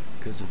 too.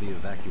 Because of the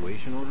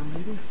evacuation order,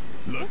 maybe?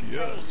 Lucky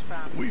us.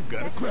 We've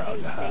got a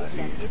crowd to hide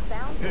in.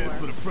 Head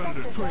for the front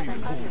of the train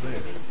and hold there.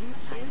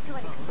 Due to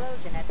an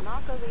explosion at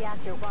Mako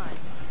Reactor 1,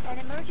 an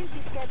emergency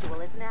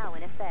schedule is now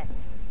in effect.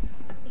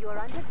 Your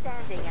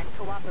understanding and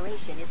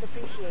cooperation is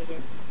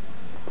appreciated.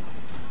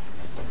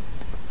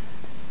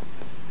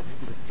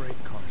 Maybe the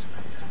freight car's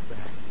not so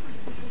bad.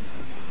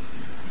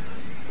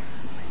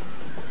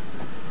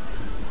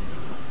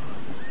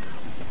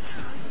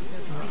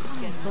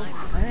 It's so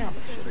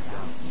cramped. Should have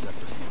gone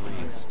Sector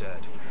 3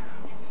 instead.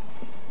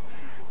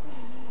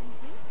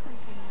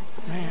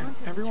 Man,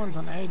 everyone's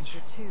on edge.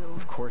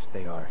 Of course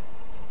they are.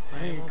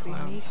 Hey,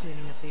 Cloud.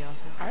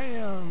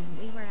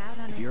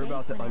 If you're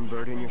about to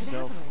unburden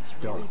yourself,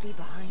 don't.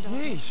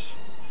 Yeesh.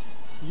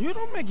 You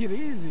don't make it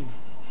easy.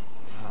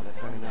 Wow, that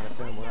better not have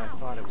been what I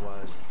thought it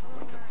was.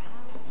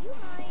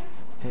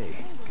 Hey,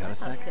 got a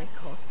sec?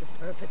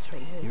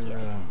 You're,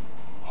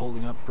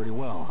 holding up pretty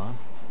well, huh?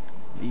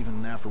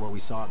 Even after what we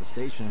saw at the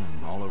station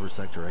and all over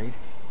Sector 8?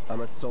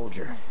 I'm a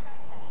soldier.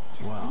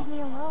 Just leave me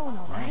alone,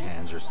 My alright?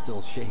 hands are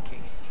still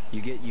shaking.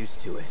 You get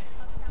used to it.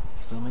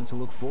 Something to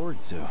look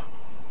forward to.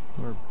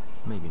 Or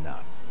maybe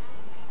not.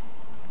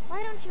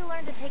 Why don't you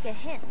learn to take a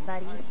hint,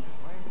 buddy?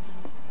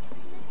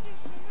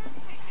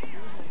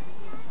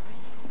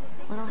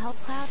 Little help,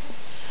 Cloud,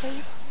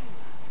 please?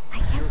 I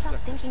can't stop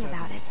thinking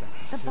about it.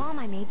 The bomb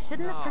I made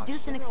shouldn't have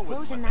produced an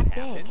explosion that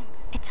big.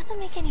 It doesn't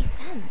make any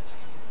sense.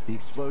 The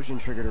explosion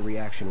triggered a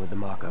reaction with the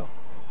Mako.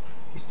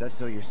 You said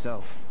so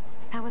yourself.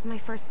 That was my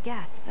first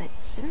guess, but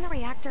shouldn't the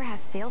reactor have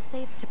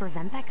fail-safes to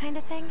prevent that kind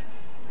of thing?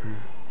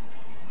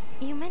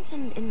 You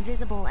mentioned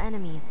invisible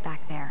enemies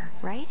back there,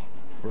 right?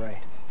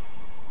 Right.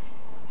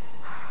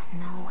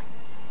 No.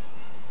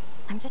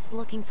 I'm just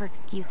looking for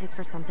excuses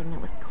for something that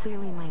was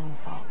clearly my own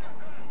fault.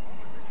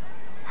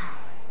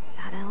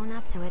 Gotta own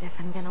up to it if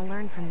I'm gonna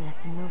learn from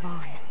this and move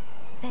on.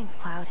 Thanks,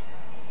 Cloud.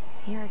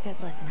 You're a good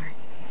listener.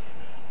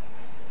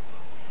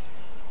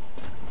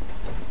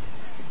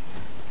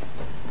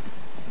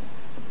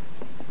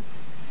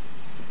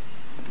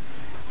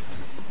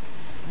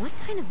 What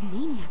kind of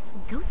maniacs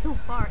would go so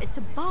far as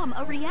to bomb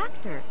a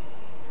reactor?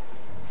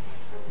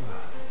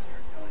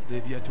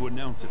 They've yet to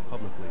announce it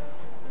publicly,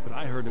 but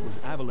I heard it was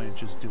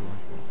Avalanche's doing.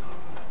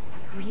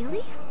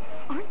 Really?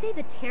 Aren't they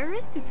the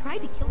terrorists who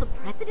tried to kill the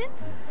president?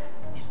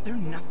 Is there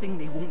nothing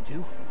they won't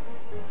do?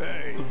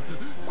 Hey,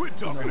 quit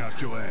talking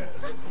out your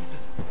ass.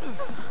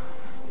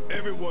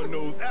 Everyone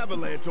knows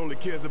Avalanche only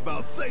cares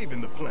about saving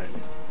the planet.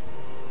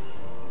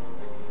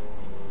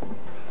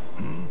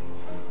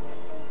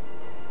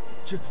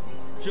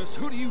 Just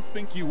who do you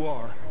think you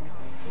are?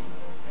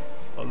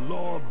 A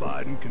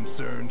law-abiding,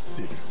 concerned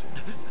citizen.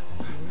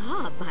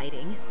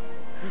 Law-abiding?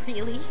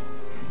 Really?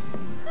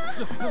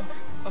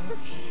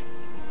 Shh.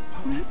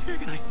 Don't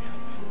antagonize him.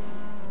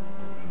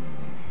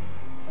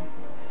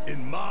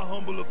 In my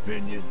humble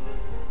opinion,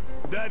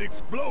 that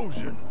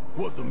explosion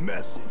was a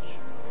message.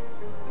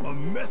 A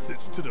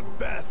message to the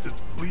bastards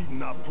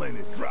bleeding our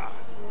planet dry.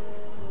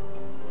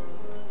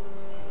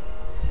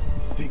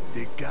 Think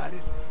they got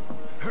it?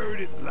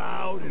 Heard it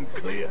loud and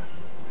clear?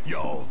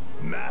 Y'all's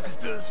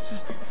masters?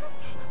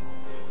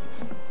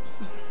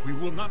 We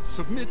will not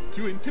submit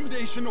to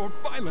intimidation or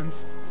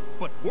violence,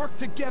 but work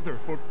together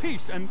for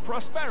peace and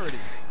prosperity.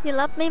 You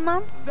love me,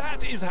 Mom?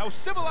 That is how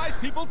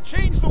civilized people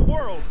change the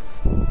world.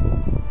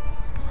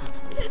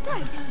 That's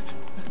right.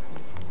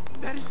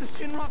 That is the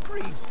Shinra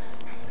Creed.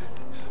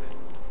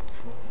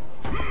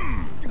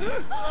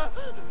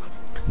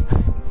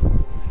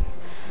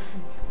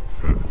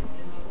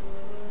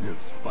 Them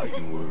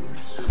spiting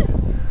words.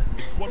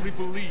 It's what we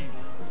believe.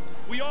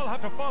 We all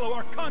have to follow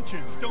our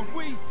conscience, don't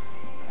we?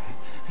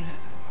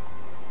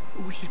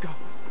 We should go.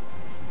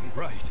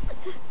 Right.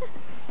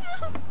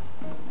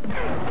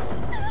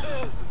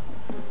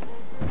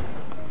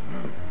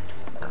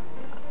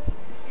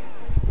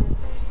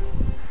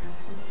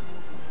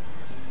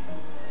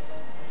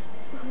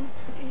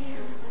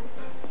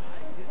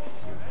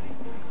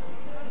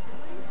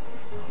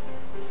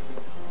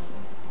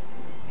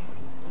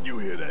 You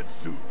hear that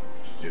suit?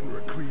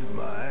 Shinra Creed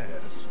my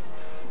ass.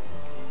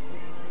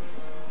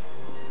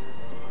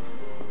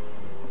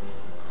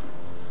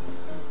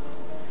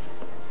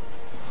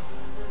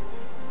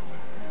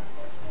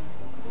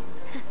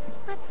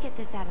 Let's get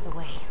this out of the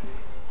way.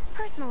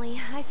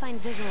 Personally, I find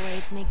visual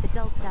aids make the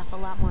dull stuff a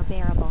lot more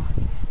bearable.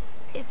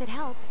 If it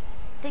helps,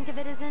 think of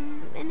it as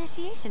an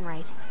initiation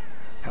rite.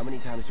 How many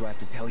times do I have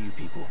to tell you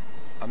people?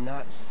 I'm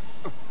not...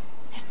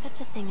 There's such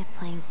a thing as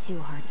playing too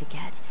hard to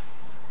get.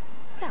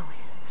 So,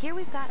 here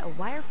we've got a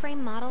wireframe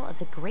model of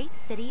the great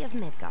city of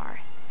Midgar,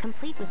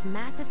 complete with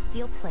massive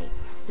steel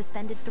plates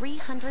suspended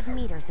 300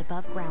 meters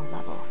above ground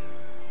level.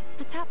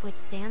 Atop which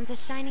stands a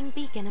shining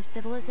beacon of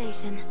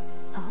civilization.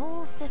 The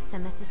whole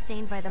system is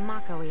sustained by the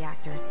Mako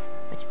reactors,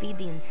 which feed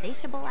the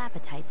insatiable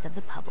appetites of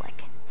the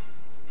public.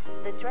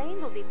 The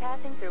train will be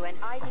passing through an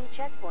ID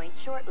checkpoint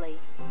shortly.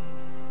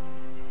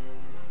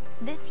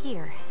 This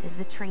here is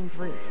the train's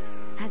route.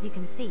 As you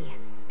can see,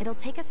 it'll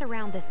take us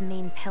around this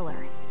main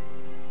pillar.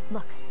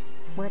 Look,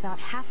 we're about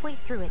halfway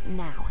through it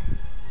now.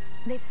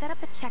 They've set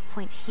up a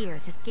checkpoint here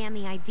to scan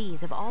the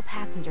IDs of all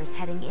passengers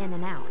heading in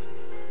and out.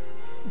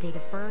 Date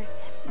of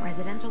birth,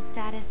 residential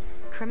status,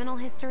 criminal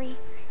history.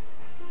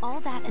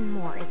 All that and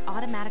more is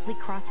automatically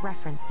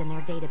cross-referenced in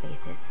their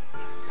databases.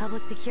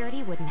 Public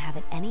security wouldn't have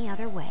it any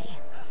other way.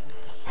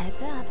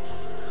 Heads up.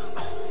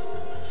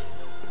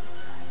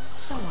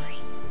 Don't worry.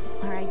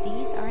 Our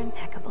IDs are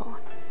impeccable.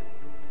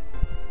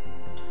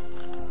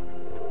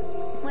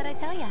 What'd I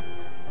tell ya?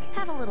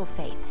 Have a little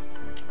faith.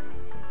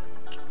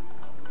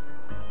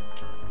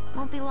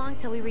 Won't be long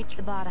till we reach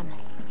the bottom.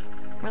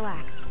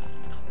 Relax.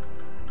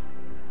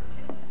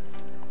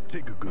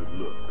 Take a good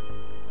look.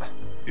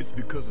 It's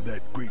because of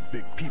that great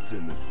big pizza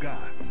in the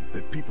sky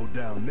that people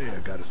down there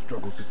gotta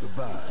struggle to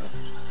survive.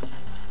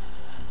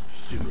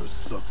 Shinra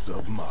sucks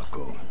up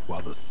Mako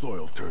while the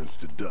soil turns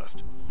to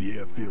dust, the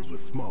air fills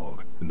with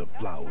smog, and the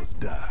flowers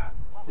die.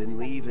 Then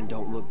leave and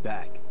don't look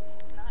back.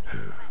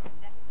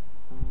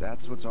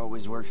 That's what's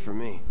always worked for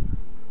me.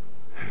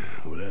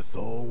 Well, that's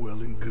all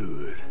well and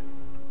good.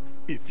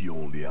 If you're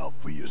only out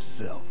for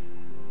yourself.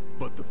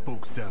 But the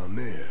folks down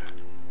there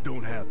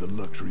don't have the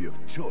luxury of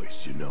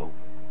choice, you know.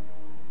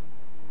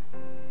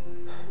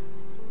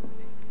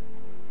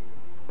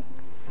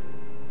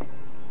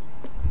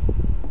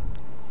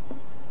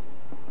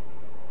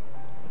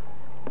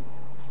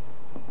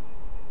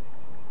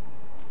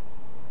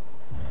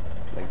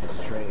 Like this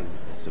train,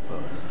 I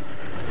suppose.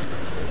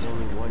 There's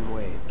only one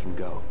way it can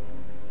go.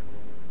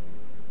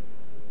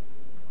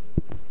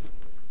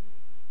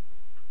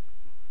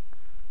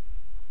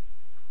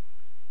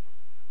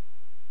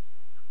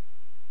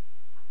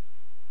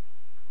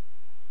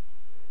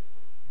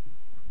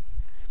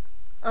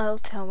 I'll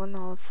tell when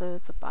also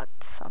it's about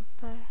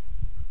something.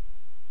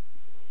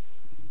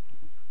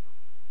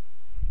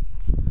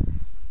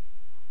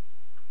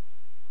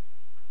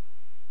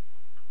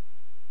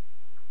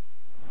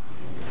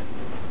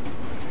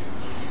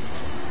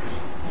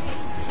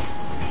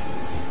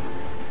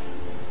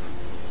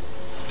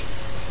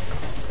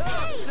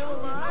 Hey! Still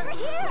alive? Over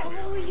here!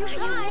 Oh, you guys!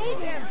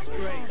 Damn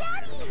straight.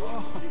 Daddy!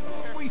 Oh,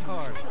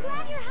 sweetheart. So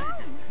glad you're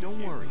home!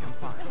 Don't worry, I'm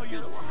fine. Oh,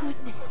 you're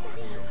goodness.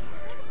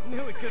 Knew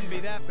it couldn't be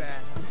that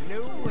bad.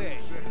 No way.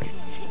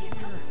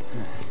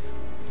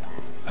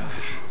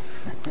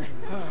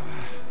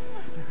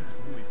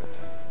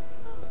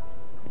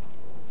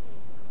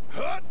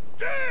 Hot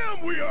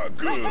damn, we are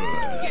good!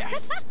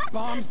 Yes!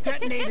 Bombs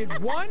detonated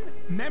 1,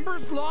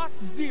 members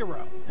lost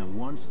 0. And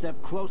one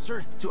step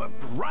closer to a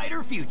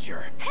brighter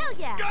future. Hell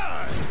yeah!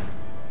 Guys!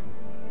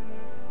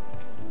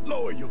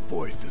 Lower your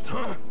voices,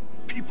 huh?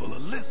 People are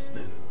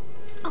listening.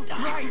 Oh,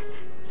 right.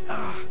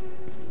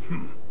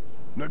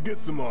 Now get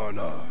some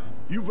R&R.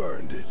 You've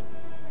earned it.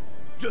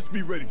 Just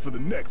be ready for the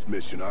next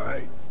mission, all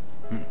right?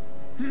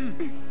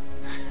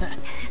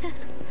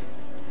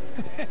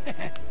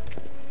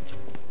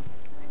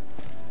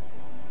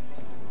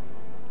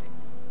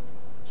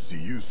 See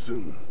you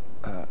soon.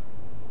 At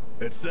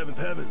 7th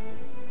Heaven.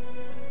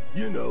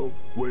 You know,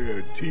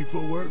 where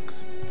Tifa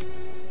works.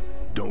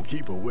 Don't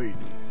keep her waiting.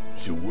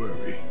 She'll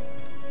worry.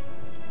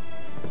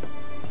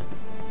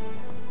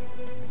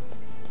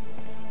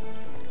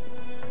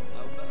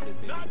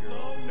 Not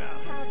long now.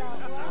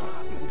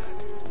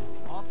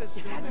 Office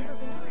still there? Of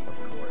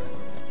course.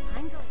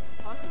 I'm going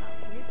to talk about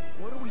weird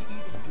What are we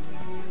even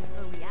doing here?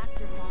 a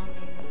reactor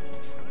bombing.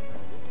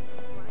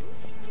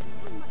 It's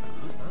so much.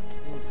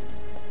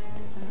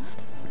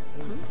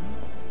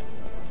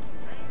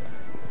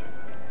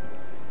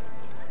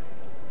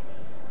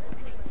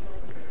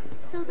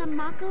 So the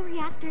Mako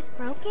reactor's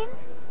broken?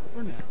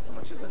 For now. How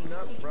much is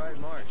enough fried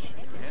march?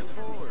 A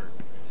handful or...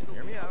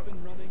 Hear me out.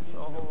 A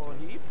whole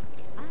heap?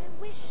 I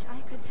wish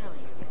I could tell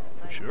you.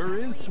 But Sure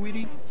is,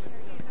 sweetie.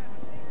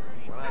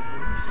 When I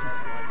grew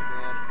up, last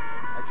man,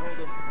 I told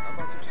him, how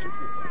about some soup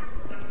with them?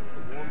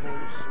 A warm bowl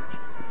of soup.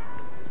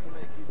 Just to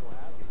make people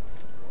happy.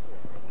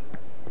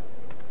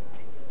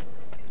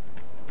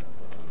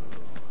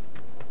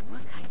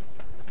 what kind?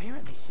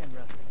 Apparently,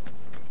 Shinra.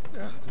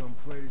 Don't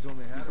play, he's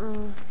only had it.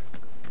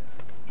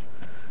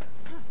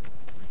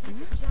 Was like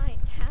a giant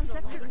candle.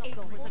 Sector 8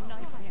 was a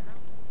nightmare.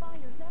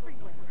 Fires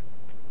everywhere.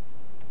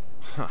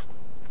 Huh.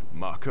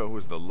 Mako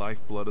is the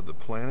lifeblood of the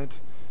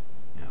planet?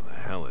 Yeah, the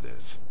hell it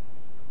is.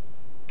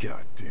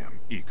 Goddamn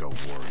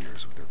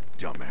eco-warriors with their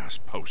dumbass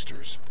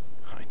posters.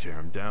 I tear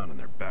them down and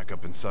they're back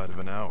up inside of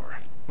an hour.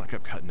 Like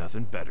I've got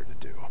nothing better to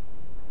do.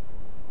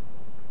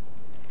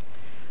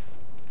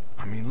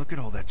 I mean, look at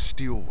all that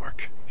steel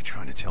work. You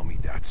trying to tell me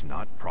that's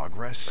not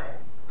progress?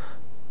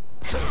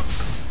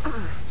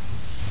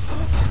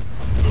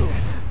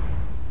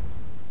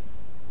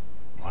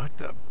 What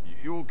the...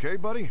 You okay,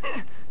 buddy?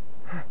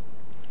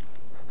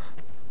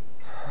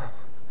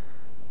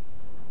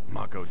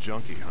 Mako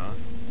junkie, huh?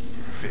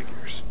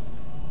 Figures.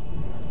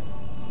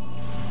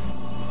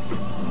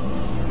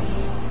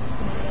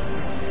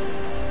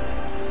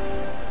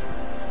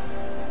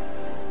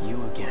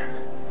 You again.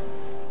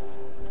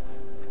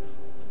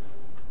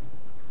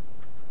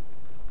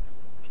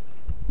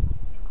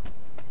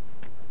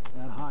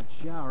 That hot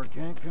shower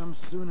can't come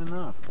soon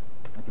enough.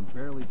 I can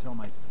barely tell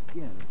my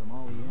skin from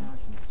all the ash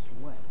and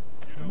sweat.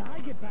 When I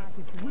get back,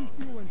 it's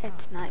refueling time.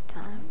 It's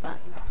nighttime, but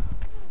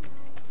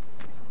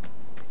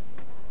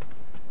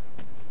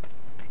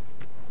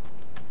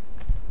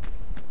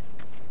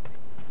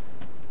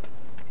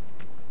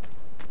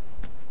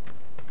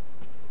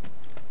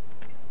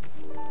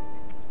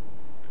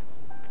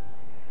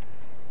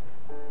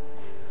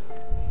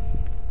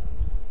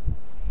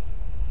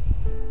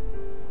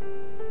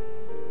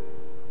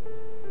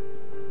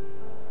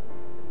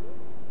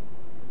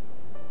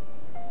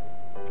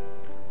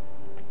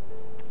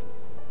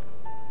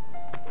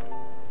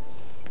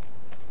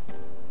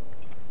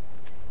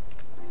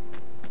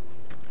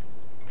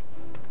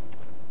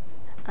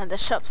the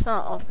shop's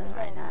not open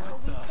right now.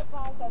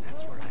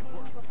 That's where I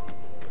work.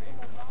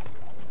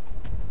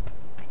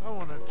 I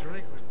want to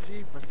drink with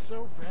Tifa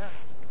so bad.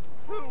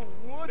 Who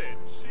wouldn't?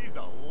 She's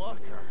a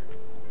looker.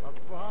 A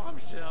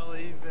bombshell,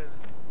 even.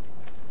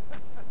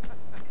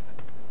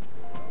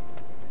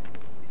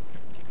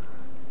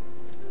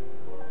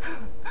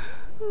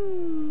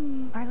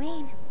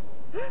 Arlene.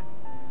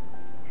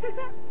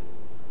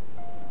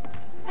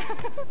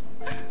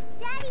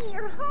 Daddy,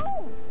 you're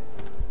home.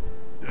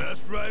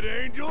 That's right,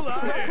 Angel.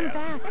 Welcome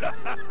back.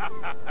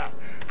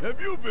 Have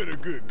you been a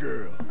good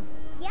girl?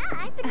 Yeah,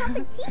 I've been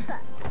helping Tifa.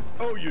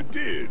 Oh, you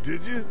did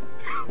you?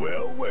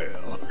 Well,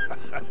 well.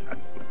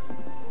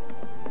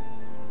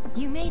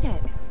 You made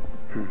it.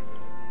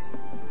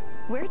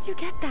 Where'd you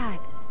get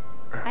that?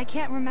 I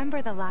can't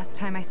remember the last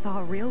time I saw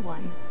a real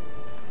one.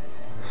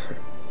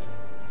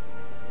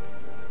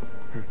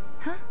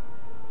 Huh?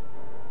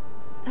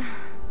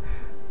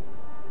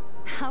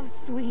 How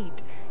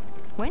sweet.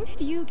 When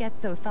did you get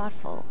so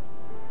thoughtful?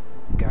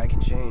 Guy can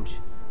change.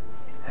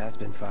 Has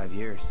been 5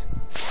 years.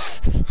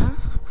 Huh?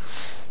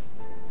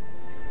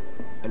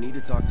 I need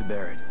to talk to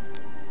Barrett.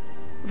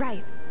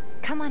 Right.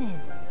 Come on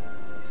in.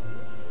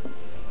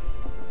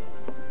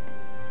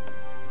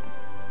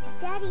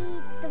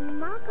 Daddy, the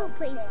Mako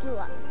place blew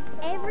up.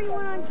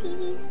 Everyone on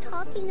TV's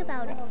talking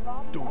about it.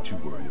 Don't you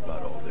worry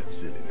about all that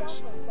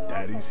silliness.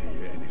 Daddy's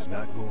here and he's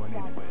not going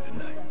anywhere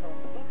tonight.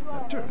 Now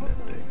turn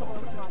that thing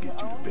off and let's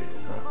get you to bed,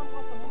 huh?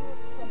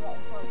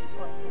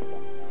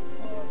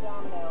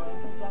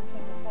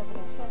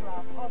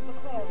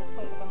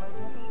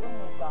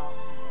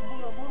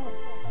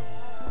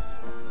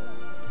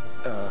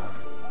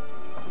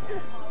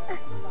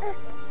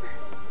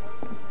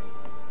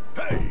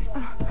 Hey!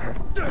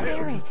 What the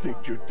hell you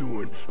think you're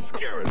doing,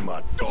 scaring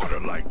my daughter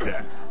like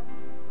that?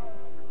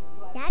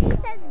 Daddy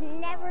says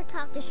never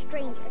talk to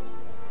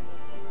strangers.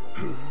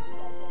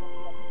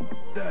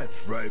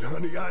 That's right,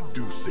 honey, I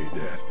do say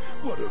that.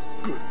 What a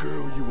good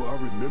girl you are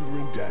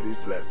remembering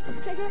Daddy's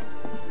lessons.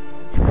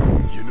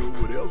 You know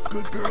what else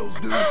good girls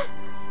do?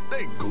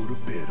 They go to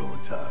bed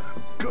on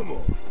time. Come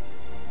on.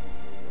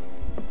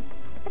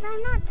 But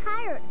I'm not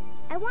tired.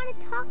 I want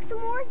to talk some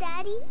more,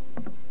 Daddy.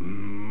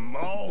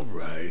 All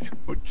right,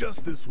 but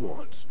just this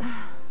once.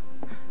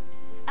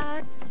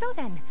 So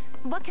then,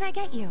 what can I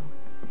get you?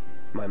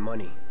 My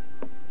money.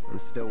 I'm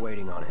still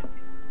waiting on it.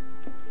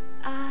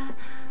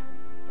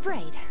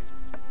 Right.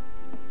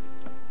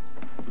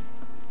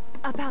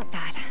 About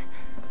that.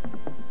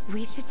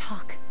 We should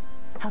talk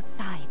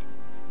outside.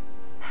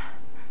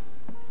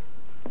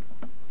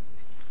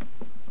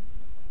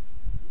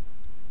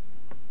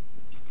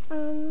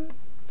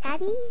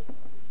 Daddy?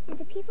 Did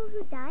the people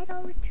who died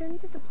all return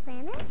to the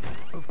planet?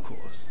 Of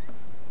course.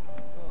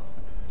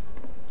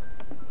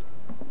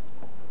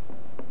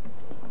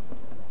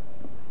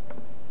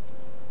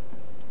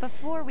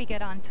 Before we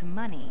get on to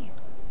money,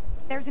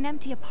 there's an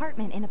empty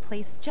apartment in a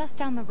place just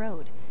down the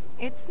road.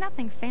 It's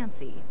nothing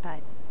fancy,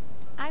 but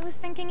I was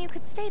thinking you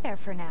could stay there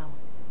for now.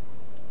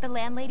 The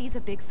landlady's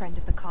a big friend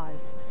of the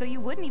cause, so you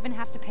wouldn't even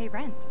have to pay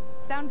rent.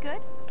 Sound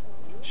good?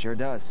 Sure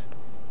does.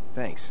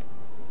 Thanks.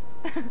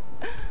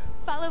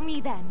 Follow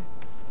me then.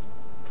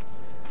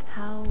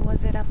 How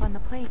was it up on the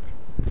plate?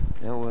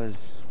 It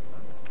was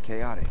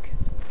chaotic.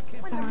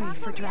 Sorry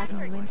for dragging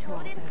you into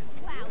all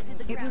this.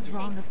 It was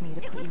wrong of me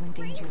to put you in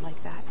danger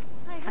like that.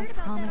 I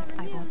promise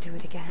I won't do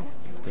it again.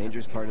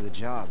 Danger's part of the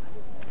job.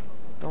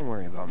 Don't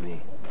worry about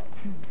me.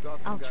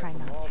 I'll try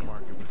not to.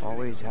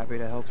 Always happy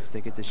to help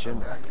stick it to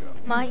Shinra.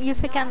 Aren't you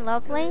freaking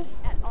lovely?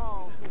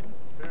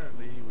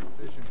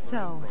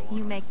 So,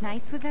 you make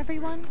nice with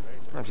everyone?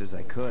 Much as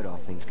I could, all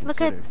things Look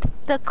considered.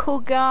 at the cool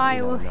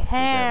guy with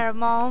hair,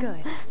 Mom.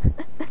 Good.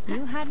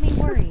 You had me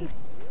worried.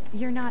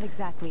 You're not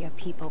exactly a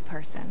people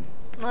person.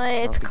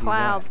 It's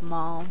Cloud,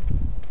 Mom.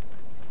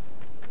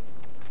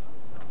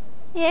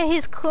 Yeah,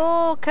 he's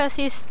cool because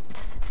he's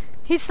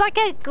like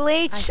a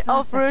glitch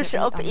of version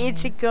of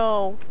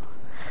Ichigo.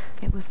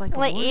 It was like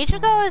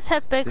Ichigo has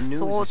had big the news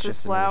swords is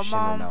just as well, another Shinra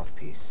Mom.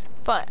 mouthpiece.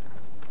 But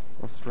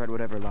We'll spread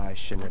whatever lies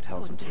Shinra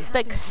tells them to.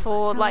 big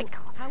sword, like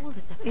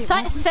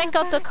think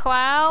of the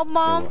Cloud,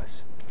 Mom. It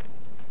was.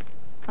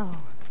 Oh,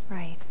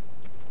 right.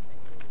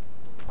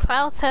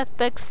 Clouds have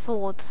big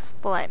swords,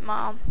 like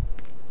Mom.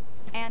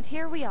 And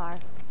here we are.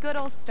 Good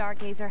old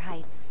Stargazer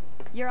Heights.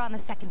 You're on the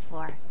second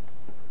floor.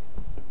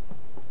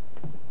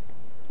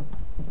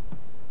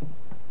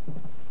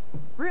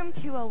 Room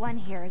 201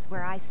 here is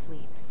where I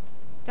sleep.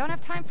 Don't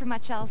have time for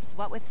much else,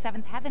 what with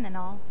Seventh Heaven and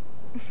all.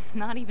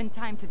 Not even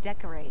time to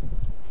decorate.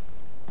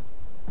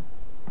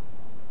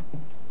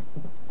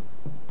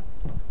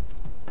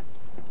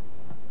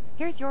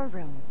 Here's your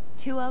room,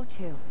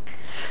 202.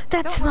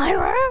 That's my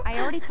room? I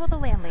already told the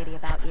landlady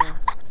about you.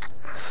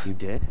 You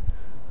did?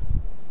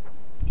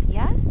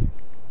 Yes?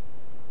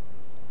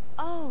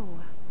 Oh,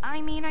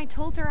 I mean, I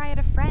told her I had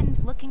a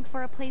friend looking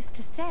for a place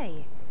to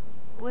stay.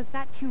 Was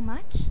that too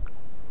much?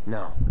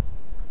 No.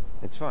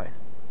 It's fine.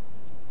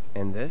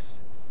 And this?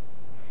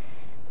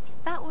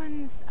 That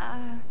one's,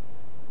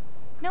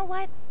 know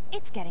what?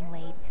 It's getting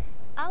late.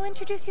 I'll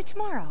introduce you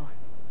tomorrow.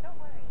 Don't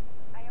worry.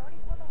 I already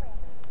told the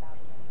landlady about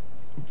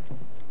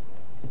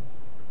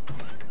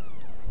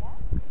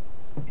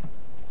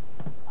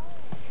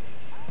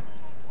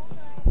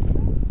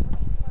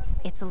you.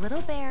 It's a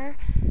little bare,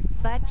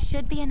 but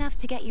should be enough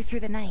to get you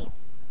through the night.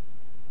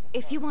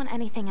 If you want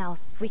anything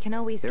else, we can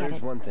always get it. There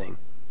is one thing.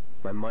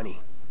 My money.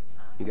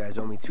 You guys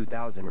owe me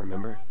 2,000,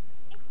 remember?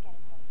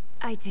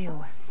 I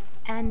do.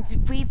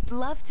 And we'd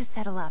love to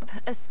settle up,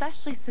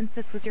 especially since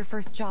this was your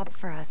first job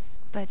for us,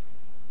 but...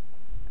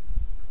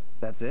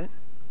 That's it?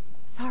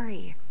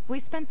 Sorry. We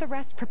spent the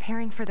rest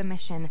preparing for the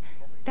mission.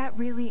 That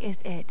really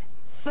is it.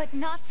 But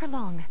not for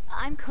long.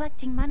 I'm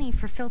collecting money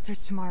for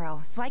filters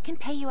tomorrow, so I can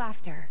pay you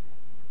after.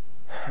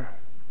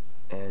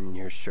 And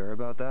you're sure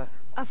about that?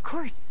 Of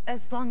course,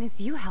 as long as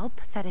you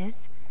help, that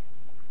is.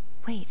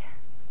 Wait,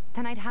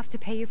 then I'd have to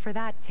pay you for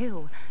that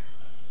too.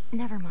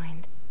 Never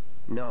mind.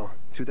 No,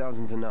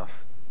 2,000's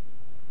enough.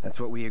 That's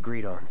what we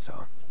agreed on,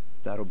 so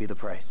that'll be the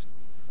price.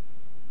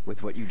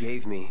 With what you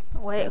gave me,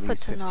 Wait at for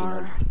least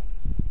tomorrow. 1,500.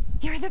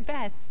 You're the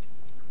best.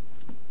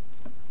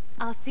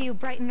 I'll see you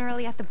bright and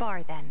early at the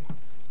bar then.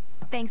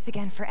 Thanks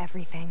again for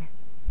everything.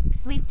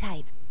 Sleep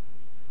tight.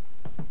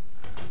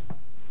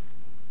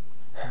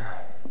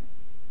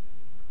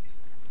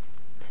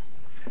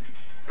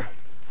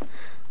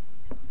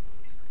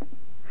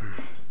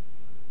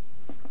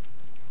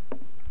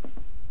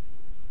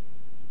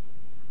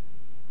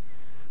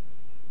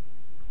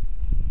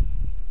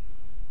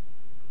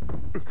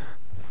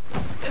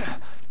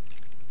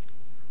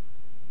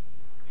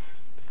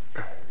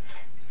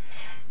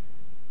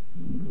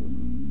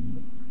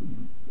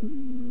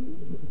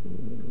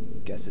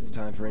 Guess it's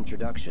time for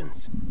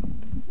introductions.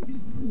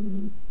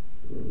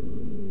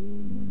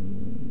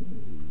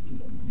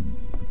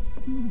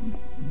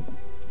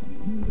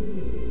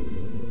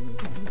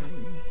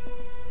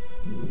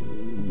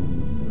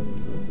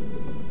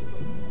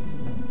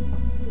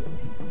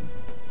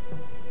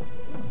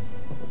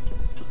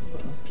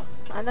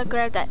 I'm gonna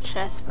grab that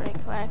chest pretty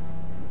quick.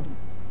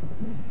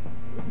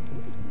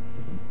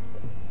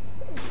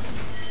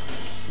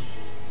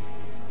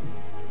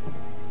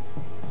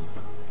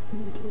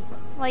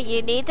 Wait,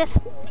 you need this?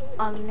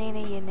 Nina,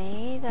 you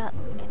need that.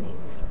 You need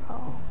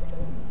throw.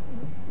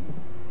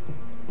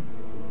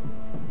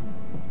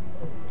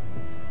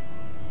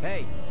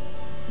 Hey,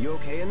 you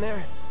okay in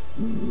there?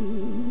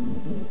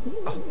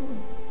 Oh.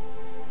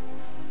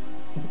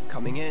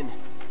 Coming in.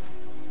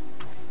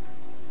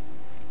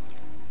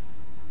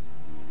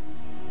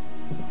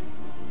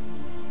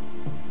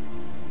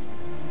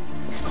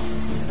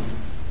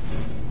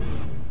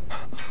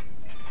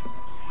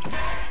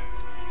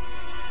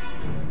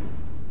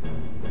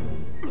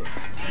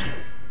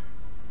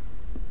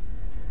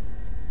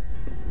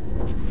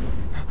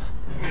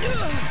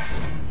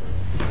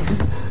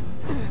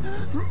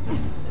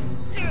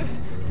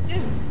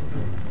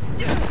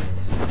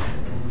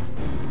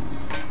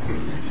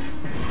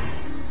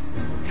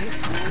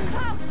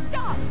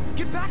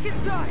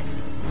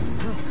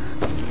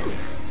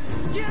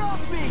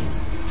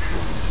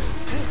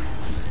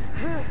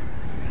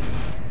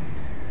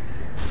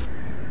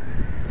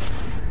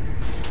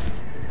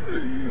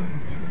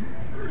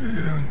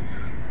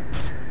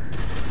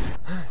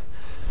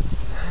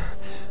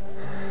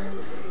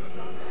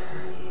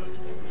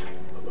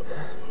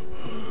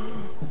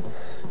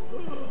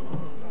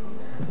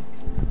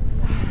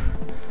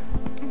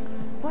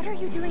 What are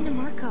you doing to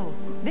Marco?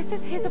 This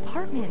is his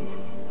apartment.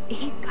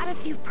 He's got a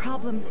few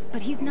problems,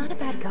 but he's not a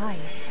bad guy.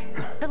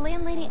 The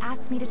landlady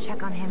asked me to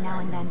check on him now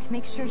and then to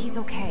make sure he's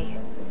okay.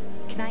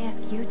 Can I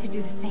ask you to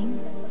do the same?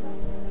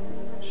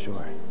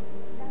 Sure. And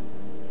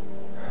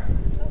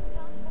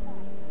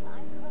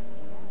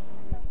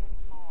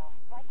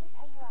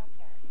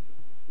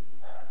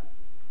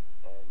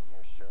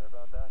you're sure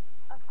about that?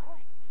 Of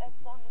course, as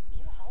long as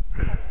you help.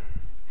 And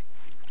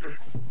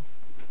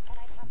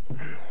I'd have to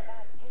pay you for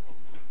that too.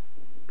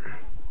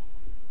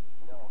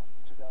 No,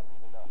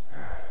 2,000's enough.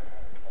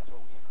 That's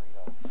what we agreed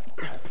on, so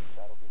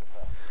that'll be the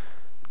price.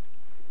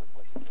 With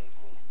what you gave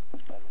me,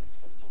 at least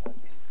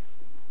 1,500.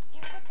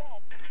 You're the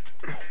best.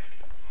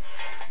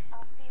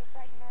 I'll see you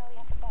bright and early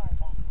at the bar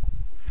then.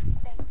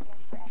 Thanks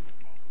again for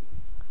everything.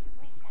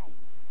 Sleep tight.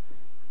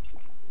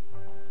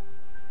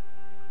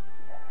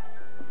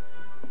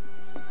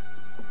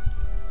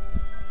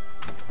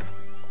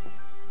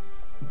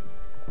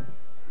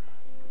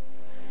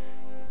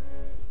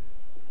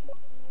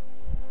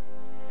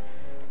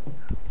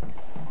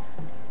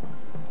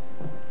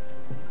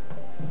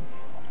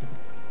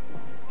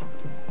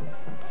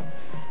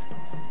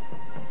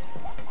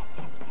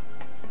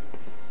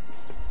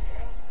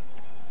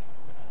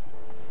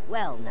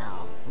 Well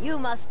now, you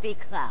must be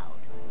Cloud.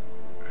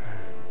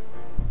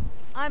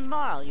 I'm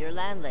Marl, your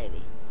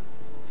landlady.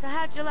 So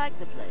how'd you like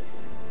the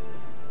place?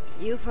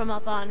 You from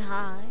up on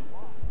high?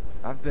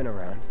 I've been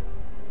around.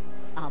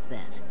 I'll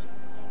bet.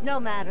 No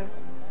matter.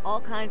 All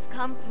kinds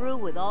come through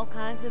with all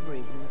kinds of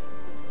reasons.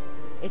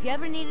 If you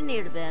ever need an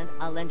ear to bend,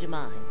 I'll lend you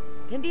mine.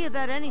 Can be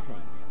about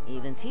anything,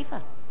 even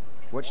Tifa.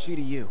 What's she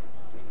to you?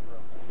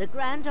 The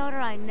granddaughter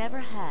I never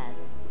had.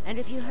 And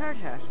if you hurt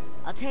her,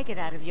 I'll take it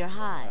out of your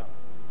hide.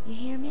 You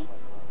hear me?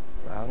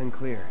 Loud and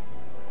clear.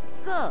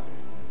 Good.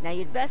 Now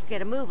you'd best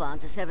get a move on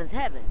to 7th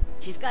Heaven.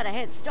 She's got a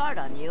head start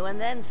on you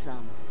and then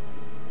some.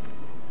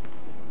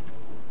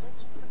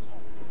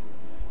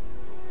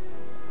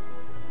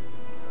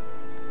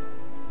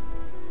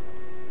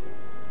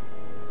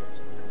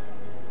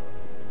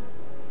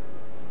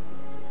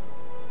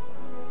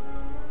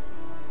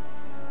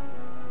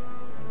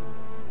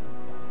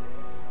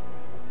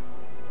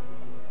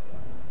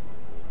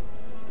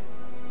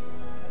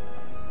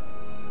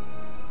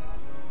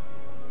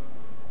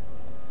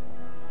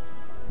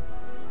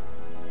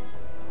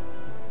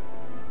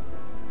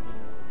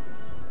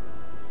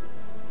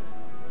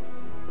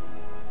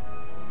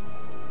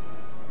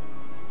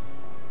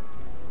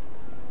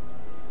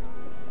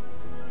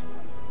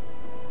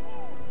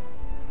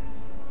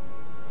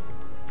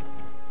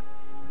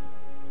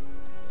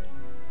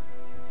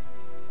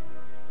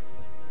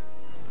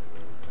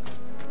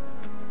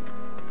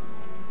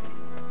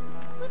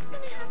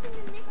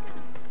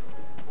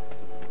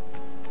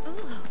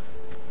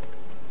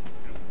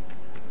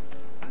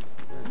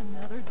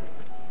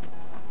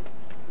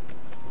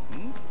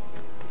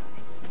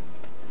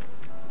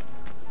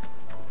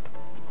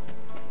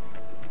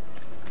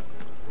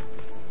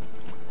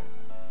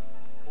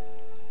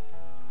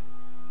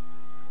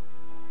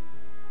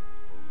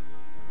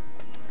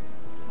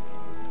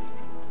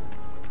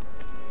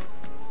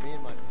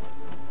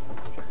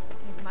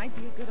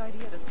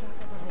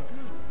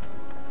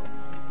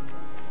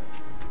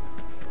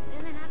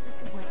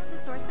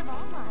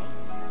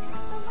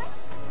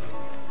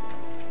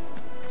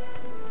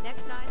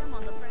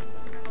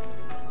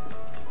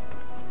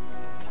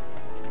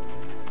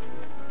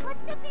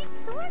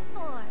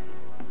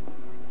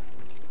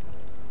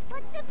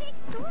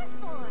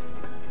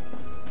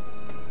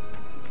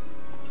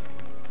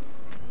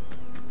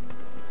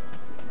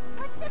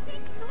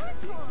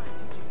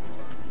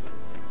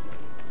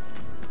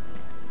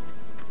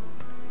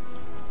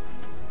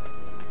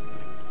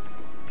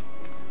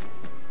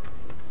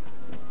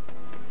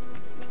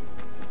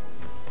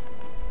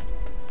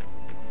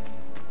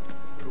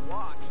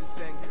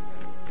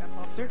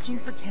 Searching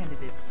for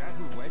candidates. Is that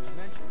who Wedge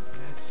mentioned?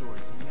 That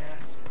sword's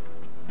massive.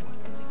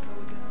 What does he sell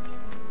again?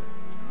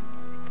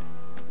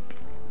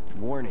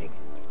 Warning.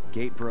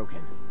 Gate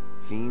broken.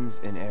 Fiends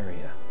in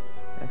area.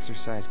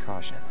 Exercise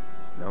caution.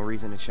 No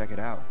reason to check it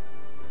out.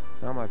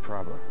 Not my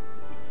problem.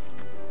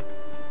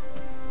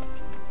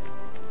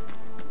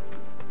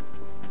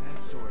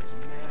 That sword's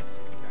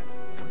massive.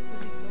 What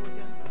does he sell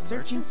again?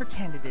 Searching for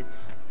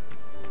candidates.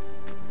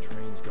 The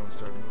trains don't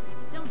start moving.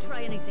 Don't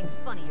try anything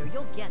funny or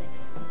you'll get it.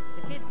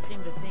 The kids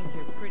seem to think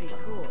you're pretty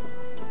cool.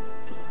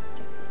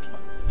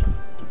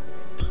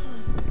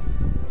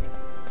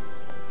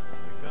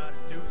 We gotta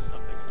do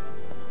something.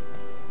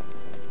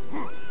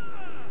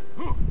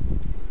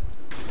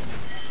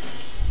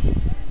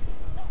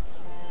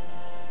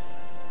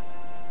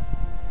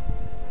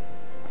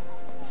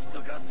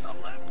 Still got some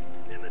left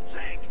in the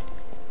tank.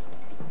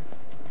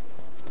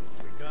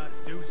 We gotta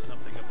do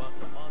something about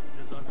the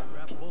monsters on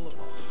Scrap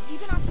Boulevard.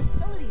 Even our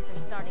facilities are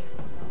starting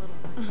a little...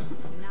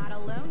 Not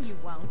alone, you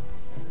won't.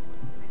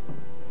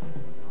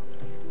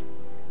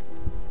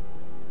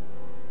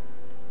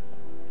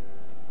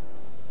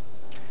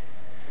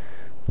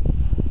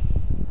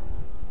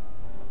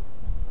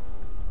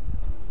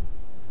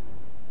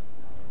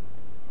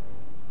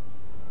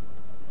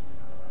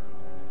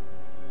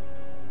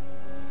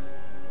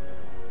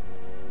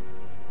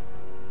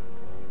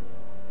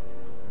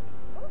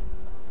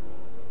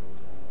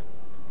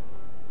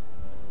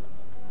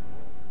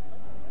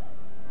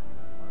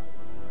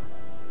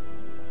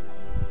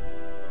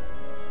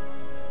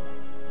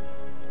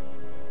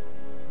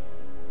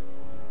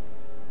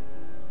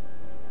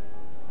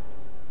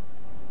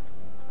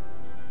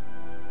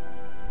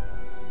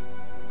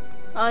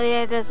 Oh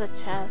yeah, there's a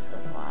chest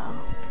as well.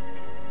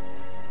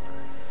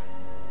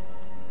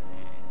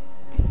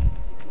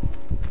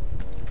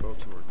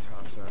 Folks who are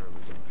topside are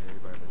losing pay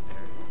by the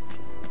day.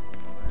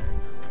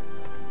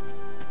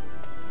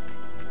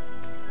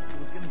 I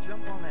was gonna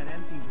jump on that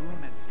empty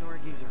room at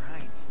Stargazer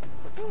Heights,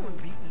 but someone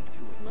beat me to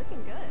it.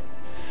 Looking good.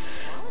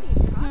 Quality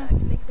of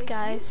product makes a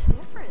Guys. huge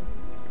difference.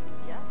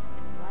 Just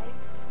like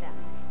that.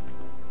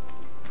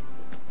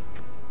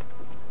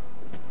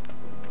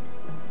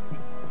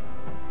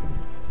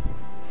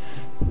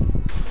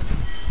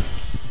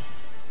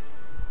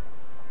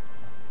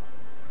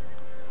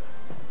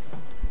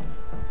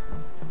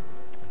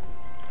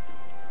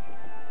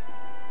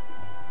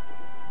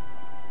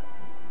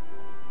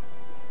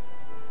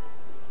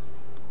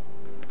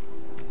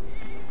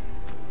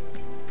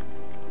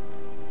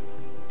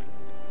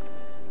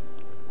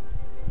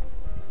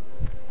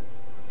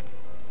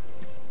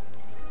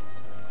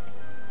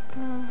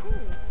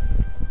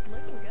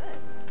 Looking good.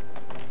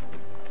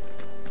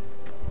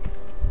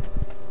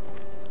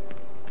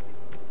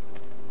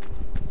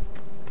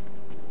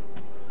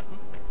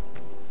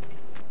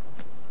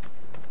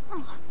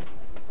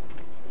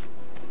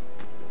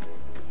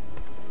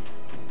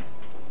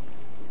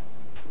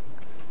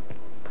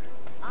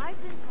 I've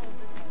been told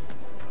this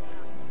solution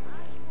sounds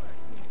much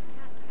worse than the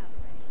Cat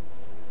Cabaret.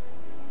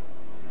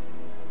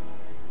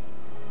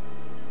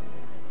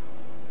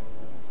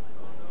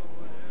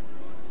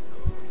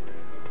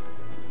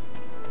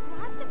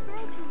 Lots of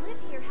girls who live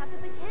here have the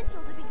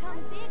potential to become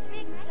big,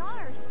 big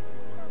stars.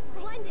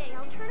 One day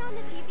I'll turn on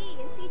the TV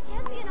and see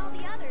Jesse and all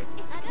the others.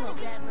 It's gonna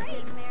be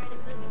great.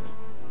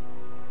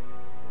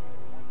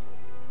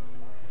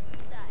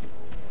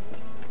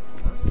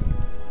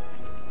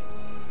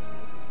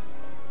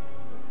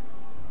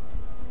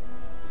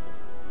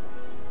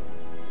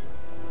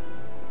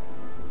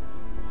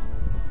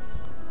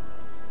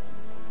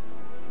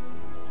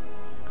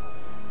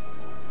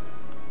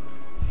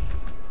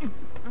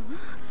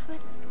 But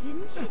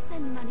didn't she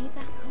send money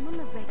back home on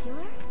the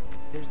regular?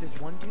 There's this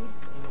one dude in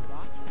a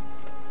watch.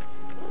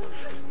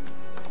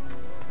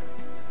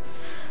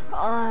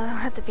 I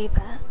had to be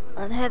back.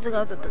 And had to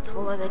go to the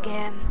toilet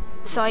again.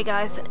 Sorry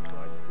guys,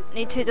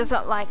 need to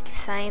doesn't like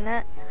saying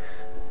it.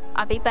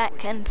 I'll be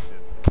back in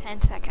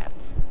 10 seconds.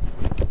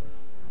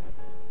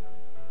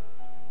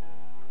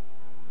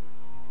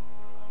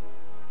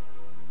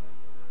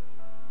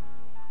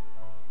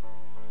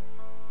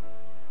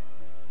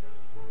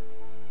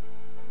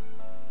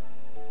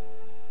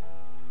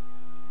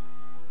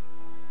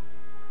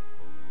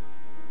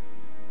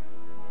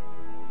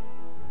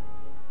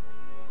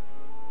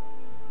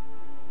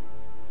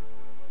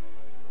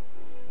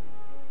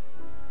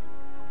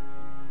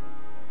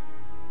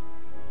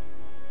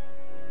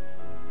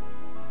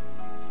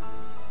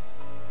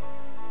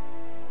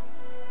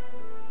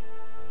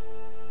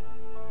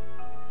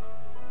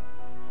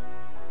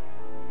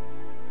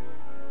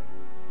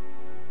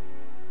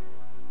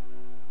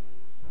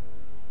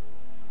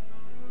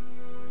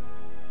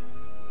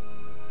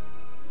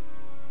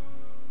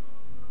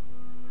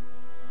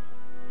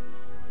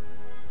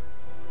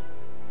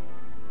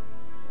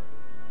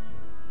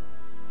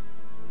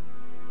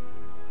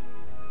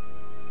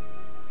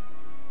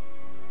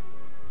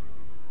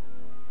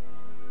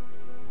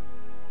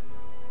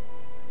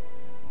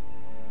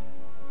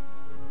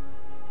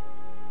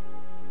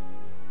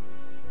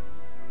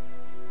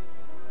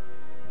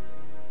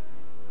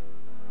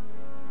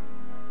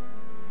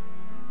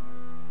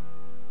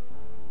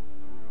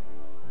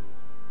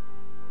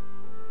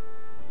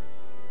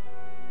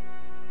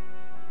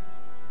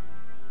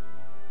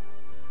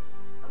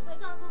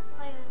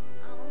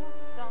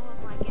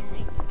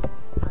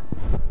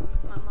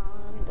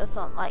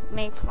 doesn't like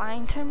me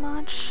playing too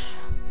much.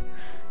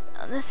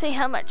 Let's see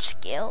how much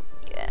guild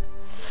you get.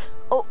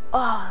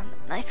 Oh,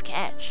 nice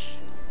catch.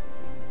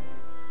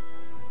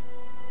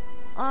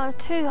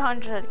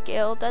 200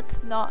 guild, that's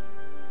not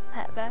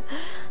that bad.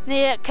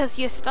 Yeah, because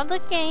you start the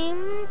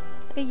game,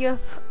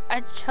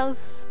 I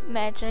chose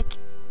magic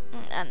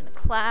and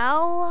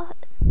cloud.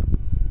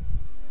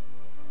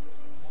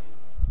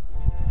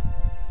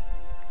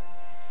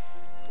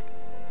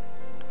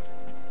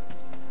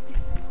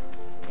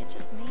 It's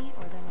just me,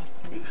 or there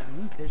must be.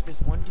 There's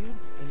this one dude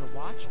in the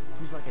watch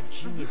who's like a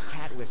genius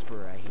cat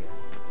whisperer, I hear.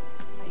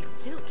 I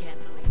still can't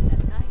believe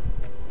that nice.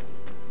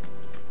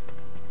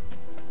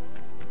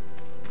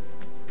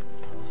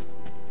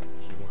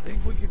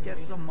 Think we could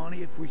get some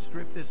money if we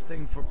strip this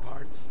thing for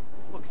parts?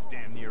 Looks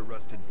damn near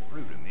rusted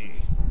through to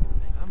me.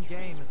 I'm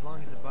game as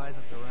long as it buys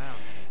us around.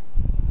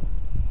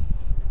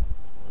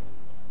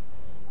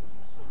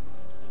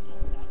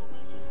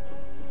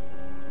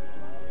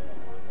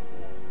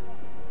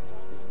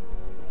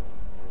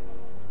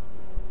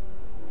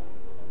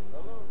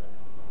 Hello there.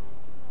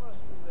 You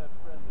must be that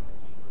friend of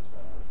Tifa's,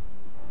 I heard.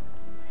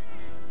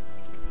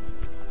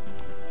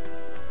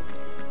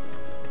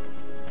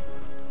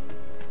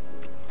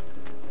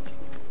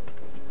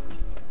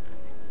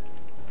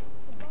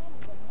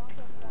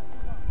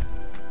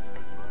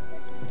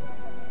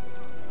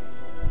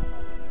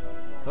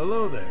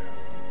 Hello there.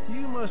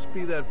 You must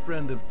be that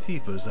friend of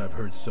Tifa's I've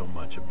heard so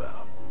much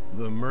about.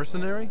 The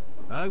mercenary?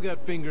 I've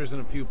got fingers in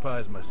a few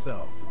pies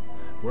myself.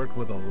 Worked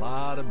with a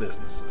lot of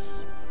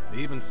businesses.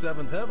 Even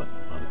Seventh Heaven,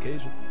 on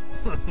occasion.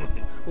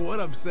 What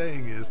I'm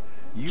saying is,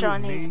 you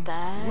Johnny's and me,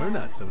 dad. we're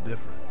not so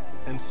different.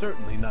 And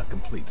certainly not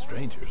complete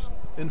strangers.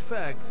 In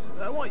fact,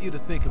 I want you to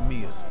think of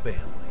me as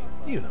family.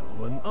 You know,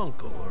 an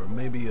uncle or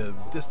maybe a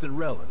distant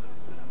relative.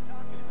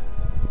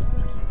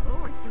 Looking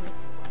forward to it.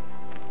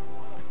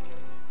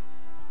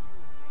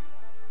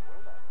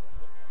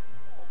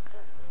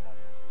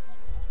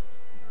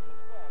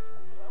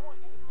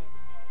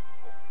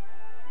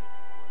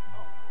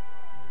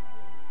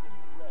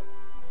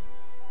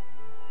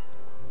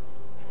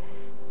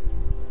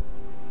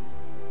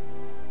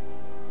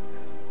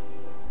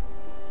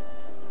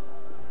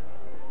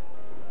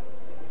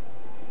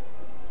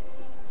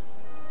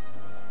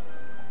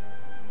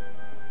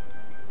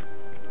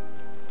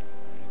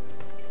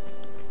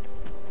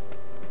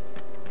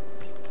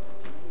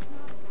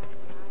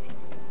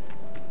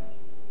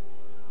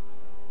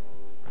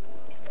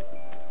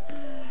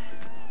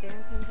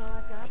 Dancing's all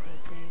I've got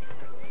these days.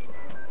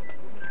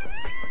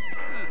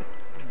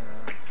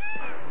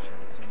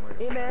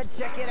 Hey man,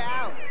 check it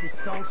out. This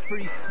song's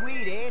pretty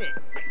sweet, ain't it?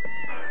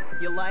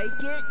 You like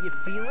it? You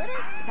feeling it?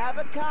 Have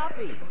a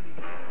copy.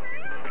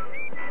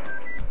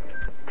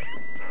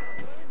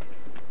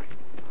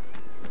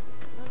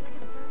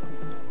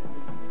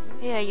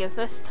 Yeah, your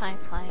first time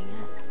playing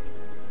it.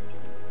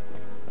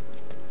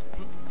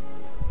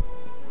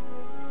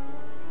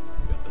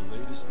 Got the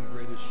latest and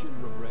greatest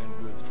Shinra brand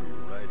goods for you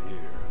right here.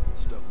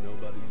 Stuff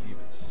nobody's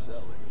even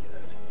selling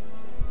yet.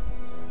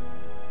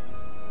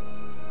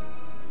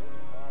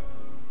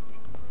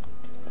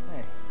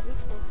 Hey,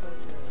 this looks like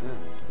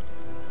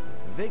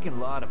The vacant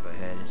lot up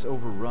ahead is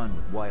overrun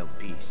with wild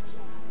beasts.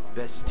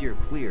 Best steer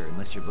clear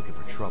unless you're looking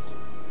for trouble.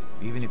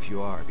 Even if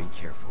you are, be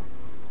careful.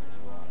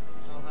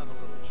 I'll have a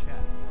little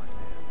chat with my man.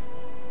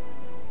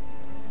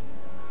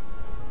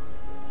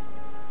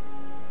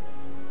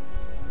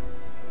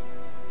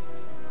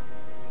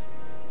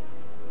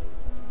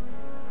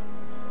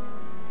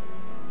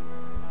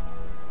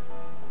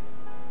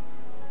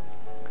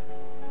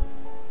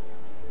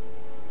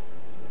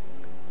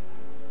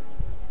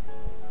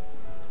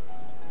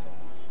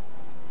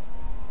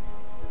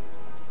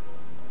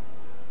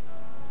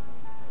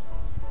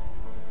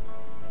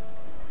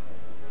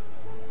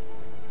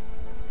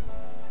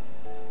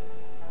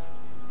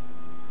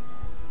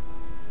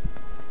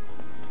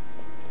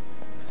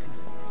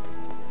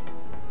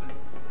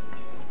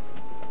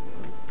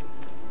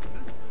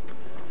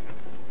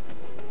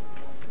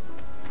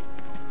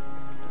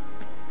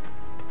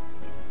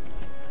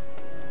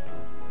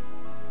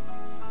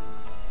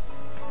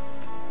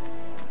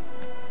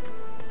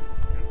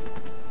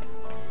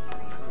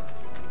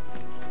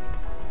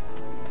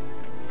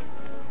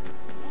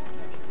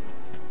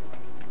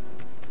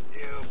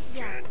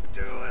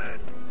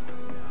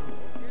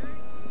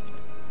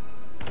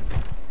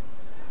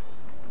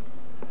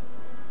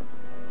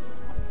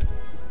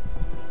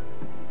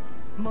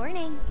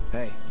 Morning.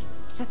 Hey.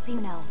 Just so you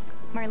know,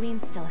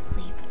 Marlene's still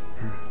asleep.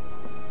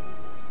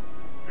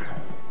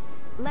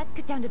 Let's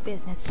get down to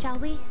business, shall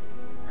we?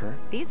 Huh?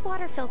 These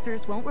water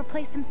filters won't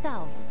replace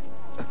themselves.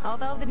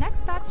 Although the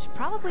next batch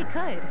probably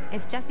could,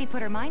 if Jessie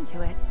put her mind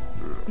to it.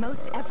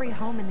 Most every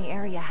home in the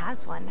area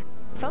has one.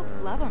 Folks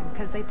love them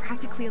because they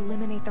practically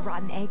eliminate the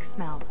rotten egg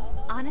smell.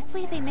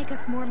 Honestly, they make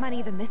us more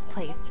money than this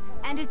place.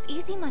 And it's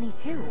easy money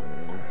too.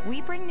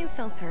 We bring new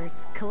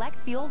filters,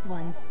 collect the old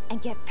ones,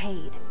 and get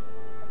paid.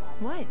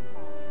 What?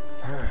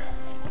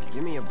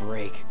 Give me a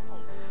break.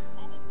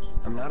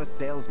 I'm not a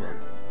salesman.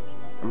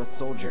 I'm a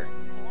soldier.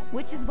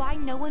 which is why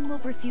no one will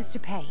refuse to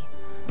pay.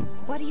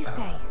 What do you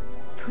say?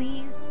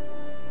 Please?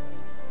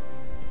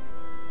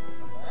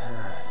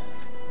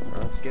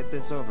 Let's get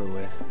this over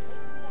with.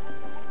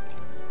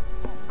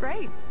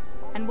 Great.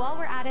 And while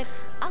we're at it,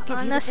 I'll give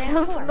you the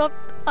grand tour. Look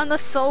on the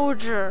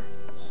soldier.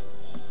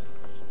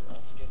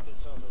 Let's get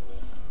this over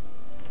with.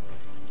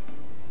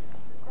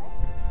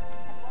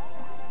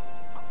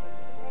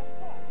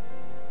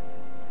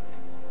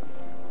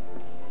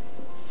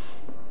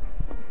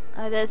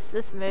 Oh, there's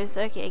this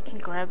music. You can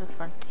grab it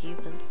from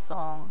Tifa's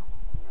song.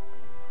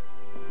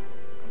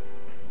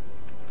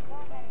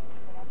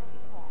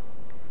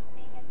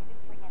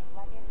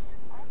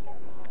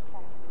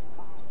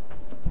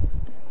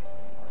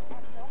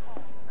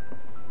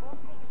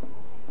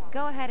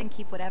 Go ahead and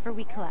keep whatever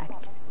we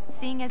collect.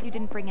 Seeing as you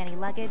didn't bring any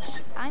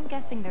luggage, I'm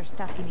guessing there's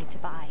stuff you need to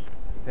buy.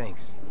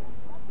 Thanks.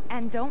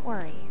 And don't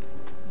worry,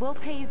 we'll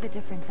pay you the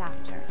difference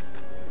after.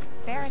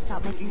 Barrett's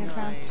out making his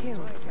rounds too.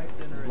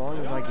 As long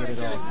as I get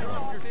it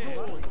all today.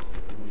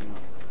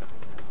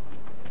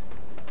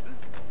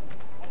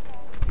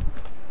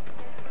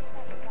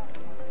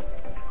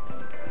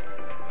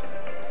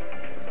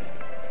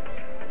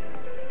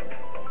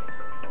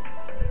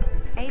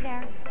 Hey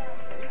there.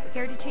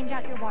 Here to change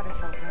out your water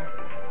filter.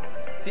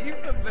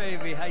 Tifa,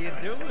 baby, how you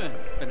doing?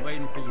 Been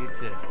waiting for you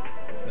to...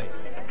 Wait,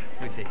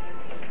 who's he?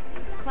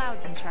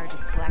 Cloud's in charge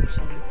of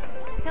collections.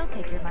 He'll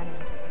take your money.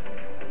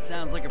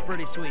 Sounds like a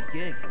pretty sweet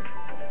gig.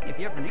 If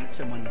you ever need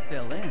someone to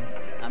fill in,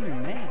 I'm your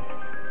man.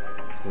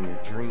 In your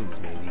dreams,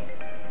 maybe.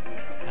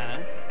 Huh?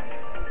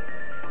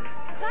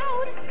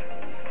 Cloud!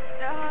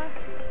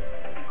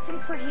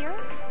 Since we're here,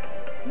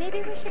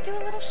 maybe we should do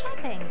a little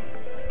shopping.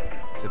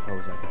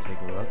 Suppose I could take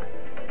a look?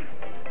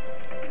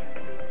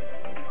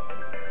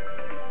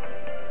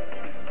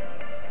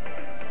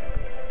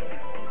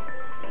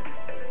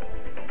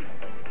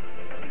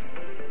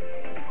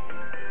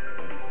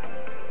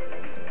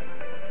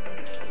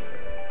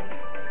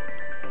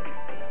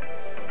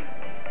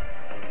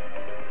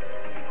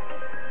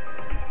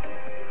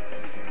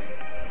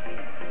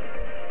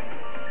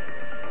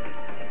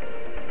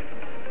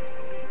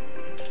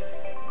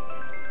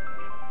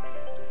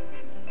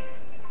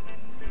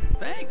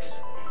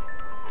 Thanks.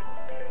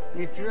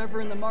 If you're ever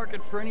in the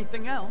market for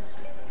anything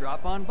else,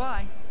 drop on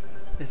by.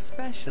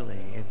 Especially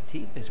if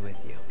Tifa's with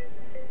you.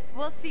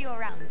 We'll see you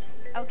around,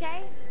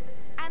 okay?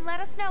 And let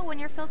us know when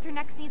your filter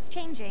next needs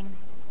changing.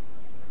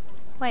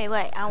 Wait,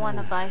 I want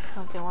to buy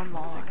something. One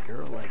more. What's a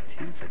girl like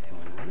Tifa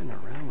doing running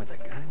around with a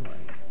guy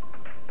like...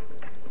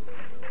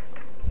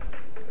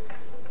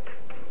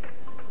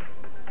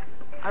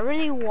 I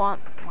really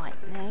want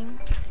lightning.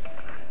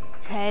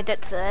 Okay,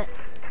 that's it.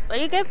 Well,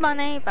 you get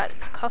money, but it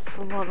costs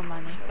a lot of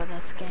money for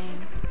this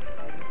game.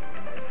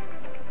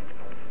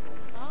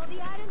 All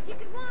the items you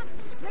could want,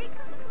 straight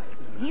from the plate.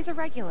 He's a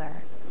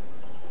regular.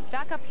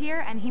 Stock up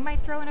here and he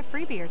might throw in a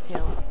freebie or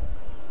two.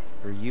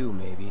 For you,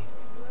 maybe.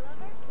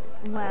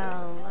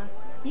 Well,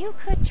 you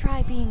could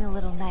try being a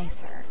little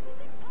nicer.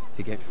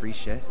 To get free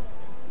shit?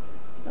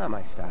 Not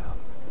my style.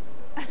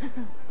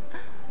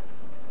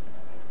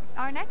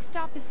 Our next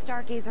stop is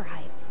Stargazer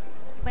Heights.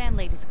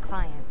 Landlady's a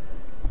client.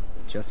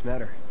 Just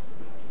met her.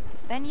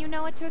 Then you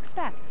know what to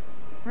expect.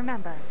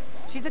 Remember,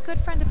 she's a good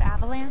friend of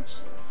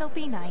Avalanche, so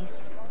be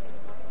nice.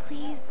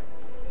 Please.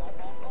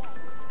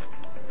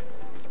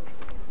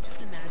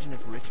 Just imagine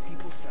if rich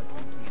people start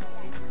thinking it's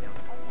safer now.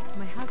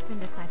 My husband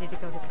decided to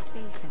go to the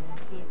station and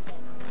see if...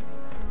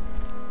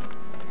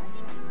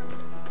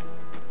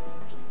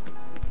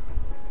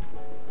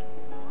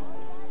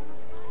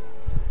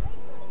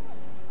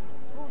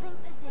 Holding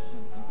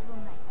positions until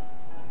night.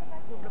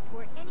 We'll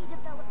report any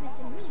developments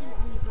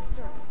immediately if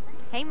observed.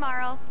 Hey,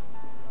 Marl.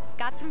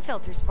 Got some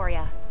filters for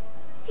ya.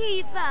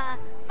 Tifa,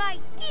 my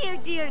dear,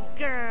 dear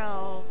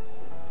girl.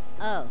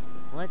 Oh,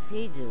 what's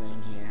he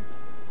doing here?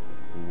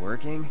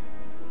 Working?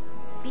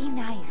 Be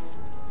nice.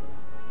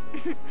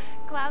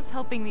 Cloud's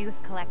helping me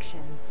with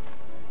collections.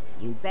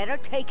 You better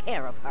take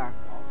care of her.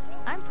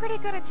 I'm pretty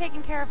good at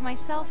taking care of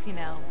myself, you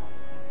know.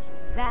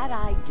 That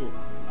I do.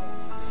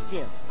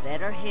 Still,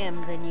 better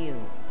him than you.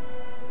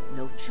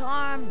 No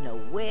charm, no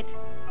wit.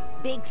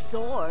 Big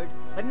sword,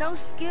 but no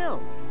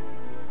skills.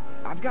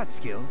 I've got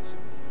skills.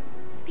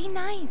 Be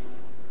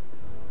nice.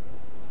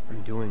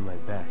 I'm doing my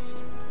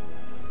best.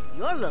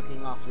 You're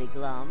looking awfully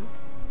glum.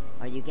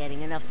 Are you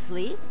getting enough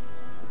sleep?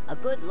 A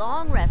good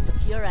long rest to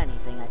cure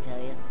anything, I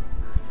tell you.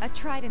 A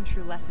tried and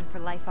true lesson for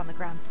life on the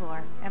ground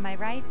floor, am I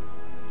right?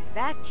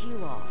 That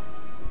you are.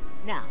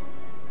 Now,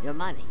 your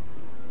money.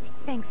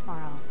 Thanks,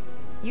 Marl.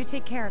 You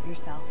take care of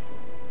yourself.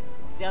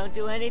 Don't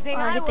do anything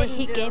I wouldn't do.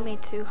 He gave me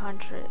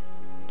 200.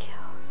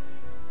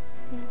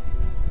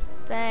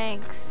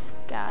 Thanks,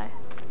 guy.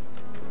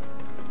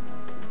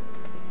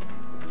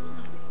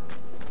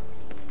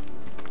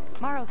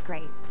 Marl's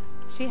great.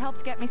 She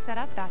helped get me set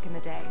up back in the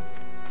day.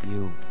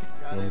 You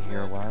been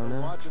here a while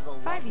now?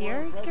 5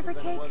 years, give or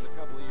take.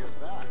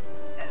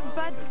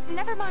 But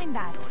never mind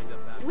that.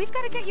 We've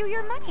got to get you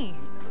your money.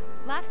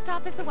 Last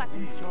stop is the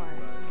weapons store.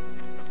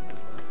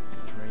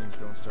 Trains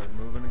don't start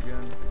moving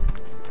again.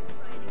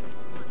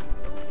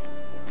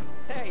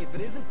 Hey, if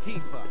it isn't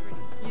Tifa.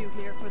 You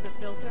here for the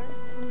filter?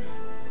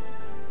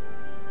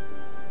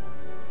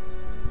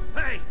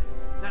 Hey!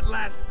 That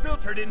last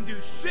filter didn't do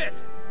shit!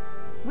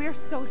 We're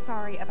so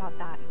sorry about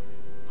that.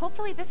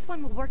 Hopefully this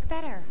one will work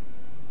better.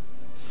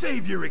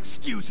 Save your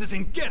excuses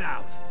and get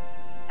out!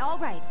 All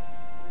right.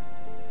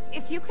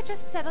 If you could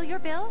just settle your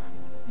bill,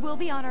 we'll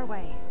be on our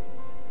way.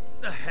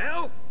 The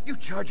hell? You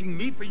charging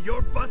me for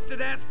your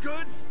busted-ass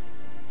goods?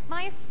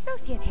 My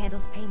associate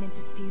handles payment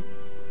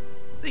disputes.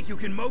 Think you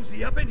can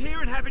mosey up in here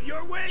and have it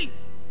your way?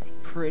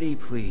 Pretty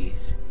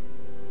please.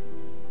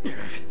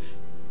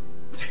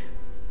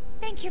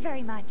 Thank you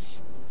very much.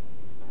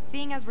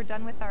 Seeing as we're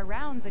done with our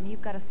rounds and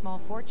you've got a small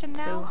fortune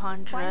now,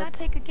 200. why not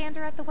take a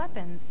gander at the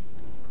weapons?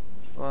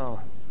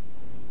 Well,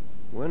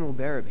 when will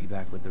Barrett be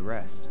back with the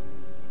rest?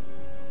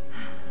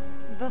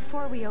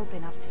 Before we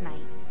open up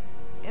tonight.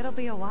 It'll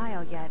be a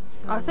while yet,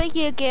 so... I think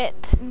you get...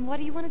 What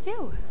do you want to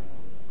do?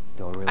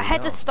 Don't really I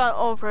had know. to start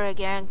over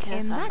again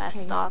because I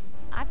messed up.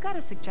 I've got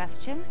a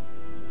suggestion.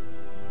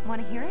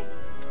 Want to hear it?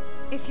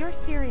 If you're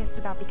serious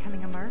about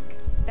becoming a merc,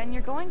 then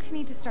you're going to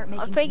need to start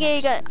making I think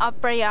you got to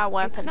upgrade our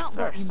weapons It's not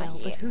first. what you know,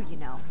 but who you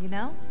know, you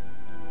know?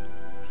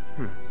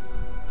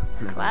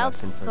 Another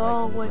Cloud's lesson for so life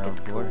on the wicked ground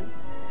floor. cool.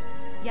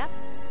 Yep.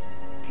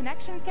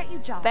 Connections get you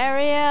jobs.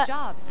 Barrier,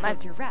 Jobs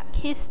build your rep.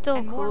 He's still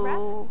and cool.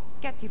 More rep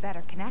gets you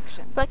better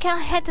connections. But can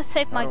I had to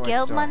save my How do I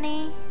guild start?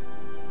 money?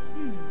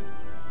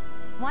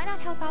 Why not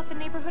help out the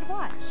neighborhood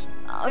watch?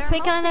 I They're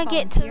think I'm mostly gonna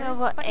get to volunteers,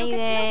 level but you'll get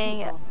to know 18.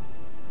 people.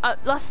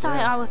 Last time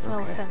Yeah, I was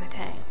level okay.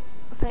 17. I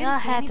think Didn't I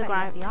see had to anybody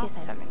grind at to the get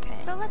office.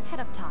 17. So let's head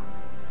up top.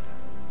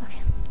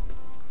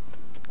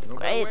 No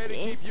Great, better way to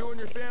Dave. keep you and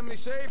your family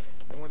safe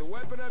than with a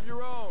weapon of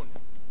your own.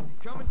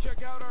 Come and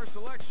check out our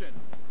selection.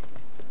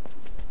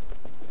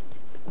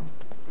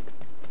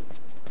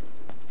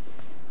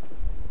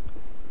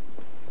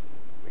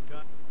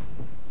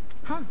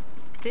 Huh.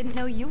 Didn't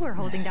know you were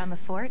holding down the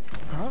fort.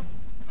 Huh?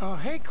 Oh,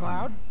 hey,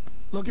 Cloud.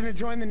 Looking to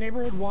join the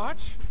neighborhood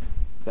watch?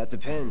 That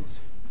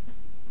depends.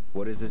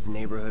 What does this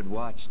neighborhood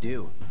watch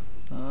do?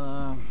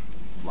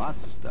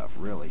 Lots of stuff,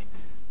 really.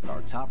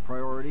 Our top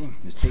priority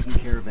is taking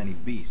care of any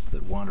beasts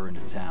that wander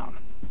into town.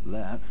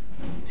 That,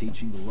 and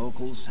teaching the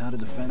locals how to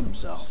defend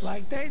themselves.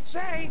 Like they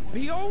say,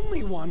 the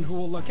only one who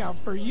will look out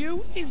for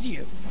you is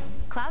you.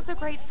 Cloud's a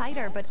great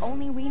fighter, but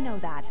only we know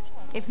that.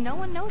 If no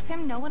one knows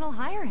him, no one will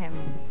hire him.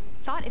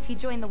 Thought if he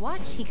joined the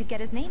watch, he could get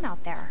his name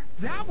out there.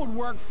 That would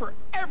work for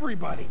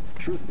everybody.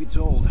 Truth be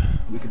told,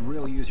 we could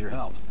really use your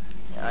help.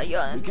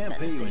 You're We can't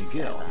pay you in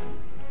gil,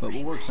 but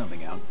we'll work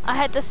something out. I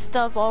had to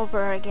start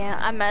over again.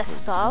 I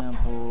messed up.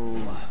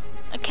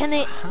 Can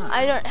it?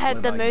 I don't have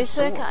What the about your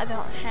music. sword? I don't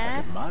I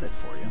have. could mod it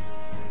for you.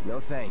 No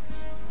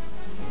thanks.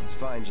 It's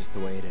fine just the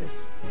way it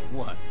is.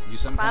 What? You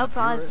some kind of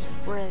Cloud's eyes is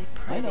purist? really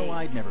I pretty. know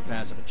I'd never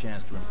pass up a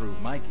chance to improve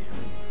my gear.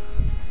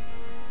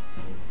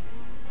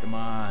 Come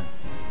on.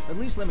 At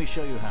least let me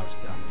show you how it's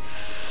done.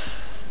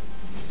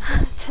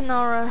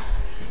 Tenora.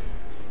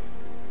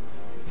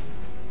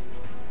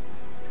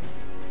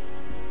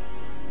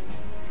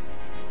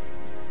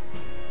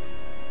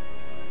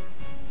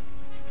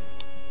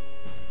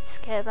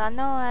 Skip, I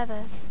know how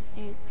to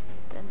use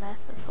the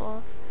Master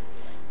Sword.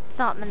 It's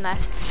not the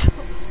Master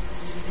Sword.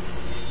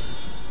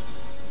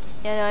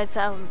 Yeah, no, it's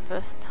our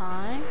first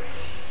time.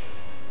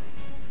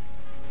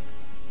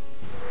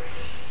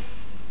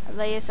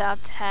 Layers our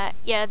attack.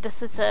 Yeah,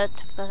 this is it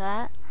for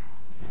that.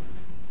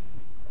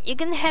 You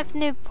can have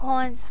new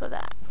points for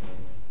that.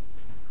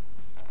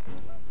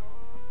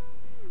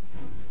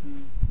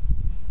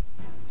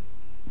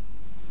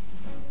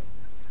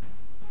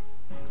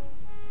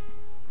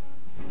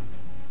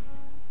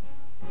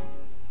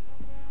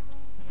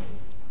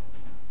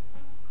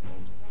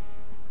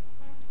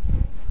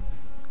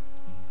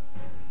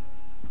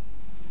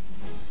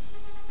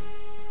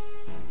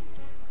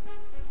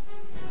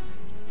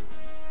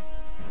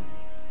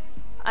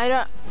 I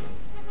don't.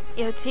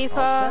 Yo, All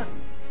Tifa. set?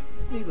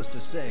 Needless to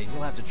say,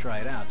 you'll have to try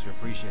it out to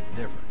appreciate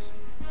the difference.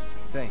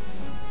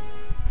 Thanks.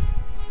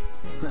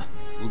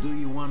 We'll do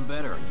you one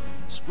better.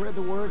 Spread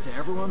the word to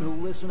everyone who'll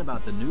listen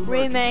about the new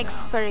Remake's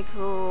Town. pretty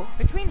cool.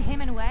 Between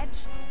him and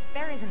Wedge,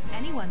 there isn't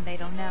anyone they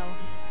don't know.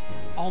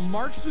 I'll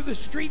march through the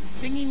streets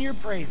singing your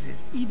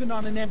praises, even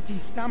on an empty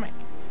stomach.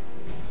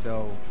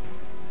 So,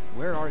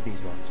 where are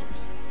these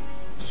monsters?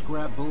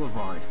 Scrap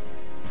Boulevard.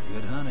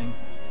 Good hunting.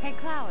 Hey,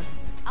 Cloud,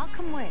 I'll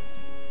come with.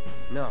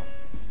 No,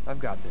 I've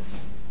got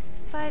this.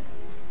 But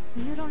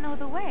you don't know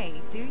the way,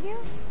 do you?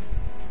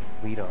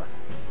 Lead on.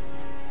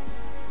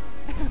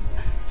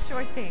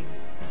 Sure thing.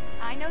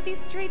 I know these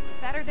streets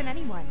better than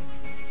anyone.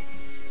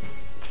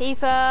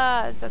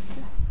 Tifa.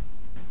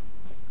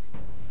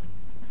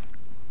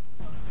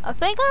 I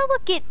think I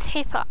would get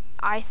Tifa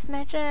Ice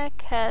Magic,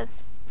 cause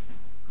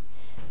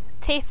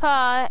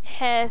Tifa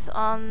has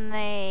on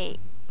the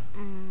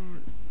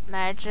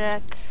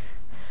magic.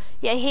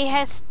 Yeah, he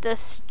has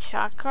this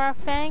chakra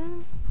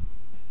thing.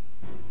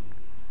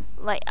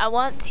 Like, I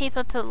want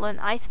Tifa to learn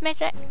Ice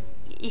Magic.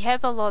 You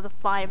have a lot of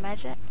Fire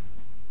Magic.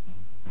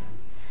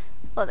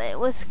 But it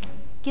was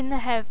gonna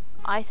have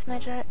Ice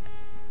Magic.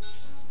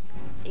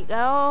 You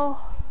go.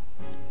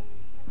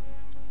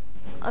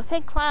 I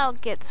think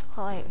Cloud gets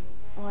like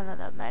one of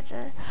the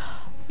measures.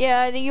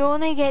 Yeah, you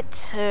only get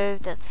 2.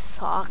 That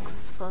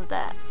sucks for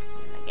that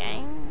in the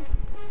game.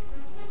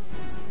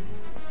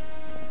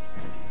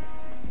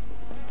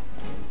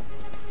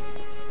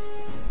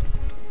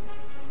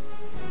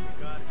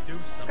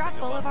 Scrap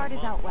Boulevard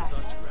is out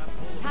west.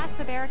 Past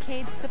the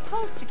barricades,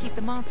 supposed to keep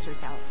the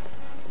monsters out.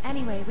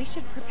 Anyway, we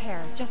should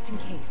prepare, just in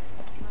case.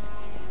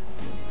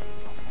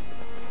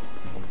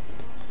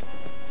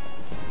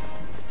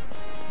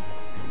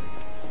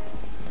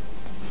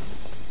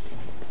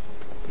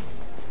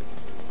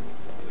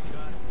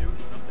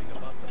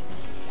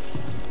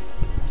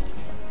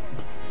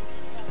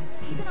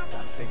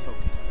 Stay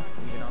focused.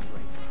 Even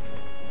operate.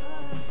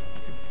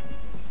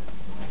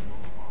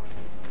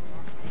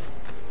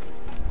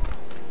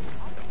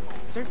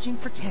 Searching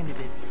for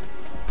candidates.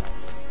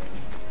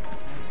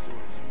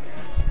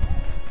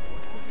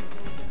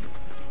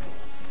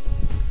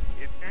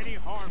 If any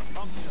harm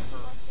comes to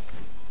her.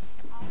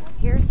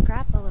 Here's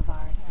Scrap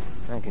Boulevard.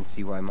 I can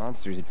see why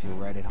monsters would feel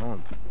right at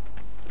home.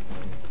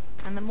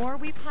 And the more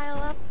we pile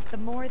up, the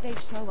more they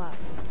show up.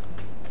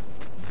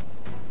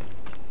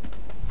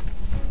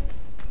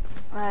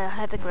 I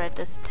had to grab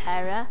this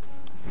Terra.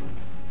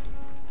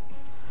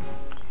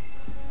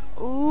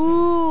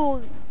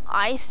 Ooh,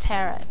 Ice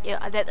Terra.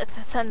 Yeah, that's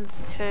send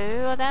 2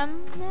 of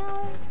them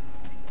now.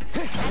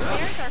 And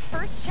there's our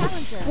first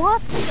challenger.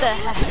 What the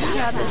heck?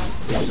 Yeah,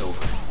 this It's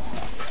over.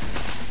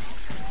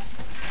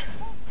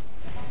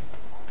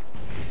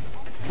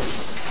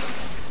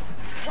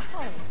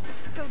 Wow,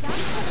 so that's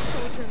what a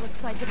soldier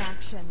looks like in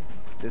action.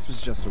 This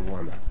was just a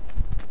warm-up.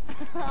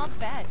 I'll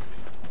bet.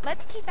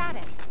 Let's keep at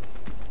it.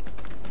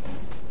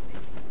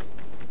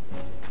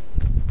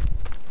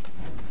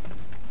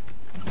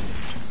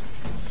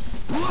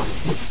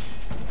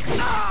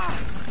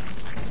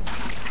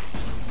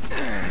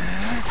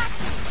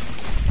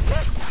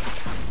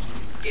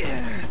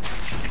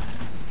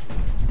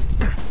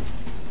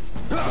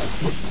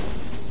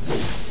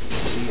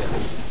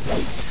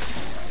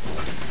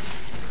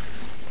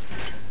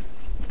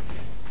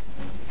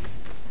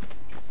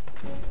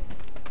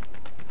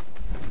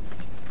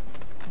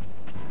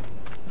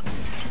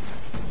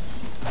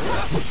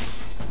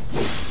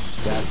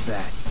 That's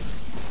that.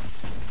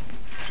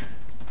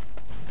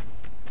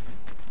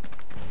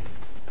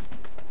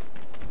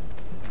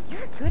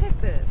 You're good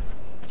at this.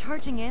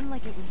 Charging in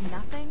like it was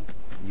nothing.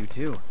 You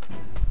too.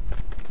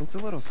 It's a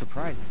little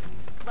surprising.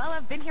 Well,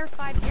 I've been here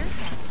 5 years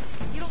now.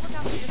 You don't look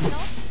out for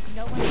yourself?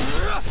 No one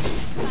else.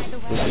 By the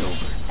way,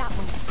 that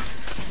one.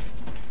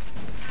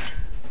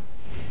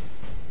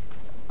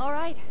 All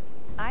right.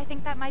 I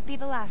think that might be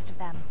the last of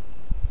them.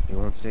 They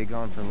won't stay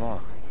gone for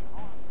long.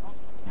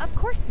 Of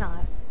course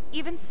not.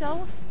 Even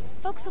so,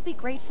 folks will be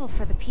grateful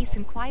for the peace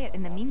and quiet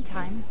in the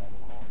meantime.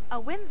 A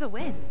win's a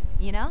win,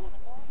 you know?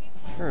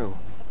 True.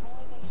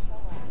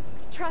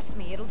 Trust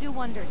me, it'll do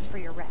wonders for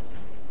your rep.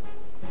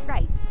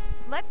 Right.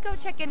 Let's go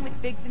check in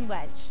with Biggs and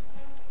Wedge.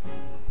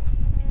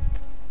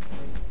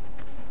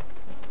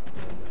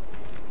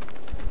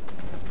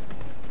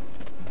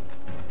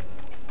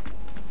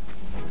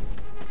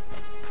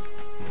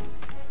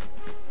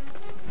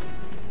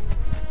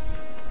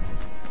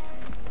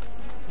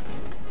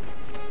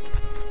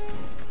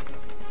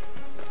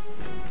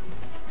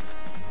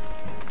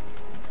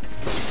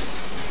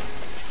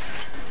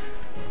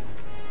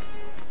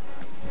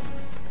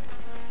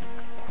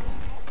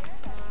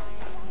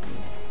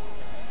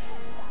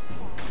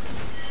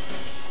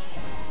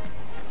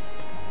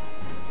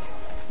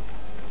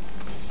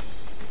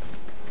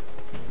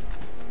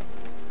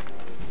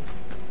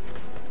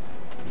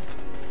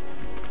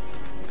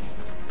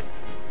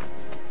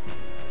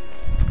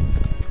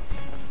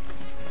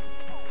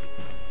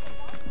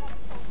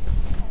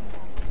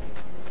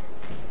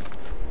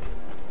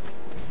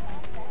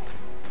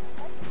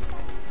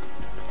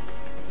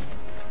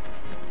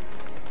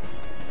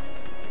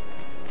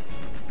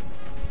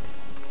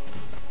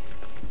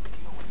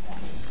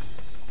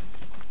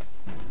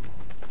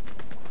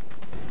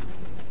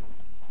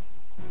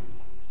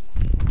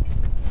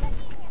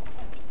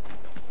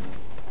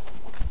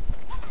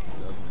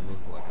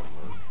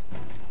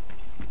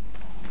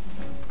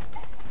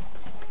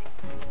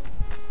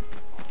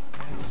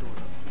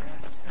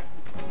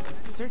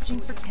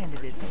 Searching for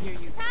candidates.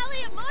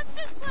 Tally of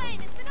monster slain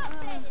has been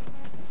updated.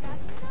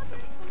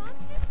 The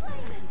monster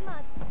slain this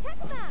month. Check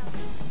them out.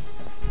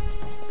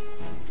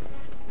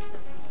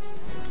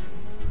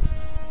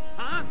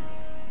 Huh?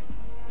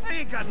 I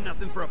ain't got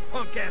nothing for a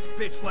punk-ass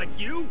bitch like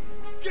you.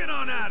 Get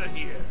on out of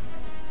here.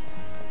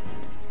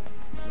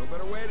 No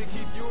better way to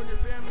keep you and your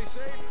family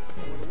safe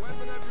than with a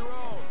weapon of your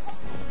own.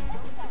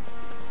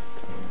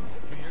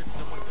 Here's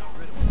someone got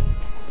rid of him.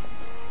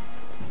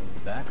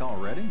 Back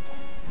already?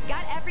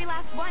 Got every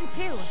last one,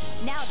 too.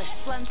 Now the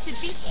slums should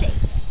be safe.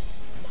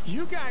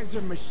 You guys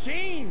are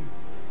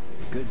machines.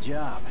 Good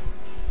job.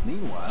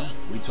 Meanwhile,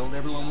 we told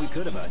everyone we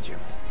could about you.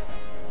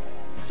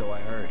 So I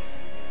heard.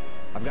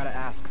 I've got to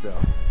ask,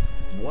 though.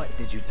 What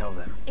did you tell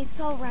them?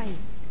 It's all right.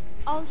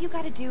 All you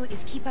gotta do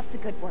is keep up the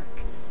good work.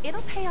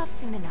 It'll pay off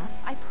soon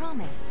enough, I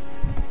promise.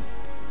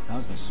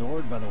 How's the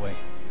sword, by the way?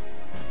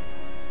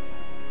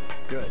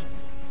 Good.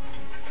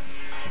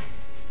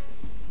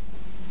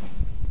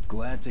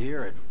 Glad to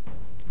hear it.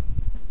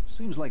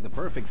 Seems like the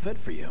perfect fit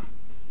for you.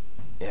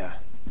 Yeah.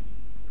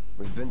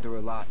 We've been through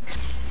a lot.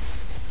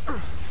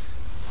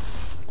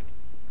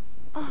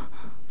 Oh.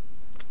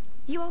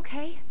 You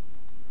okay?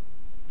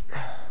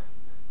 I'm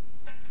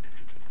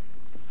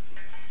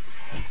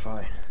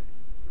fine.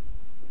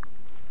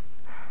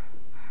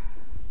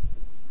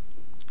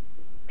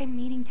 Been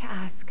meaning to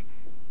ask.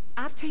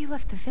 After you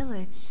left the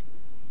village...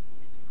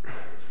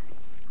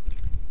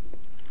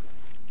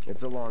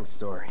 It's a long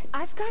story.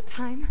 I've got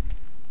time.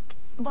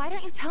 Why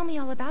don't you tell me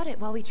all about it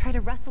while we try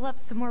to rustle up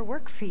some more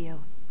work for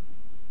you?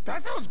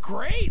 That sounds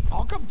great!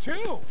 I'll come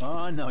too!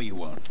 Oh, no you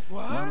won't.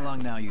 What? Run along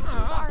now, you two.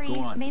 Sorry, Go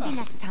on. maybe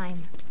next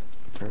time.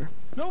 Huh?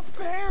 No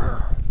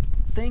fair!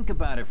 Think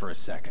about it for a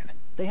second.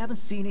 They haven't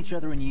seen each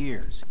other in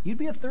years. You'd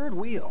be a third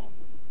wheel.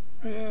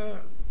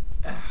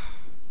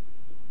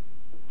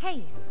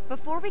 Hey,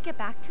 before we get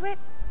back to it,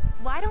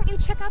 why don't you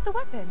check out the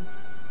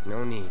weapons?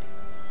 No need.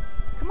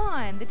 Come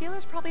on, the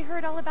dealer's probably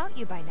heard all about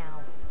you by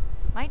now.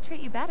 Might treat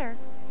you better.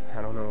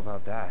 I don't know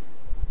about that.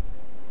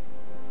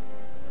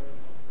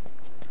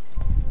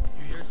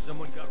 You hear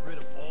someone got rid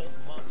of all the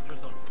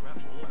monsters on Scrap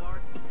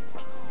Boulevard?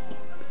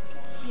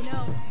 You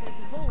know, there's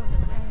a hole in the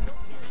ground.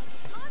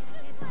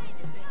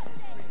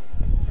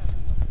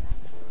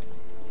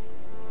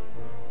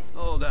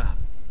 Hold up.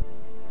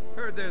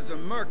 Heard there's a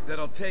merc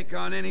that'll take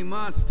on any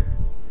monster.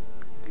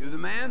 You the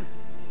man?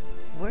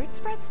 Word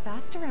spreads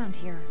fast around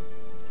here.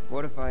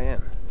 What if I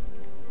am?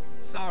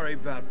 Sorry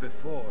about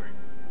before.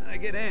 I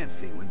get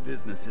antsy when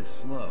business is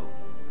slow.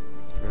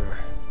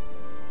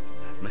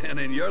 Man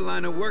in your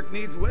line of work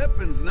needs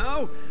weapons,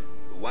 no?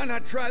 Why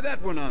not try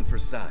that one on for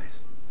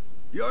size?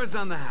 Yours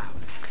on the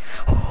house.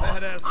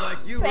 Badass like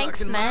you Thanks,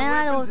 rocking man. my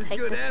I will weapons is take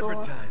good the sword.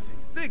 advertising.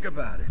 Think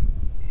about it.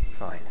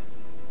 Fine.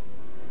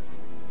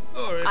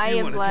 Or if I you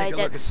am want to glad take a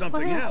look at that's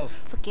something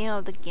else. beginning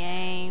of the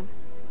game.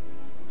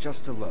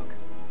 Just a look.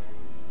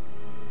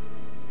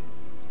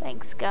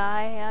 Thanks,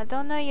 guy. I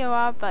don't know who you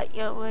are, but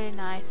you're really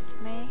nice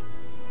to me.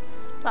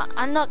 But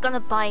I'm not gonna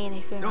buy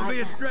anything. Don't right be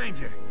a now.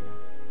 stranger.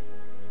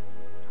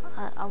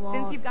 I won't.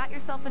 Since you've got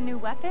yourself a new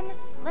weapon,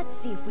 let's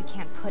see if we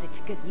can't put it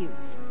to good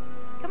use.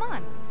 Come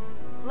on,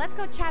 let's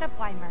go chat up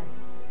Weimer.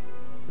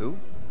 Who?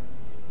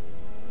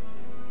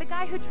 The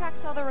guy who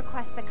tracks all the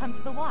requests that come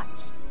to the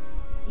watch.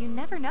 You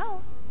never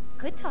know.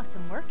 Could toss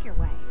some work your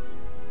way.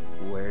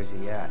 Where's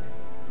he at?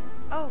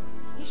 Oh,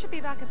 he should be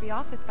back at the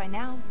office by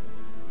now.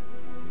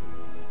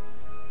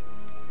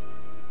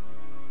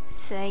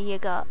 So you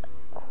got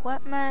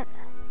equipment.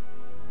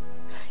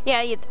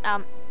 Yeah, you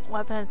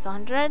weapons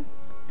 100.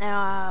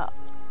 What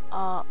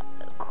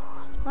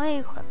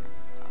equipment?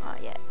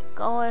 Yeah,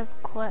 go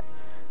equip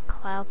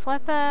Cloud's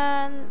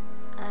weapon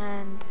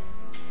and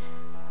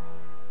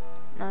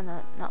no,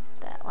 not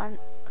that one.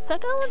 I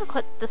think I want to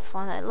equip this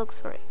one. It looks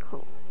very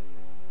cool.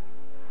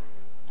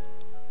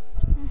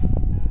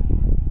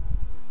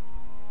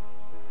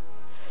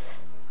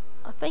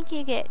 I think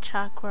you get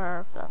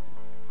chakra if I'm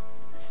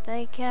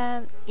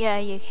mistaken. Yeah,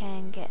 you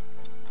can get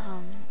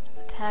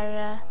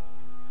Terra.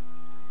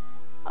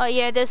 Oh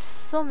yeah, there's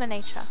so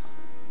many chakras.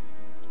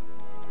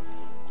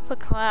 For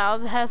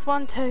Cloud has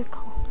one too.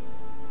 Cool.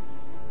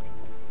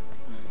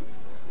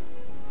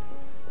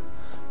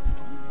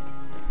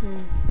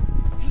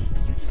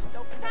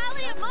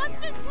 Tally of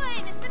monster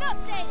slain has been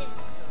updated.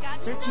 Got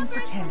Searching for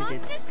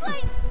candidates.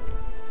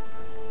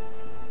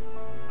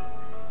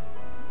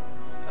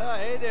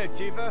 Hey there,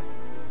 Tifa.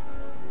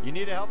 You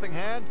need a helping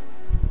hand?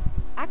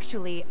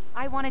 Actually,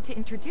 I wanted to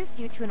introduce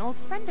you to an old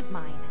friend of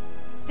mine.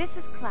 This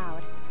is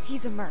Cloud.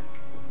 He's a merc.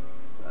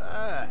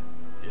 Ah,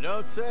 you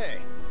don't say.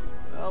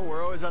 Well,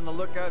 we're always on the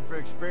lookout for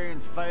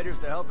experienced fighters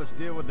to help us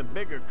deal with the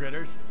bigger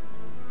critters.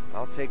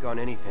 I'll take on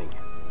anything.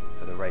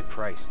 For the right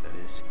price, that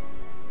is.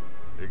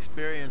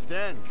 Experienced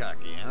and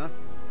cocky, huh?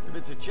 If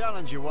it's a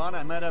challenge you want,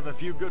 I might have a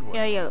few good ones.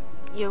 Yeah,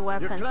 your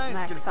weapons Your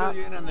clients can max fill up.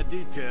 you in on the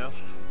details.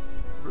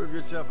 Prove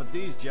yourself at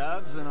these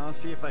jobs, and I'll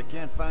see if I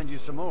can't find you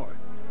some more.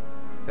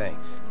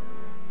 Thanks.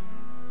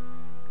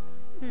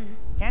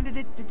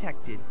 Candidate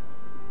detected.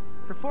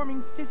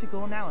 Performing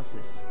physical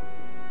analysis.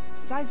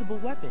 Sizable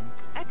weapon,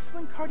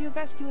 excellent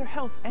cardiovascular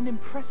health and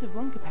impressive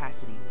lung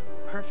capacity,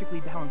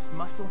 perfectly balanced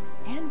muscle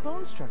and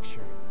bone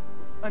structure.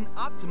 An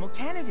optimal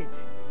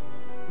candidate.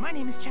 My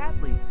name is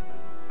Chadley.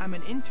 I'm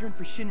an intern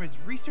for Shinra's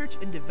Research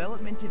and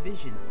Development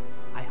Division.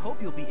 I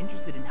hope you'll be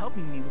interested in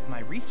helping me with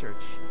my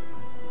research.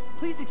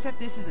 Please accept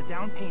this as a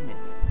down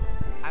payment.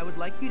 I would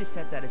like you to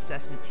set that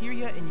assess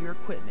materia in your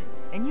equipment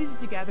and use it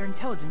to gather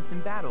intelligence in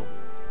battle.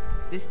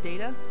 This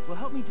data will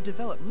help me to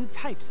develop new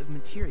types of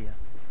materia.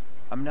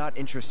 I'm not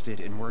interested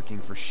in working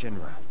for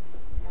Shinra.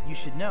 You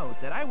should know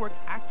that I work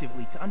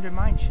actively to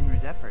undermine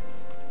Shinra's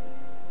efforts.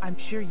 I'm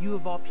sure you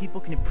of all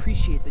people can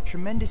appreciate the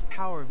tremendous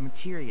power of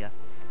materia,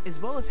 as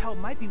well as how it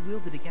might be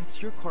wielded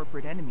against your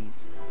corporate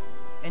enemies.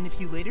 And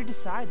if you later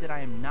decide that I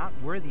am not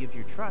worthy of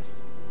your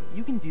trust,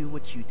 you can do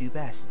what you do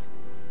best.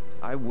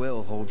 I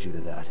will hold you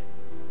to that.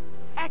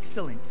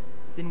 Excellent!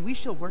 Then we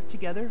shall work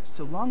together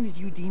so long as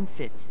you deem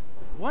fit.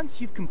 Once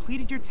you've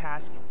completed your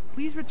task,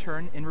 please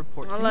return and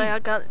report to me. I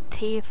got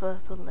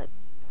Tifa to live.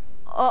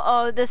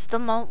 Uh-oh, this is the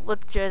moment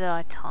with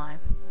Jedi time.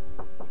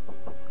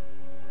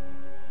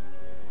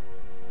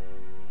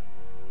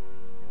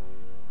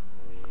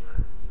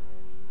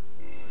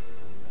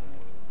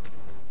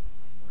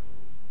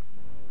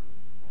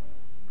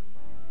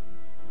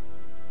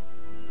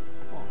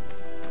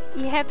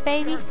 You have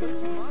babies in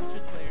there?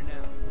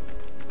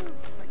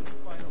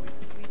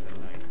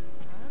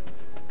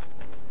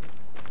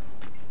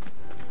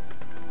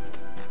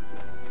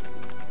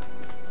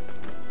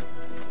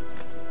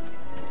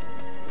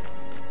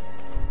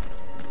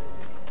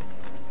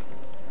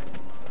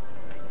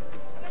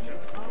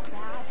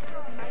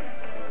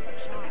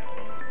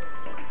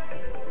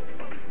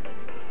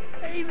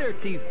 Hey there,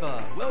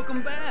 Tifa.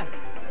 Welcome back.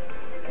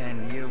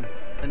 And you,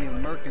 the new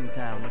merc in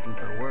town looking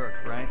for work,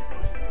 right?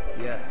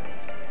 Yeah.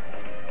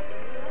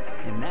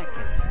 In that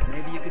case,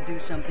 maybe you could do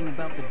something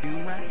about the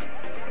Doom Rats?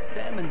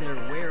 Them and their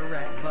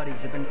were-rat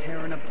buddies have been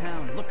tearing up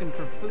town, looking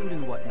for food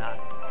and whatnot.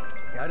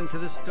 Got into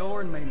the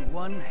store and made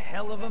one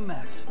hell of a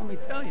mess, let me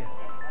tell you.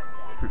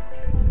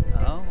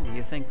 Oh,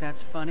 you think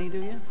that's funny,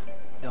 do you?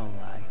 Don't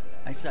lie.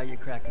 I saw you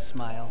crack a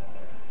smile.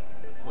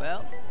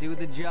 Well, do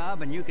the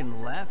job and you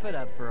can laugh it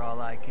up for all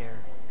I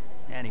care.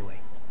 Anyway,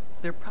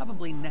 they're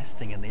probably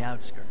nesting in the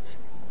outskirts.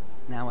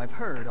 Now I've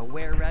heard a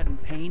were-rat in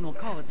pain will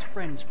call its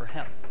friends for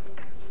help.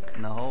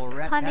 And the whole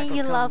rat pack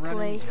will come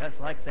running just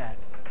like that.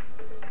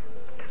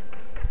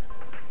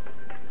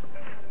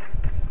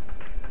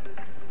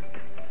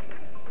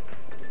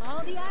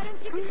 All the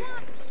items you can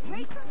want,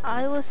 straight from...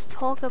 I was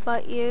talking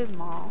about you,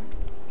 Mom.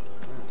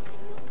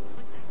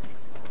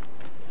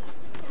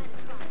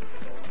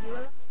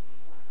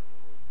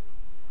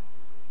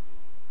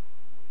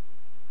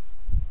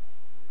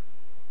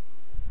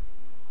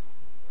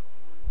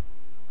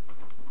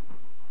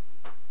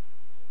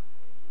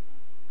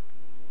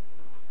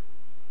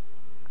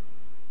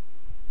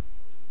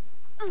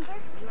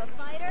 You a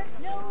fighter?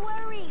 No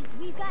worries.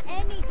 We've got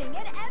anything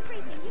and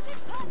everything you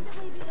could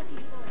possibly be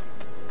looking for.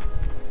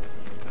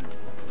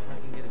 If I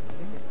can get a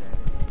ticket there.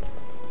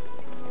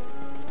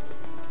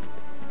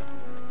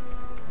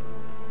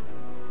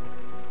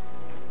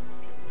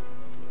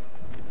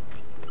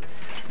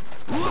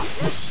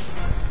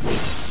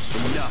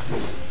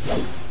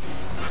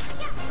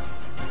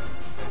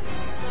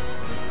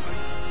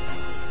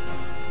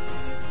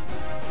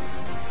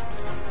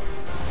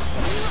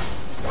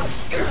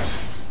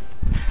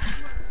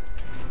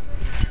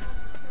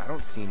 I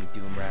don't see any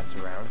Doom Rats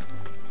around.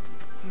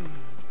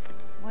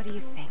 What do you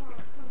think?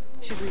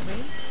 Should we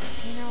wait?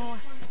 You know,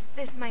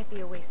 this might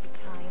be a waste of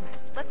time.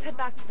 Let's head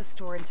back to the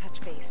store and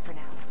touch base for now.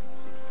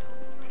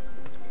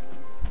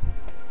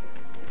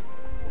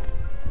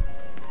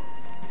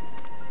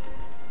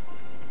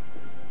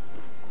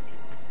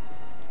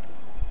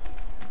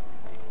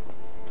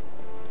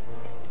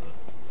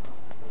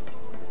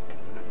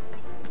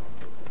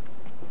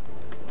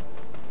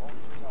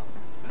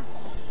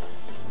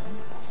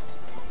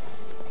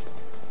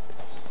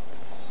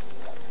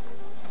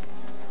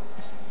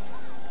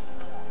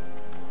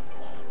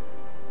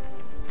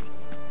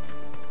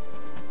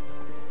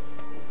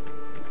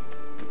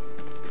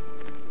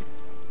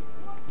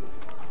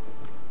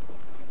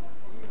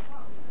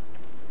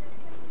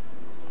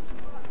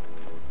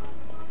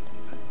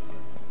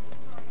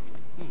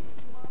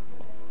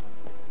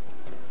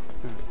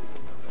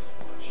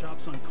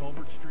 Shops on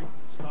Culvert Street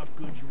stock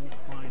goods you won't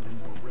find in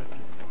more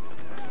reputable.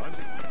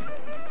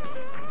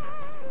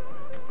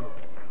 Girl,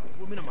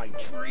 woman of my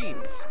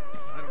dreams.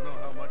 I don't know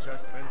how much I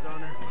spent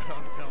on her, but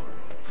I'm telling her.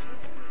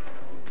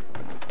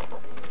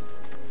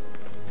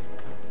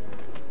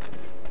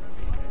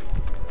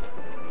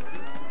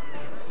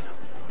 It's so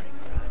boring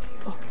around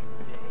here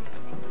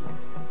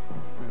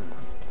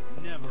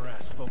every day. Never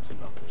ask folks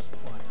about their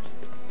suppliers.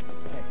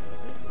 Hey,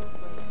 this look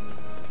like...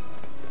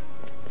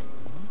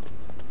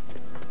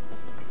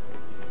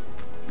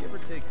 You ever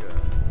take a...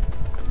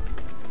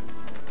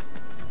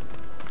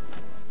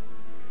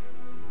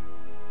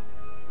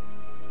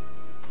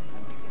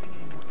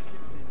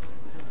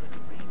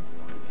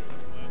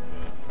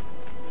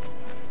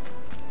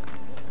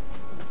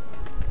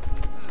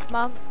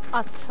 Mom,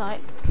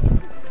 outside.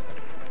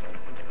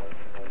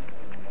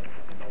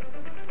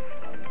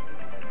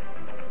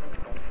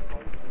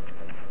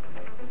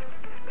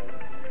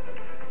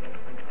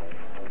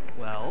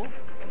 Well,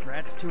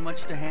 rats too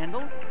much to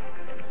handle?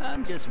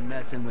 I'm just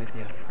messing with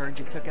you. Heard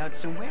you took out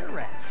some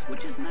were-rats,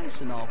 which is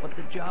nice and all, but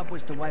the job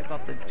was to wipe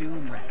out the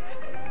Doom Rats.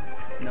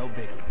 No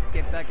biggie.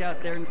 Get back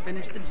out there and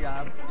finish the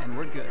job, and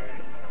we're good.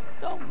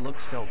 Don't look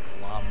so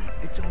glum.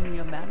 It's only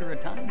a matter of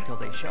time till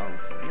they show.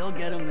 You'll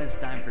get them this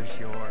time for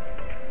sure.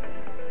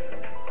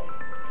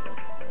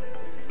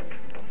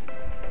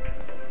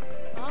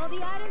 All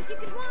the items you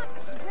could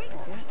want, straight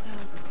from... Guess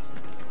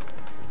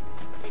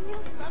The new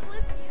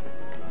Loveless music.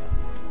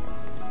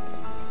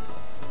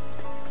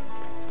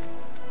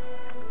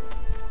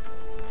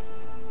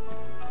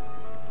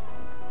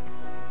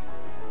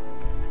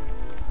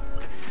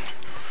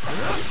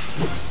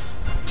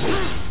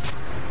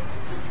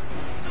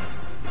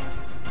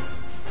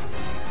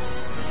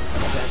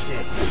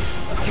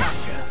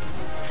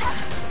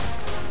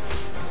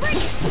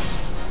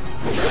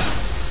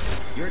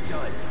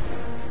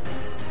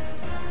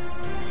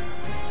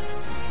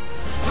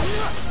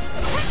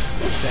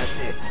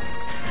 it!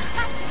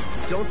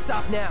 Don't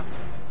stop now.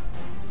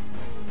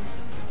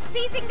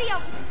 Seizing the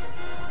opening.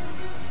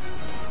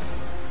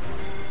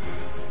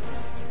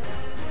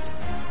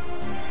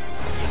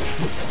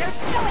 There's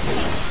no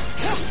escape.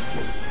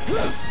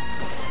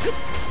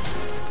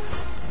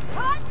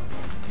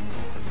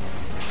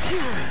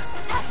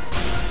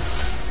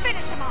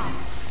 Finish him off.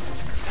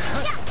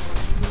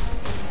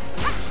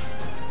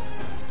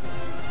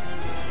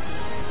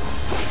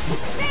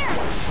 There.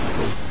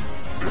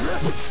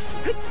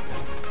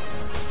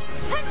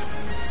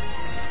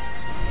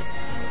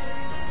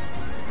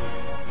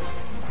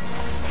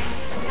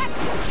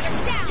 Gotcha. You're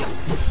down.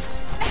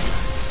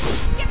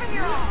 Give him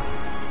your all.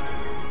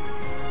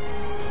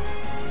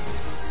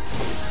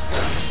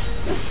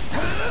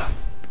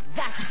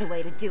 That's the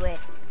way to do it.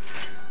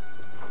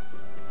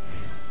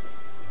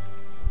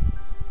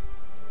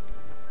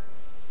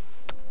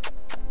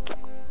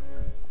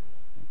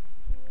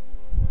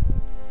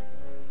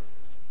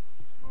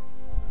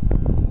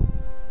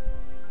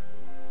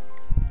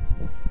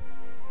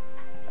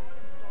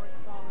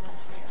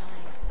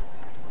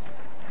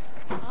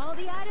 All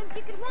the items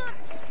you could want.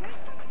 Straight.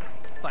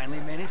 Finally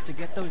managed to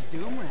get those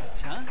doom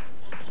rats, huh?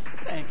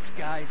 Thanks,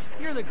 guys.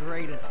 You're the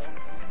greatest.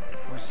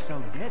 We're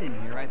so dead in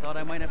here, I thought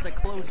I might have to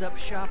close up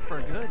shop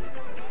for good.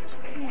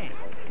 Hey,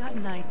 got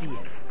an idea.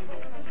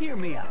 Hear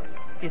me out.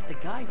 If the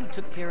guy who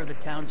took care of the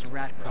town's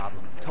rat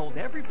problem told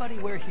everybody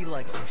where he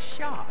liked to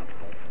shop,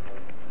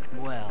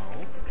 well,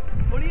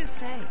 what do you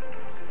say?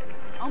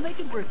 I'll make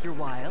it worth your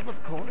while,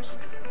 of course.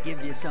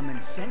 Give you some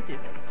incentive.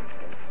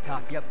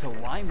 Talk you up to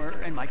Weimer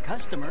and my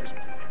customers,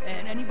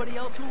 and anybody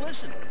else who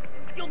listen.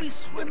 You'll be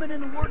swimming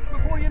in work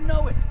before you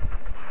know it.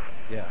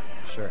 Yeah,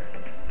 sure.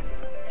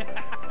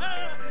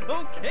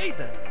 Okay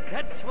then,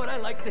 that's what I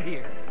like to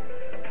hear.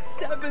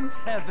 Seventh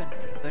Heaven,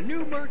 the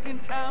new merc in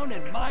town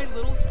and my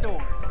little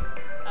store.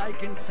 I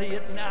can see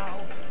it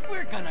now.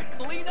 We're gonna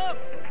clean up.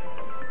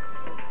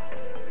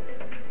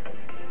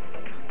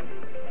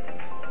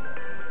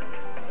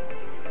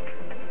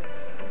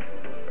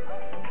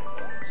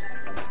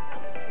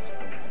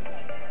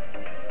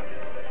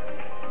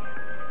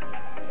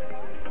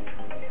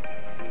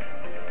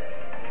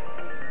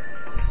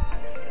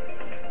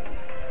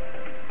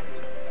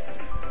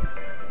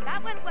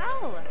 That went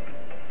well.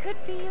 Could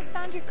be you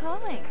found your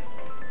calling.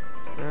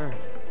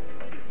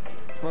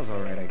 Was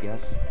alright, I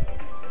guess.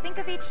 Think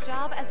of each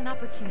job as an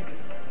opportunity.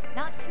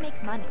 Not to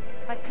make money,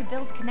 but to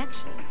build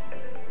connections.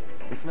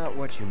 It's not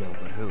what you know,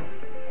 but who.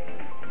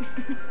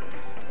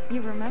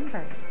 You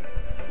remembered.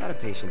 Not a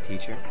patient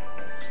teacher.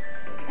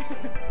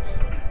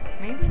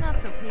 Maybe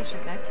not so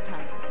patient next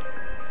time.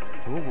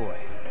 Oh boy.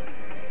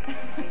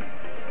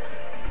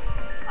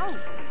 Oh,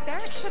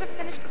 Barrett should have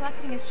finished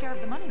collecting his share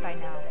of the money by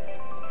now.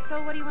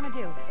 So what do you want to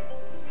do?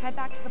 Head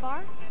back to the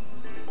bar?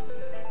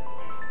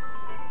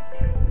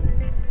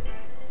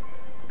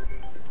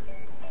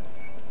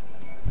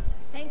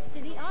 Thanks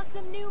to the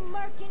awesome new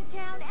Merc in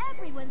town,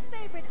 everyone's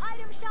favorite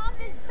item shop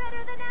is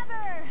better than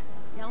ever.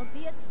 Don't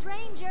be a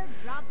stranger.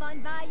 Drop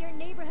on by your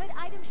neighborhood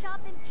item shop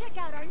and check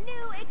out our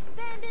new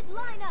expanded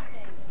lineup.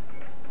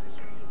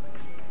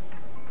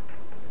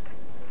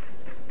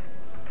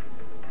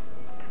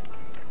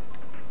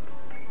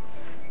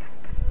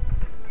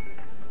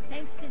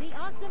 Thanks to the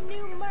awesome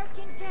new Merc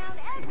in town,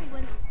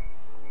 everyone's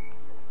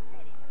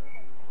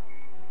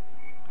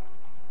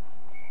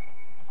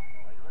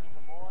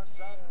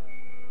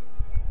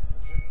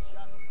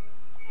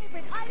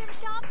favorite item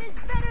shop is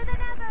better than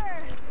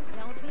ever.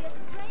 Don't be a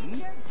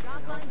stranger.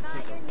 Drop on by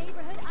your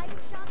neighborhood item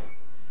shop.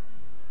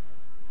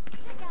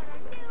 Check out our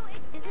new.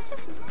 Is it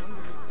just me?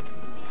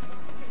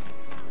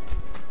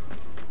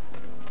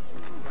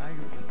 Right,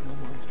 no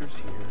monsters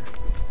here.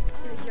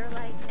 So you're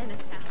like an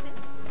assassin?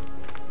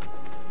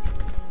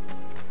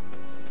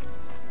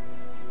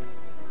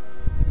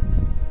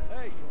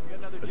 Hey,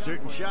 a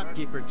certain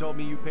shopkeeper told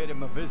me you paid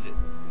him a visit.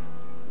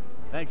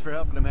 Thanks for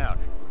helping him out.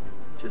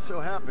 Just so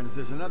happens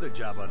there's another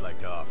job I'd like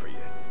to offer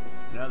you.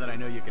 Now that I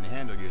know you can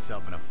handle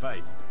yourself in a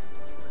fight.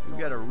 We've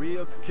got a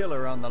real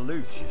killer on the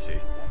loose, you see.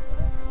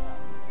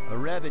 A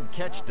rabid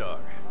catch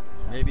dog.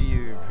 Maybe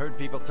you heard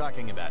people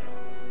talking about it.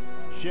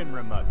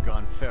 REMAKE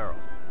gone feral.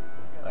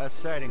 Last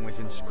sighting was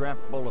in Scrap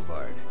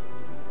Boulevard.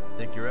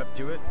 Think you're up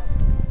to it?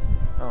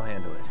 I'll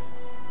handle it.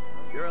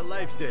 You're a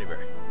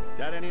lifesaver.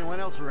 Doubt anyone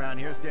else around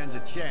here stands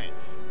a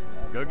chance.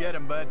 Go get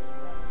him, bud.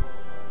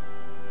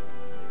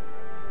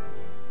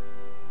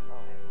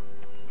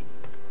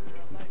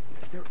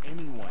 Is there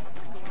anyone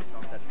who can trace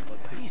off that blood?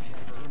 I did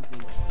the damn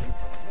thing.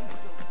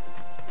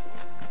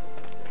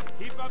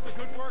 Keep up the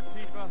good work,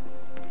 Tifa.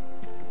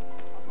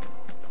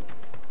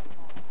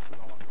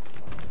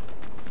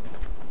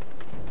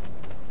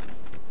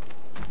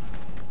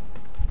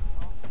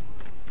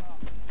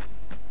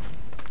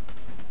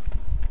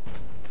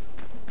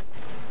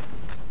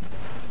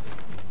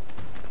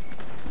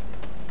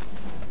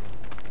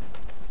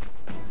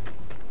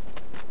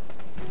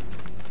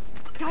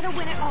 Gotta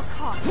win at all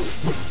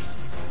costs.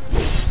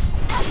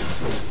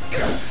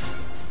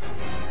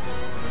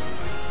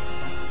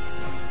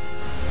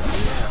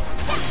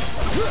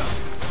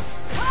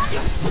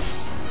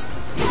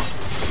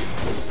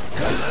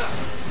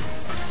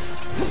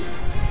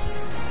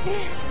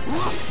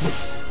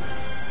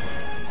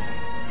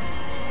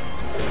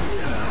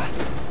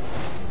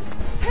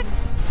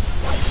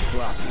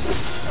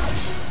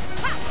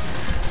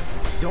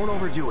 Don't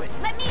overdo it.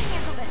 Let me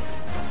handle this.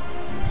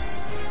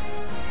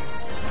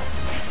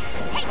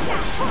 Take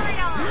that,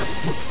 Coridon!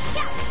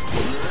 Yeah.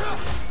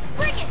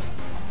 Bring it!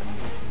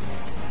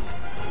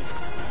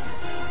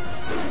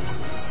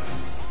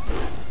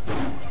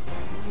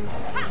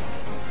 Ha.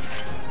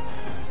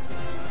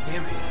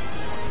 Damn it.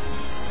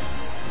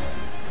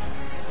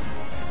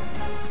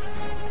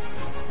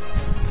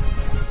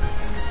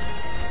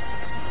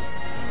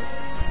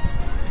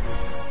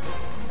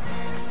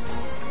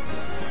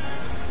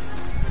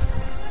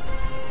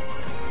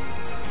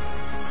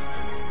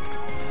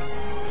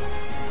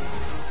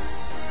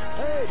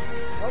 Hey,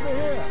 over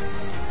here!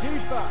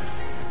 Tifa!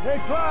 Hey,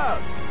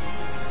 Cloud!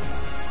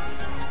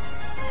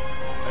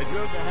 I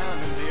drove the Hound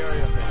into the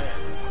area up ahead.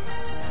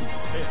 He's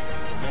pissed,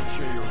 so make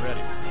sure you're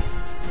ready.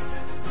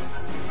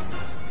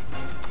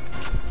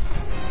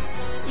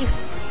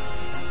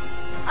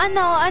 I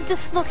know, I'm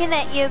just looking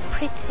at you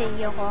pretty,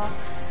 you are.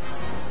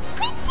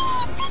 Pretty!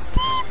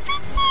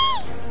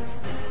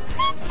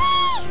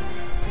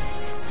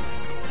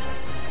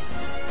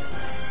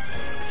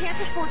 Can't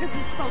afford to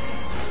lose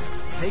focus.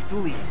 Take the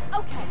lead.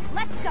 Okay,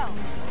 let's go.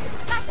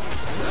 Gotcha.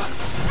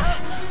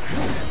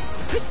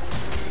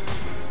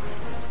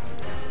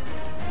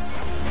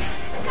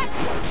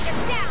 Gotcha.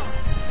 They're down.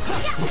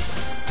 Yeah.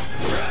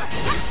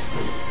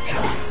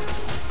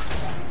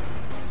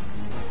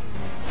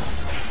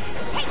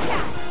 Take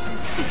that.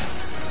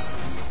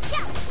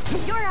 Yeah.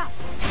 You're up.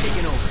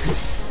 Taking over.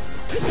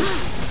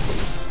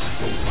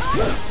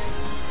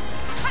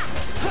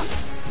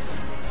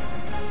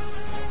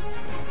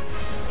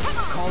 Come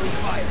on. Calling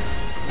fire.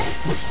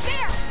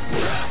 There.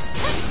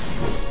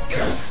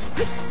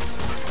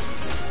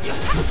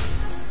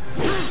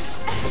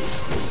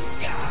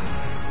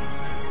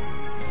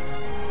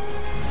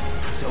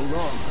 So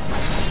long.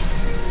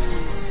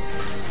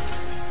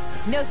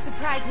 No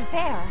surprises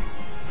there.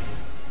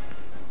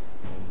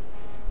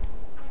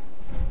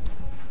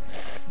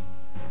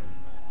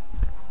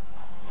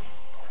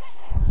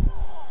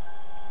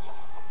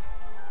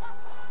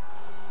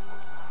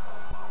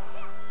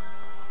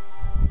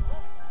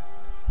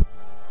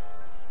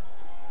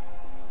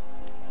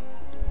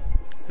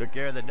 Took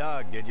care of the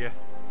dog, did you?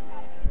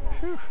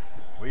 Whew.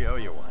 We owe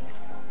you one.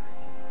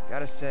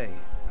 Gotta say,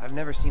 I've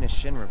never seen a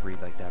Shinra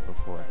breed like that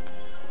before.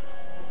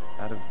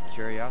 Out of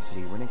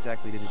curiosity, when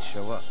exactly did it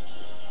show up?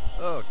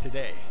 Oh,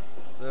 today.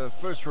 The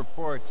first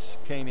reports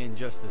came in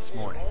just this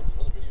morning.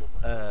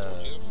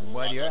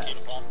 Why do you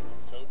ask?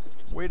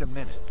 Wait a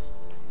minute.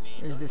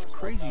 There's this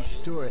crazy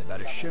story about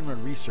a Shinra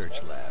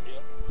research lab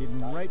hidden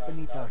right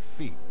beneath our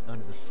feet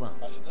under the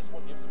slums.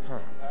 Huh.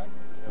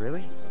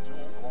 Really?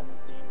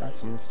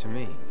 That's news to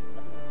me.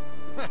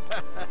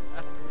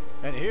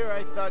 And here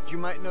I thought you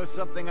might know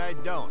something I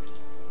don't.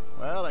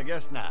 Well, I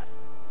guess not.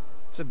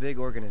 It's a big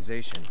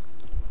organization.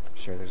 I'm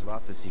sure there's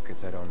lots of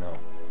secrets I don't know.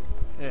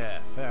 Yeah,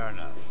 fair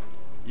enough.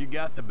 You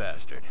got the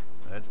bastard.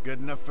 That's good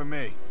enough for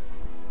me.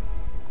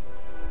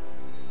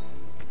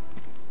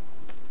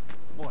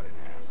 What an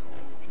asshole.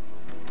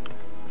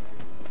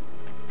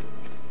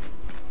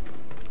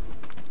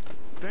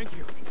 Thank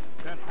you.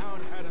 That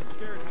Hound had us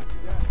scared half to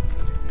death.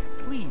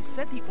 Please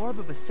set the Orb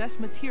of Assess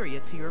Materia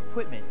to your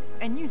equipment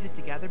and use it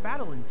to gather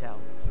battle intel.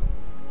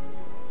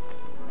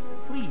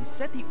 Please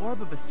set the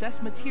Orb of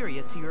Assess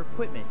Materia to your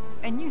equipment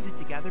and use it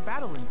to gather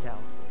battle intel.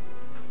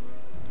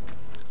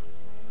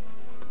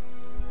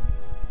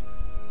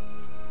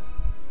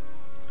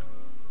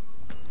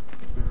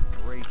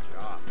 Great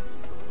job.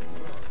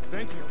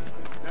 Thank you.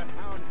 That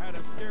Hound had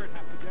us scared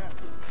half to death.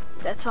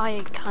 That's why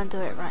you can't do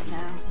it right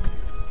now.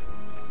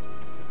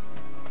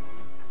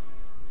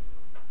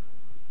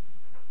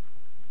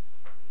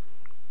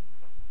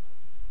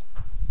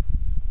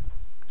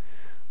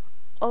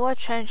 Oh, I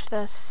changed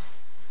this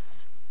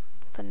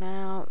for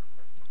now.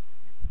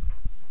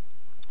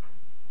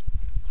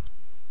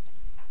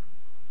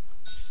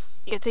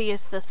 You have to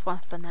use this one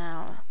for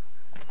now.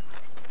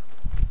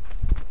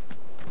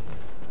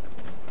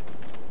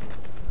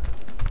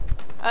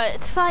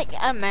 It's like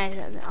a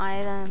magic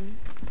item.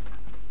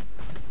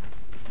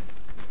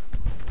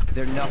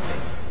 They're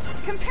nothing.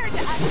 Compared to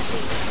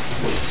us.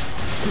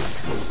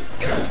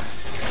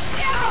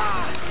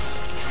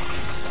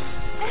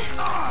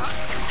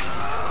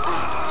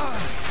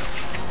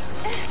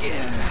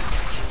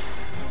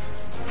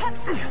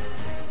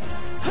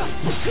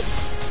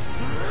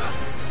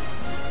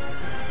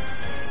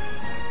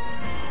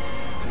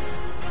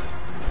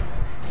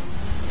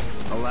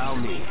 Allow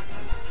me.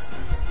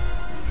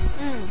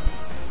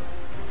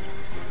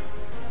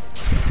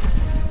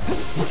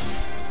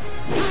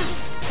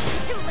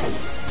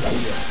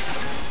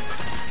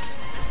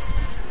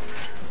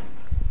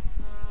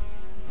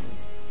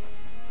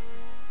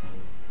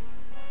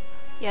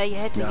 Yeah, you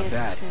had to Not use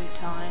bad. it 2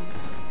 times.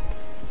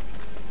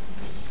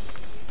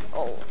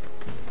 Oh.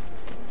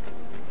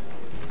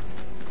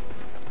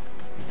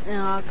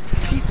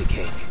 Piece of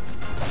cake.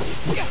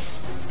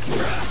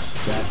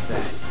 That's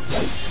that.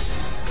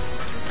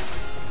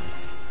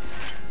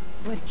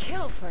 Would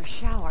kill for a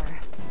shower.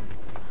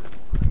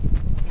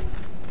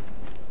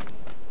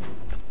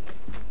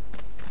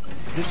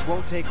 This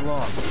won't take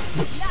long.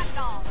 Not at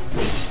all.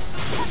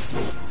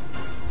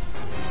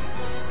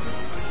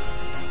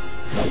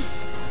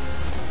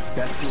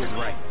 Best do it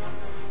right.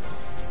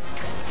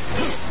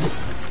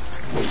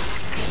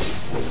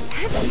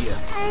 See ya.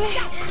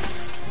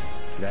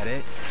 That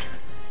it?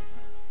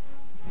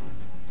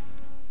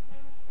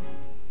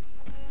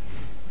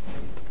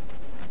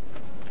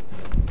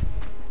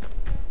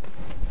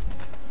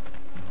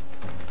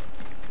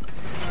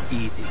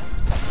 Easy. Enough.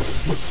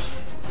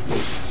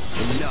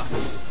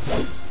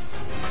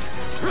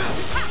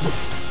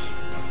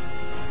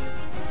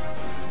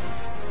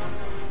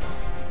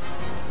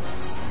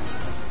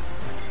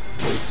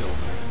 It's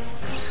over.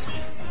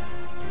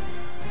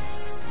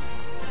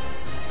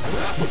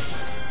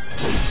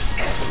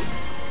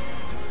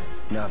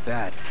 Not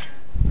bad.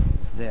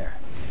 There.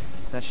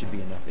 That should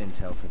be enough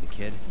intel for the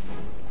kid.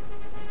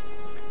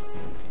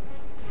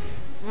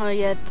 Oh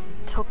yeah,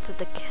 talk to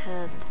the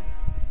kid.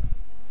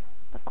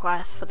 The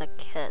class for the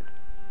kid.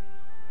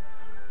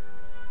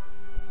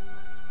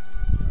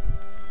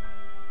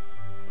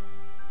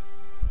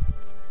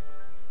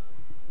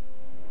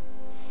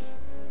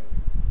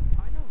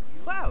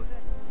 Cloud,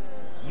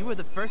 you were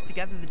the first to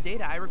gather the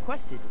data I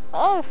requested.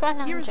 Oh,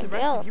 here is the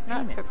rest of your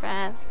not payment. for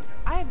bad.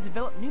 I have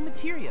developed new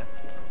materia.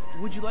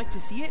 Would you like to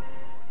see it?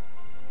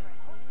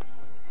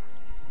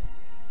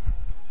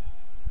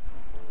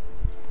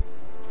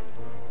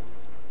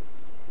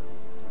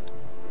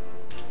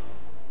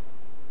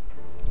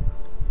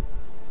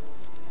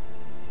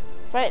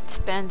 Very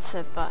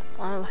expensive, but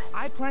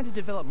I plan to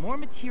develop more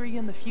materia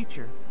in the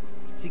future.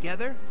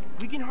 Together,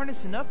 we can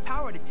harness enough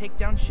power to take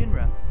down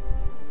Shinra.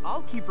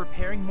 I'll keep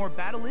preparing more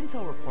battle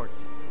intel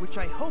reports, which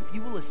I hope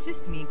you will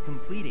assist me in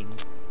completing.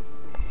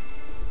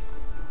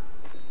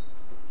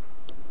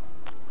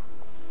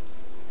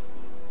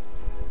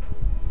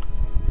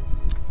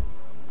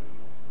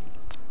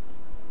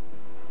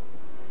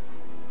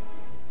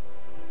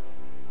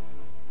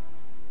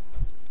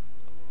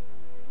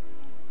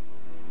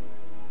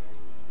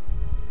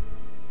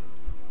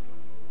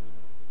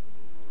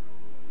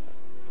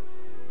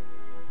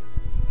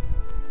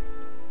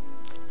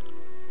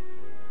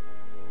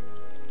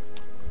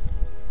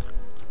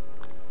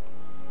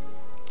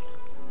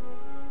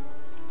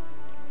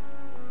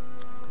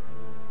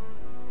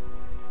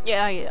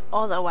 yeah,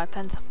 all the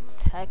weapons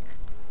tech.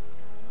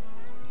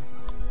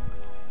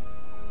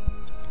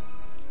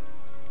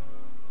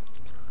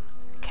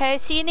 Okay, I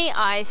see any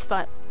eyes,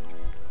 but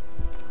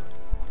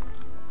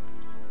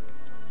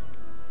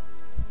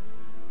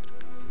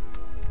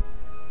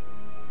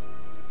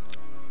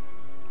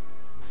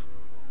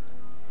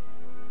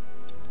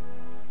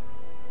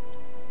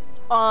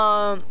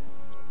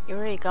you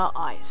already got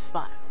eyes,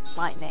 but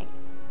lightning.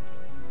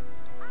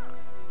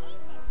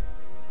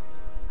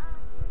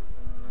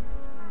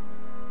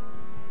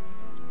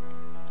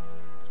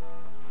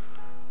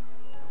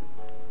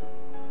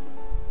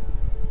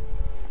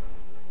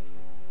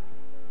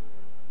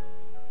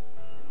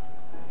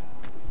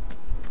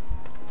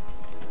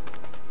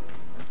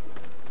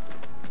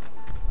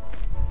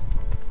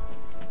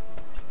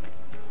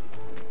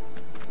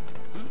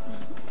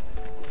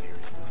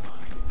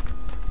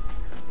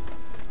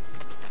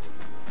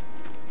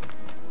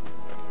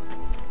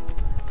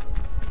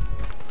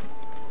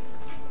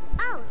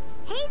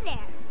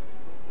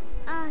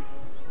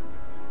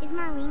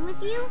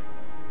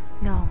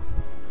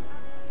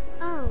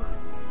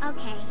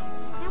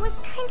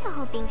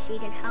 She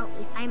can help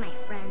me find my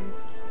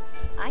friends.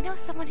 I know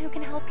someone who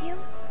can help you.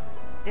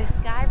 This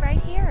guy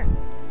right here.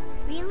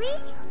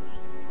 Really?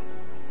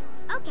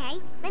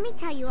 Okay, let me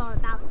tell you all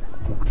about them.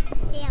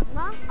 They have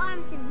long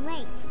arms and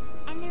legs,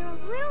 and they're a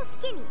little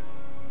skinny.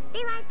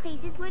 They like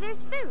places where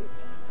there's food,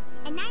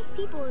 and nice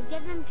people will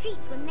give them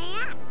treats when they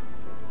ask.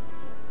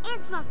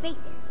 And small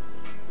spaces.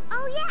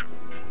 Oh yeah,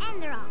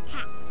 and they're all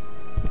cats.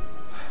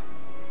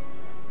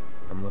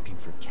 I'm looking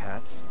for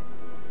cats?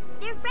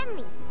 They're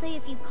friendly, so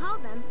if you call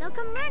them, they'll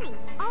come running.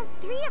 All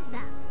 3 of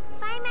them.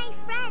 Find my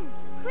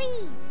friends,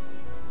 please.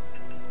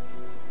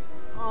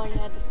 Oh, you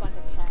had to find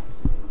the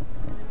cats.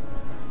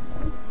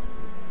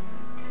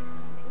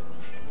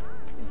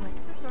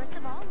 What's the source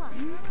of all luck?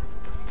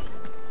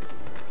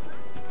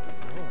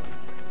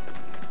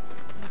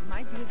 It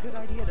might be a good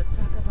idea to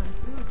stock up on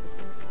food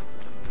before.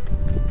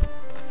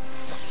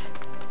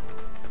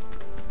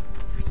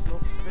 There's no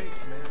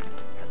space, man.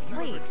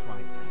 Wait,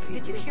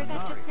 did you hear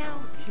that just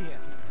now? Yeah.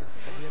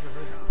 Have you ever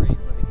heard the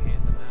phrase living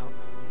hand to mouth?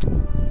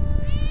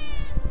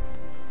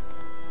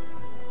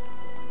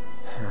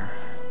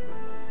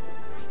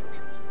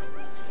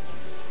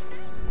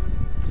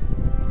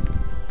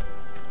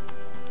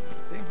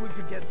 Think we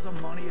could get some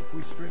money if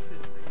we strip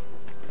this thing?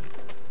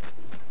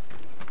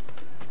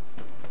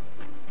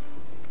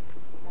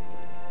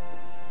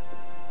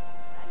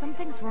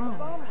 Something's wrong.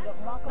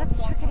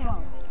 Let's check it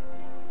out.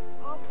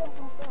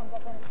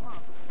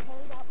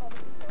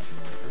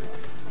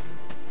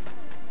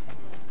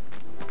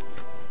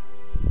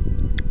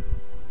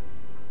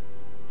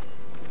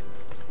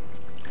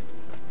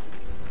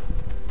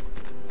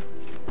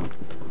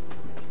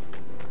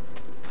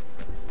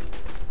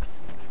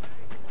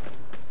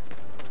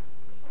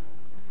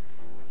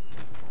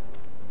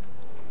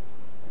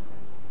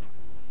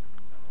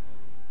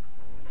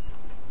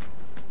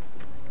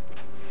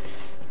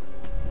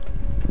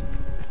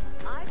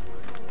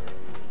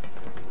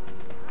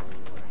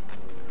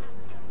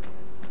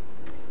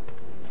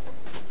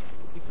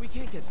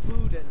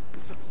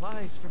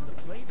 supplies from the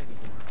plate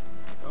anymore.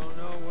 Don't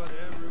know what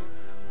every...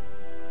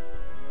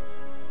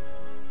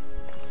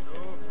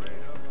 So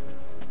afraid of.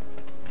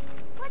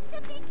 What's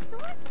the big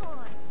sword for?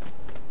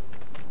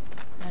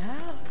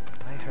 Ah,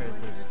 I heard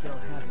they still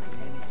haven't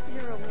managed.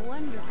 You're a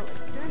wonderful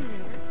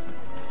exterminator.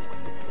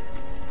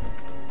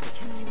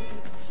 Can you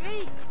eat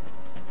sheep?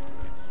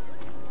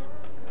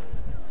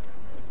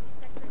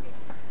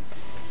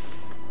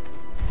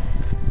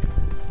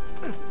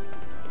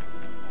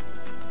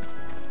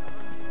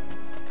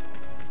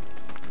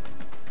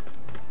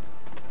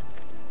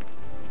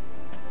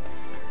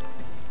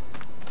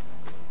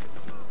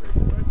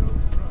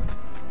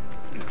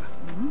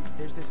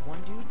 There's this one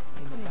dude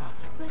in the back.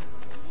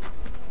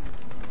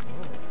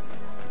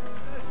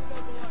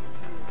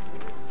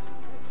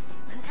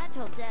 I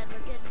told Dad we're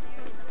good.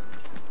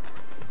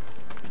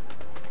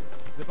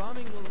 The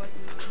bombing will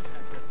likely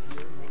impact us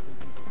here more than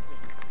people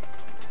think.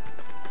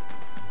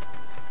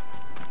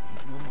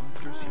 Ain't no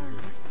monsters here.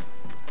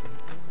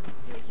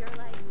 So you're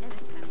like an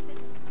assassin?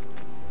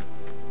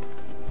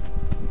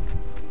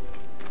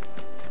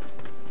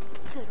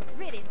 Good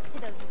riddance to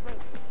those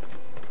rodents.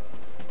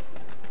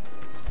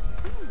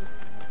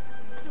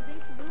 So they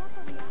blew up a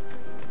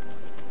reactor.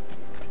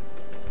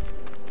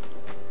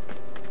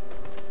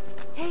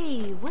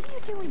 Hey, what are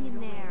you doing in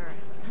there?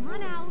 Come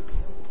on out.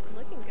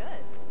 Looking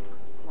good.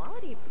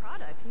 Quality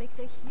product makes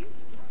a huge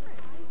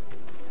difference.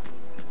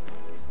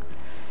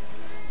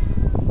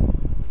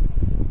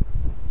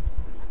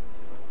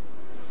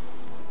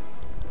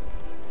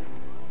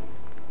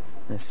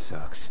 This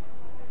sucks.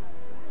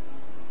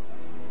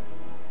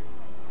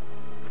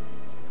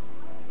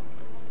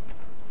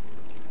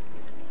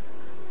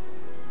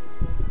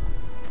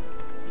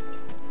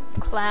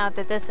 Cloud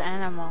did this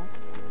animal.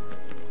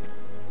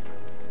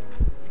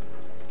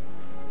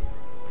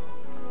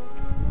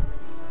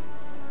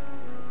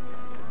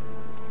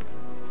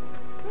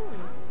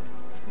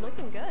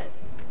 Looking good.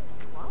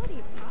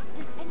 Quality product.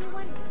 Does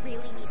anyone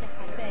really need to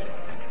hide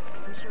Thanks.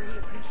 I'm sure he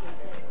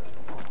appreciates it.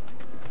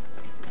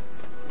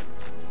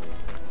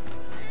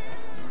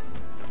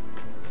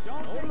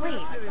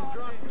 Wait.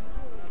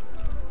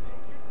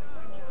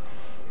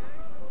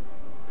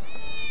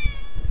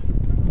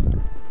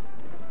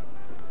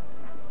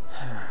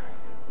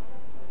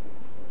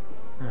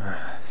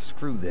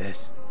 Screw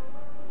this.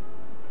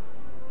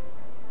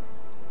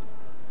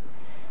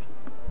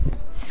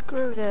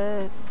 Screw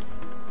this.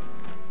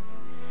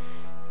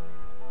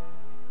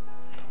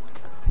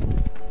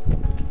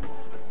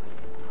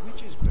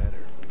 Which is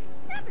better?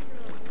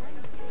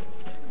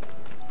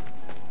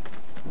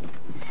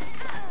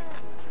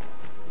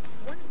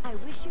 I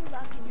wish you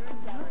luck in your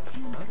endeavors.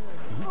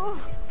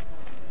 Oh.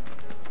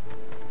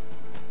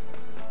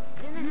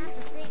 Gonna have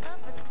to save up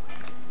for the...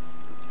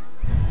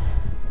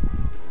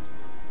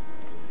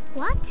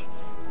 What?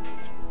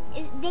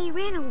 They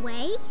ran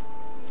away?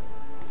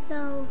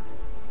 So,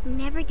 we're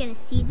never gonna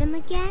see them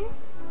again?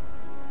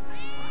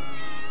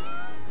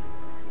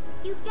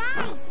 You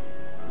guys!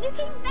 You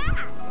came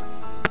back!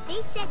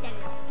 They said that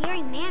a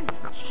scary man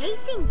was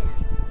chasing them.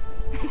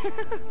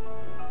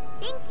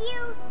 Thank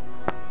you!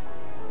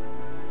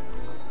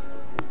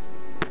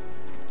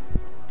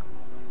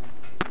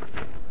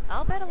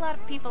 I'll bet a lot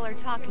of people are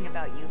talking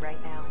about you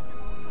right now.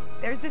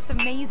 There's this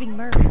amazing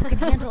merc who can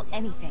handle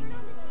anything.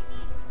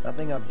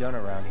 Nothing I've done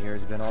around here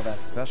has been all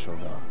that special,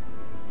 though.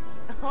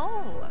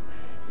 Oh,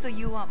 so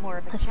you want more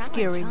of a challenge,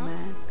 Scary huh?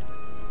 man.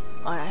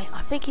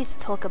 I think he's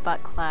talking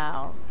about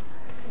Cloud.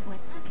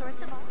 What's the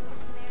source of all?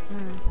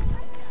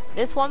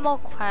 There's one more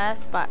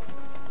quest, but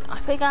I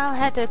think I'll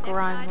have to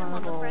grind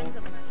levels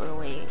for the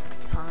wait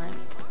time.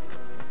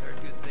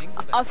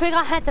 I think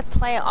I had to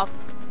play it off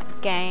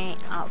game.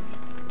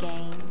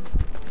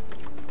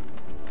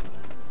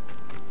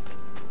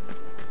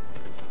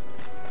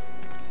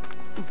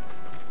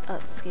 Oh,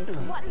 excuse me.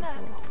 What in the...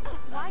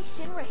 Why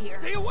Shinra here?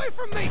 Stay away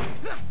from me!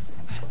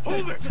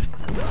 Hold it!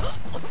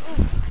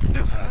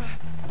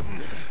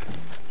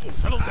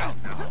 Settle down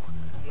now.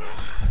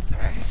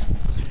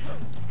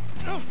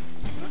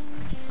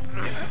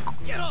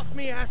 Get off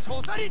me,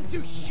 assholes! I didn't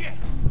do shit!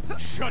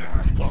 Shut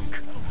up, punk!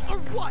 Or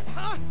what,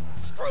 huh?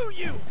 Screw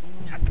you!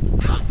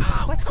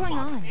 What's going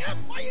on?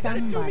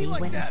 Somebody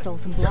went and stole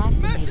some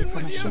blastinator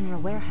from a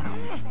Shinra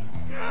warehouse.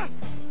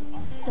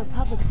 So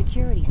public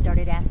security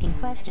started asking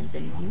questions,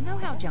 and you know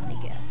how Johnny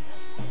gets.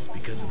 It's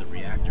because of the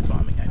reactor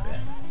bombing, I bet.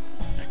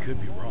 I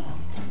could be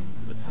wrong,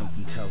 but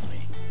something tells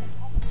me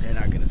they're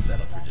not gonna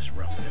settle for just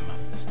roughing him up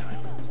this time.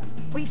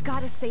 We've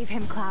got to save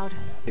him, Cloud.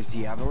 Is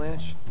he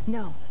Avalanche?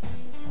 No.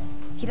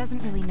 He doesn't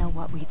really know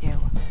what we do.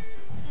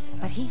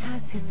 But he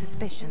has his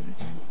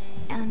suspicions.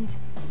 And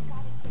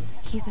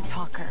he's a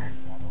talker.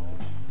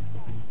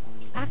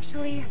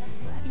 Actually,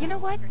 you know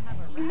what?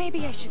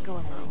 Maybe I should go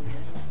alone.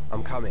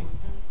 I'm coming.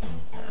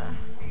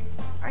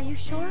 Are you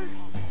sure?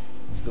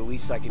 It's the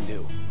least I can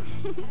do.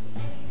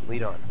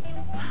 Lead on.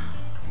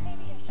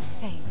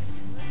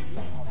 Thanks.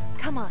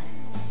 Come on.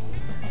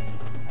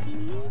 He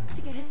needs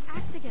to get his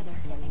act together.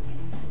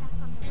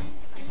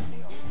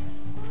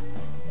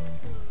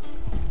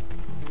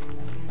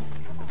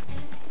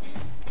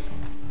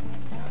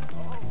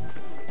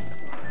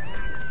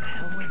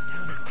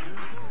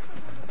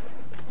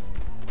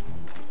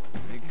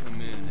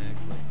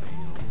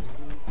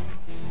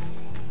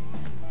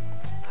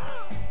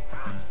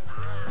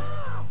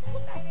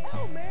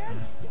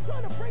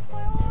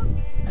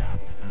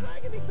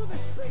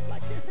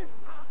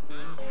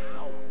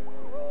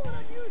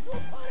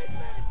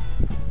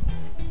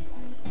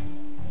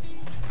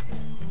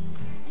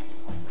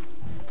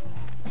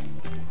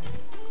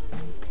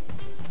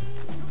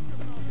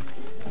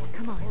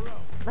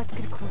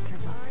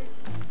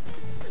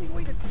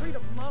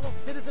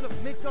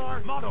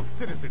 Model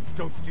citizens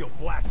don't steal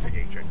blasting,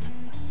 Agent.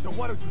 So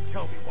why don't you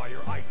tell me why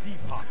your ID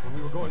popped when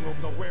we were going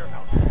over the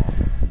warehouse logs?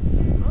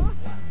 Huh?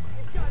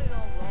 You got it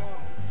all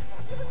wrong.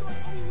 I never got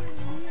anywhere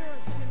near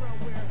a Shinra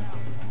warehouse.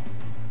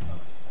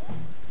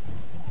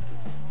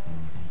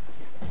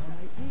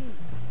 ID.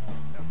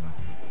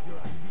 Your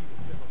ID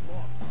was never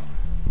lost.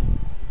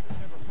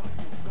 Never thought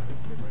you would run a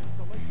Shinra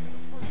installation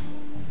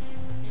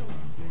in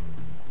the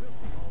first place.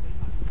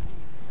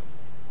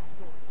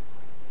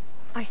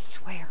 I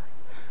swear,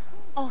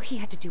 all he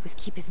had to do was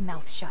keep his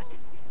mouth shut.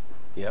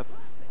 Yep.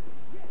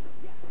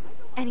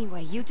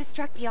 Anyway, you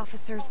distract the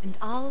officers and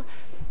I'll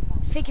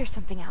figure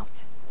something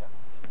out.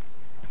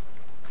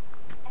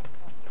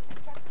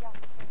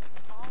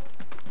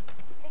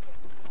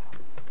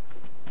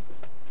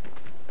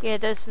 Yeah,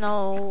 there's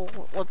no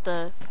what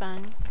the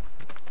thing.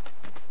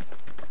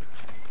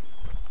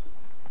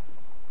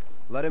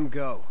 Let him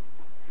go.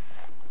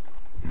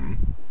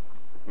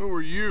 Who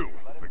are you?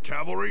 The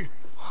cavalry?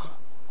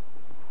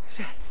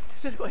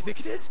 Is that who I think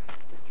it is?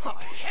 Oh,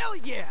 hell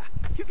yeah!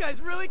 You guys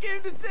really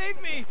came to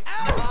save me!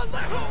 Ow,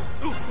 let go!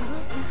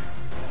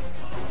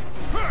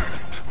 Hey!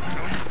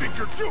 What do you think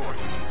you're doing?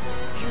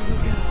 Here we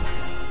go.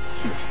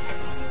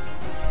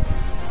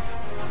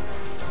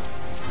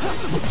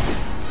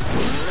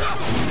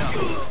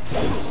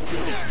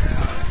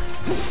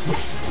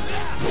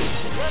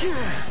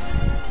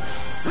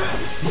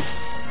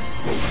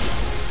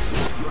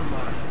 You're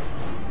mine.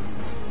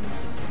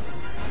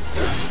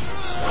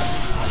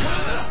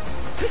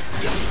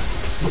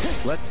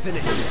 Let's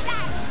finish this.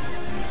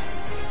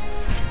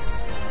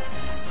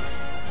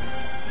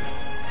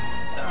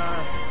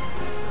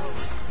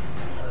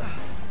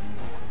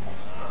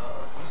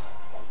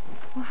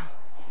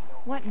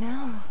 What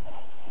now?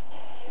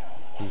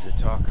 He's a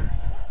talker.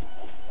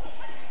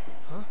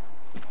 Huh?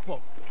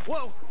 Whoa,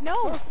 whoa!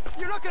 No!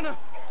 You're not gonna...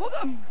 Hold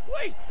up!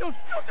 Wait! Don't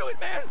do it,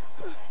 man!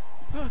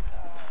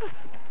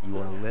 You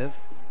want to live?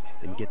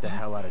 Then get the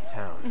hell out of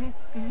town.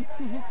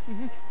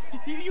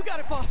 You got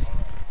it, boss!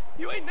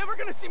 You ain't never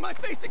gonna see my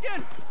face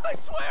again! I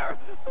swear!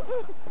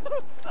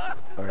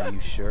 Are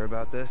you sure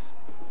about this?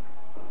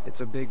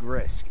 It's a big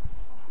risk.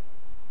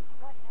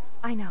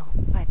 I know,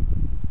 but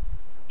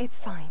it's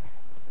fine.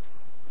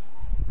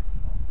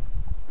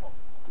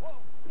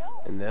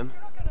 And them?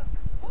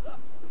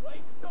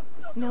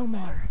 No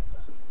more.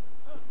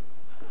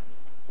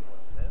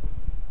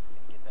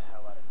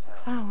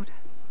 Cloud,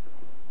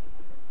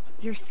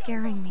 you're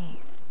scaring me.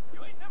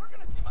 You ain't never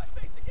gonna see my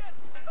face again!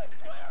 I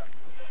swear!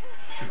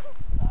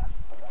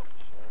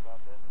 Sure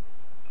about this?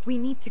 We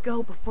need to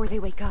go before they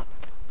wake up.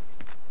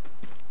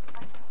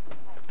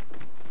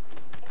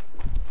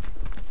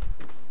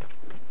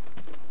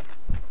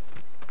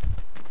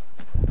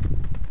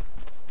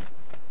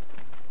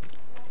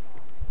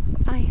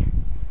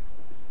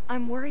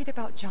 I'm worried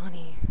about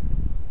Johnny.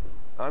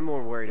 I'm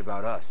more worried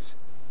about us.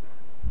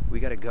 We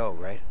gotta go,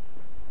 right?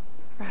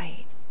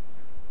 Right.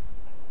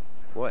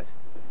 What?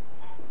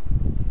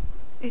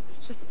 It's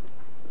just...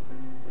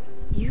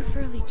 you've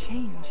really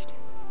changed.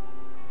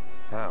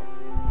 How?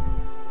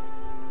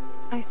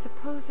 I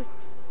suppose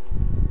it's...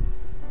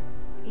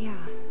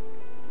 yeah.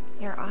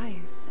 Your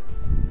eyes.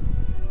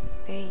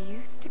 They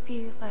used to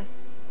be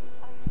less...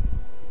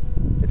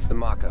 It's the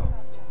Mako.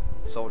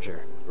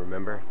 Soldier,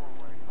 remember?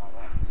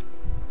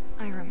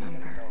 I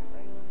remember.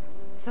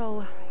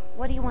 So,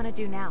 what do you want to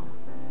do now?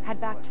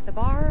 Head back to the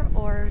bar,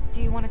 or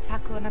do you want to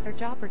tackle another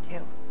job or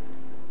two?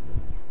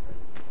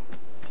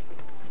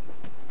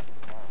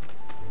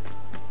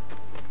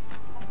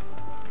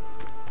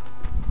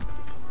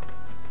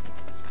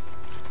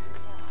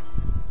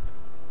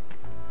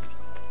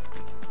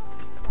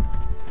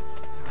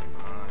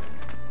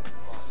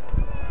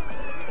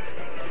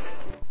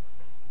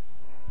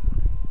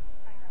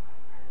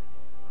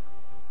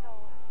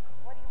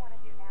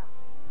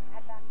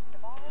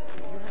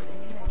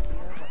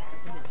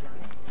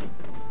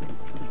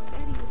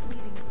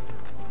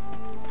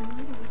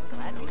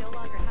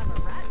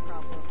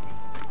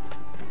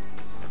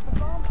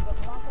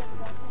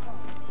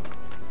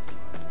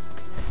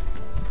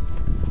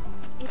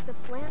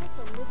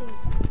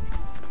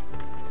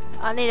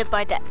 I need to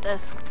buy that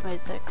disc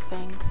music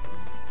thing.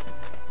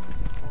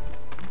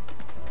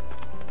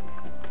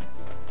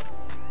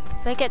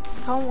 I think it's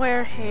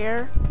somewhere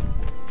here.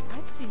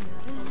 I've seen that.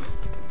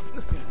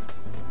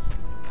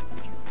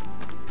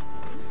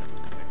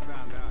 I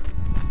found out.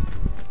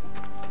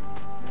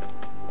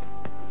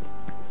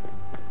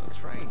 The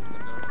trains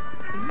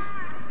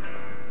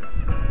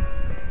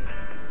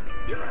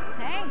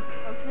Hey,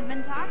 folks have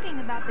been talking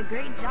about the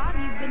great job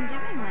you've been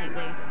doing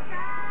lately.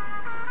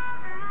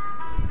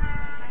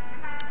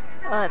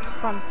 Oh, it's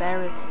from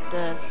Barry's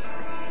disc.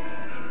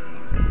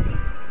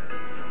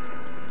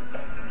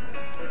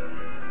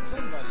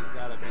 Somebody's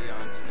gotta be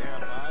on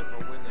standby for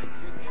when the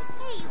kid gets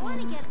Hey, you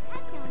wanna get a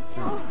pet, don't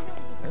you? Oh,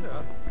 head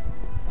up.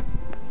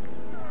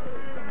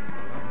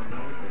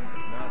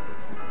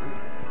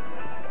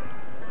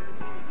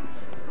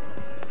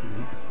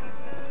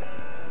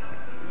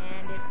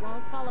 And it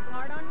won't fall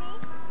apart on me?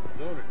 Its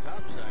owner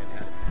topside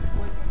had it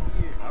for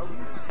 20 years.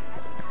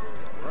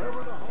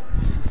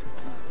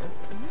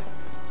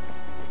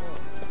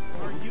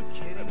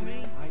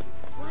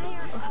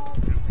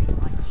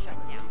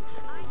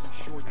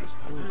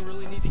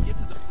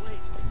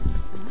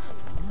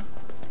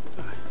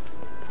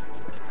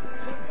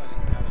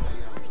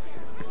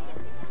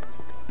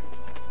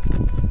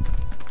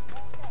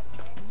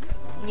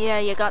 Yeah,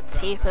 you got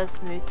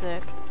Tifa's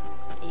music.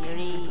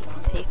 Eerie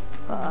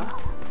Tifa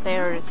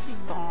Bear's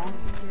song.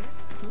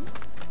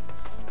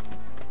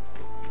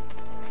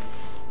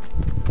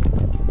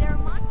 There are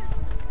monsters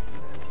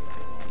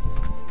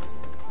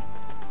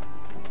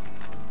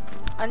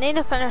on I need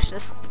to finish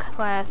this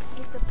class.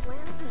 the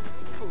planets and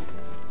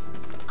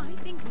I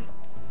think we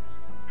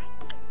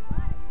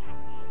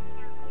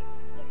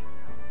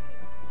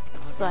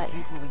It's like,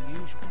 People than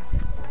usual.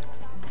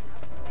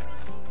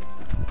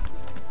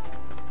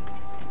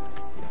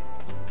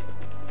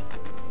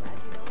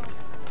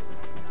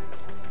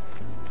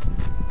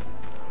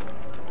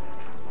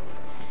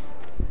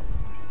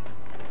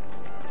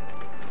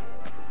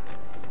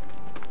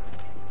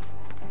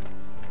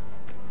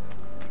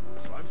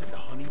 So I was at the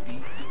honeybee.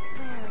 I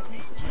swear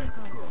there's Jacob.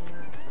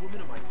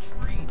 Woman of my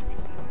dreams.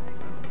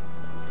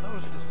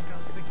 Those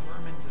disgusting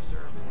vermin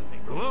deserved what they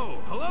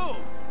Hello, hello.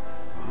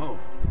 Oh,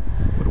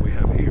 what do we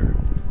have here?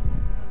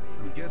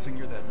 I'm guessing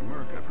you're that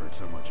merc I've heard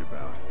so much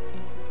about.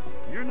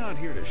 You're not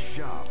here to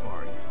shop,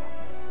 are you?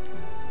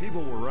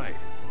 People were right.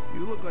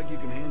 You look like you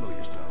can handle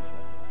yourself.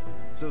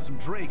 So some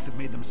drakes have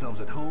made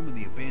themselves at home in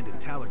the abandoned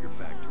Talager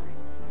factory.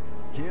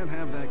 Can't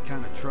have that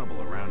kind of trouble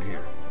around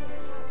here.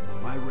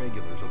 My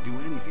regulars will do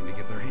anything to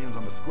get their hands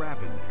on the scrap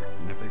in there,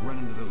 and if they run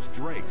into those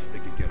drakes, they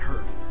could get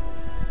hurt.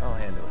 I'll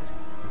handle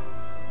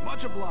it.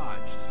 Much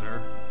obliged,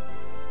 sir.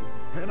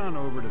 Head on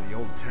over to the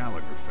old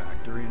Talager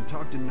factory and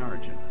talk to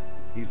Narjan.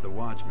 He's the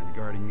watchman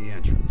guarding the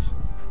entrance.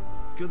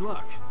 Good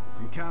luck.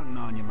 I'm counting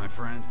on you, my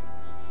friend.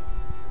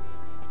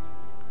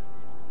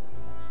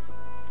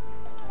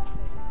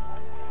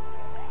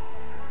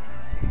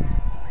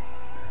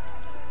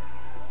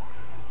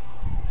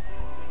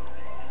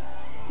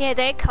 yeah,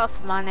 they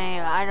cost money.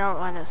 I don't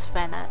want to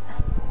spend it.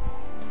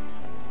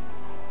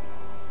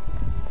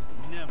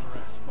 Never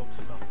ask folks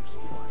about their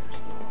suppliers.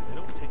 They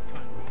don't take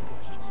kindly to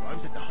questions. So I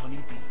was at the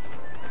honeybee.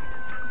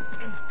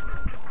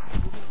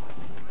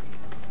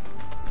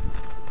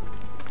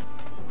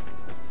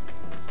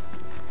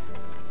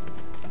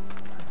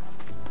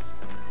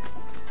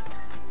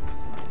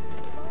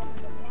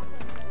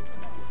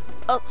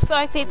 Oh,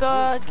 sorry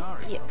people.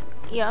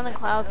 You're on the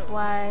clouds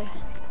way.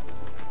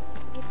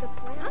 if the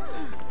planets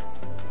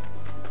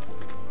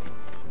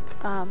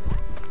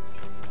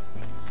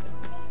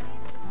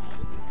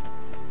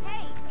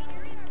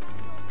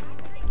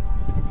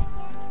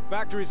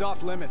Factory's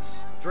off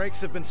limits.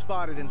 Drakes have been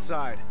spotted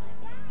inside.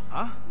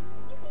 Huh?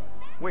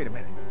 Wait a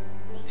minute.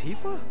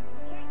 Tifa?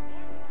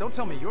 Don't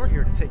tell me you're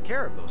here to take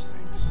care of those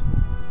things.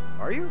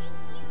 Are you?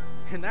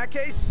 In that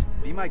case,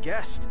 be my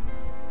guest.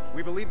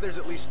 We believe there's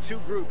at least 2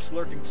 groups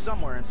lurking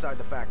somewhere inside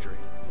the factory.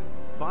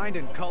 Find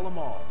and cull them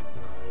all.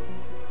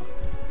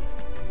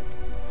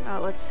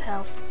 Oh, let's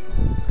help.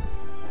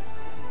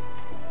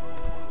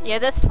 Yeah,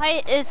 this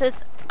fight is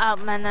out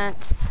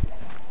minutes.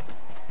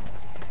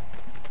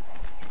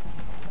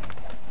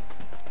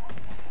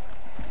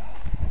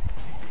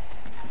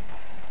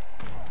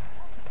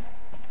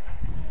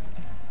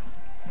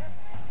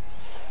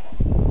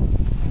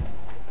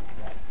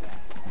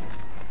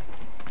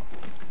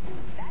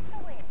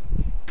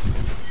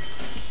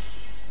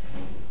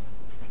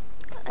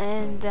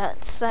 And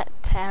that's that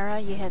Tara,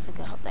 you have to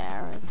go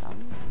there or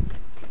something.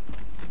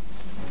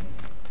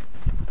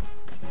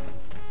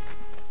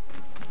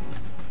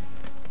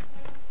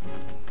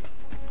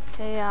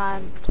 See,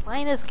 I'm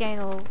playing this game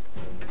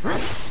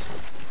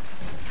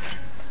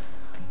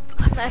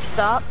messed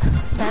up,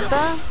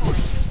 remember?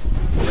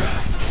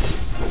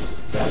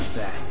 That's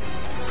that.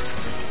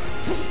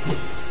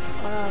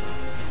 Oh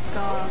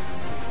god.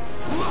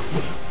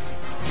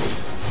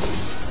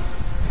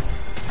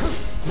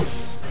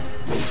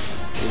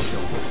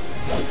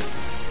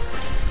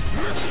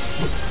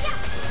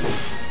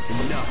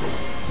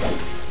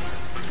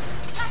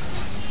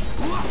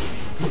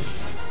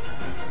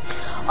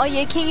 Oh,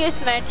 you can use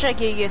magic,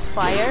 you use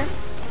fire.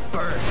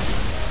 Burn.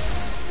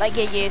 Like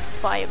you use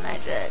fire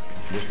magic.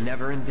 It's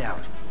never in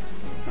doubt.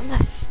 And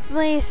at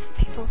least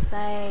people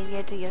say you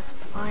have to use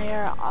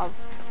fire of.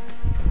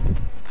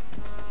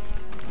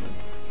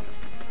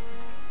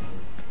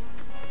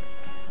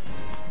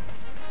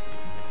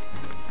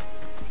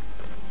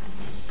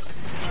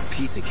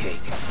 Piece of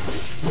cake.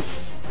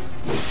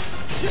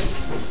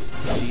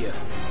 See ya.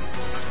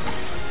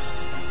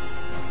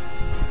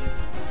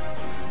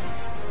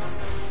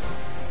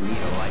 Need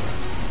a light.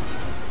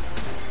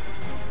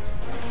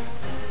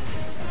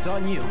 It's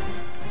on you.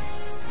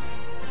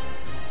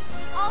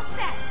 All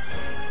set.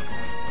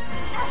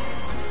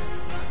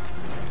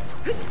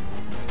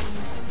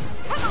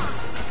 Come on.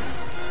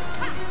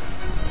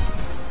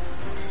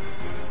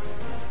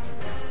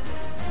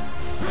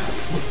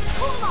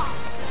 Cool off.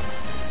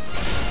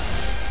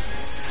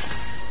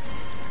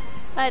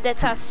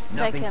 That's our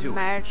second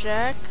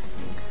magic.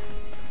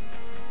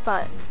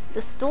 But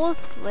the store's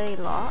really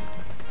locked.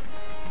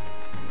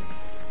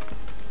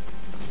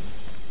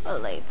 Oh,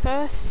 late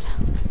first.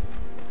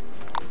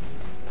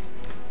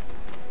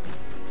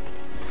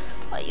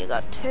 Oh, you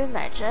got 2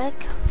 magic.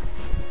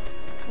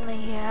 Only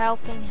you're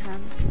helping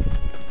him.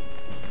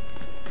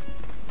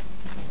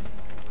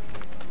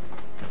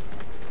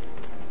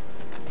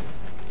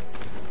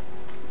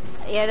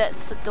 Yeah,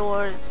 that's the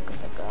door it's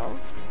gonna go.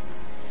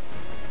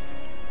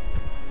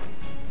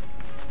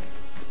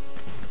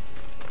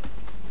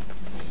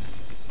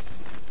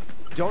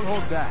 Don't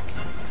hold back.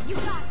 You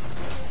got it.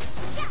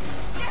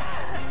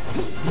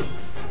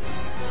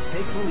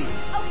 Take the lead.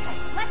 Okay,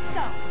 let's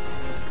go.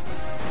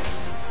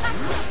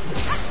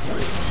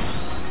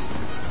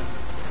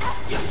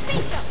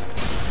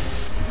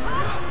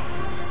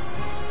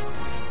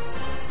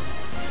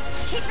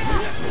 Keep it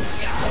up.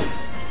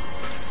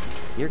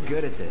 You're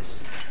good at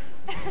this.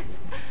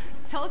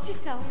 Told you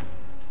so.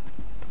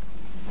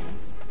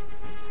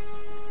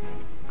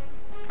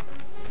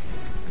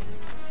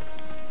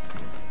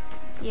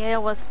 Yeah,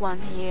 there was one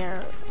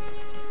here.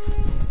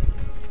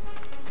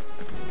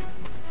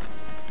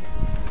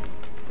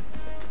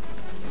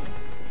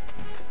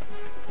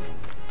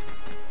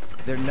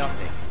 They're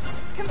nothing.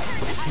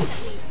 Compared to us,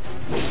 at least.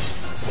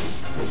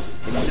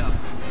 Enough.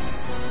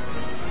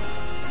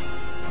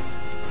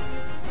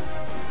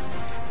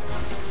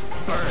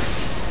 Burn.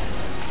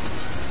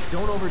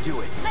 Don't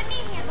overdo it. Let me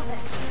handle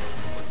this.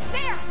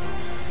 There.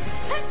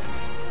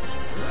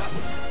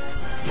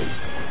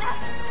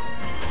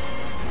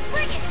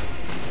 Bring it.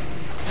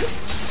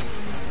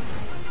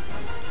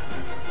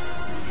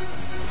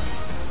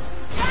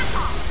 Back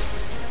off.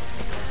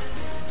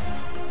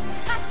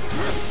 Gotcha.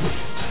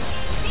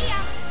 See ya.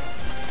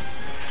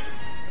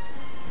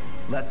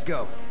 Let's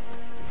go.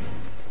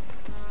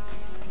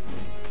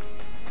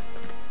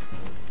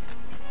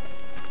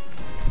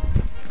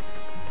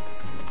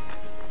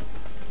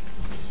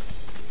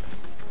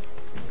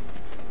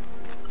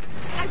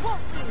 I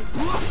won't lose.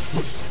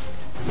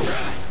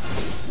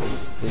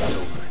 It's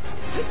over.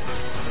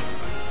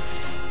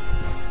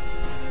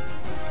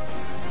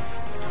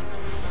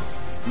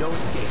 No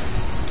escape.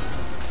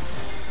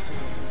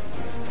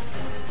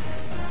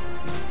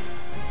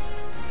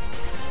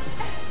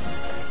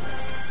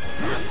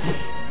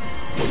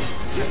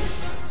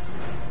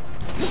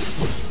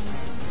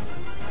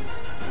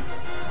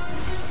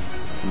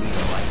 Need a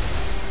light.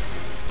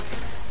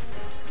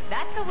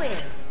 That's a win.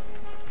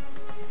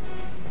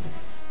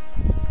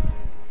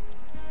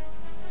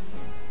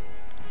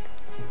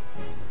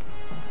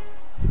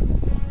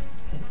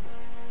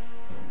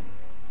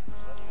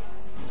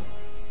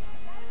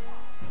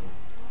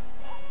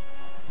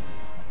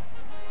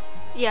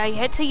 Yeah, you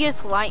had to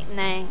use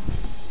lightning.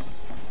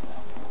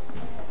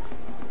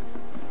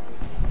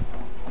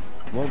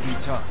 Won't be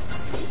tough.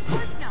 Of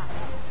course not.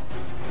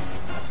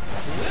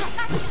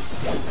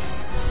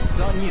 It's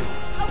on you.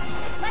 Okay,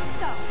 let's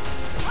go.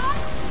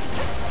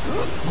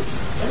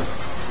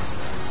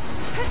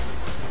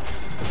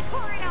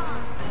 Pour it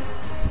on.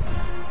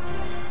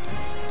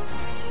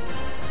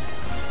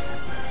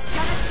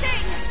 Gonna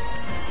sting.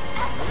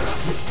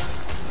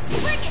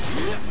 Bring it.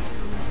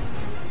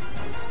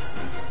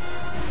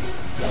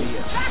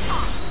 Back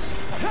off.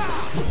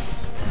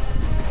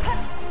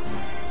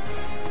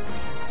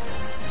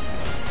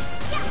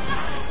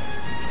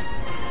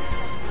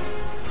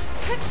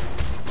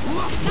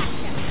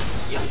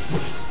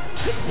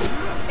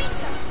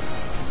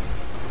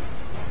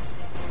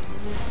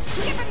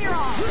 Give him your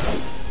all.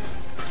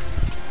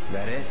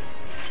 That it?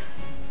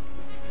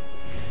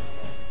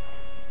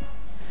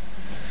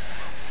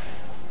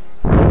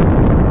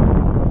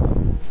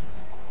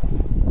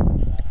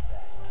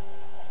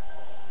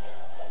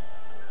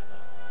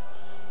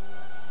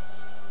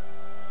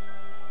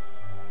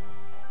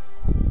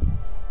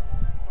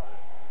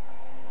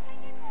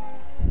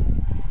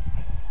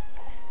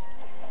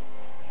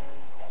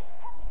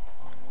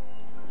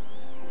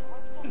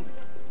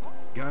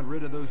 Got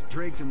rid of those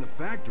drakes in the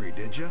factory,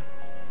 did ya?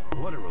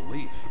 What a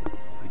relief.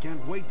 I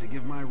can't wait to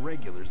give my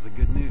regulars the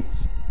good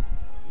news.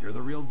 You're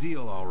the real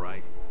deal, all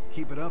right.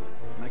 Keep it up,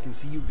 and I can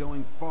see you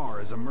going far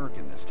as a merc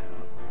in this town.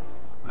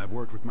 I've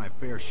worked with my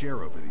fair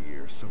share over the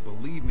years, so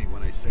believe me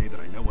when I say that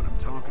I know what I'm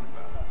talking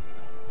about.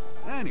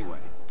 Anyway,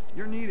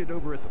 you're needed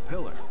over at the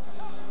Pillar.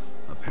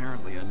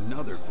 Apparently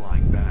another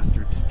flying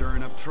bastard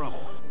stirring up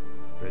trouble.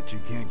 Bet you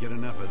can't get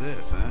enough of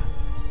this, huh?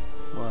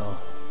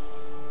 Well...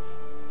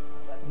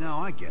 No,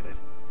 I get it.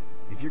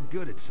 If you're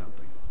good at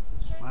something,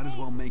 might as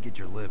well make it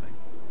your living.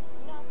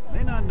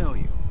 May not know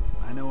you.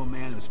 I know a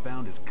man who's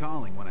found his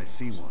calling when I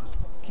see one.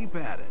 Keep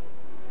at it.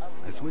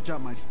 I switch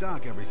out my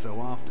stock every so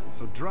often,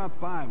 so drop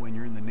by when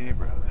you're in the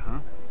neighborhood, huh?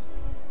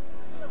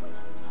 So when you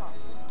talk to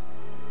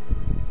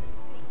me,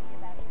 thinking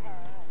about her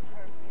and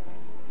her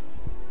feelings,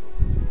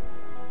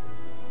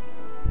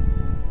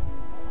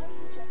 or are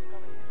you just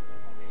going through the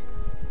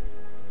motions?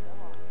 Go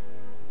on.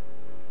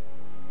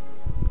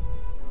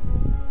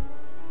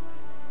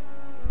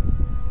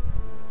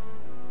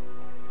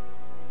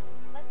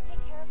 Let's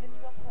take care of this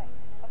real quick,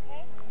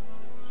 okay?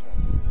 Sure.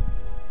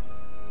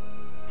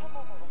 Come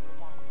over when you're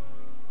done.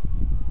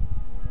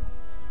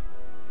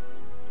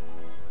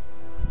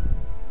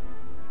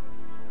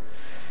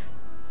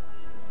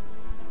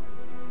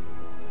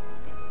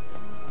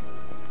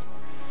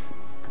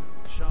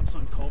 Shops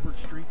on Culvert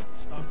Street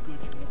stock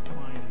goods you won't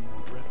find in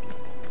more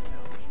reputable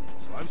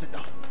establishments. So I was at the...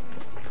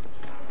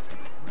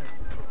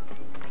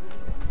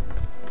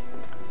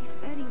 He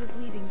said he was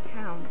leaving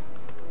town.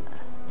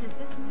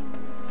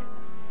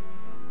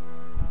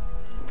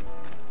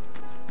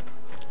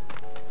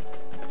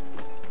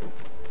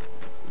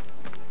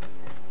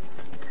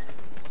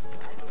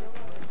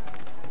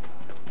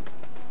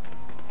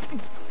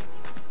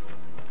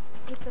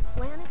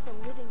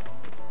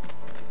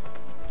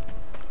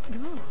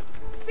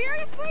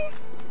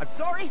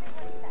 sorry.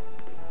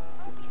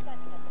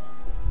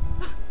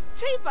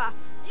 Tifa,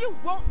 you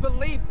won't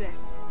believe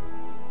this.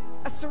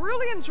 A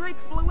cerulean drake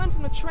flew in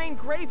from the train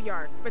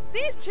graveyard, but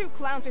these two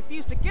clowns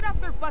refused to get off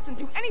their butts and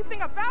do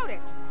anything about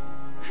it.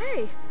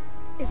 Hey,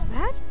 is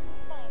that?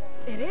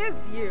 It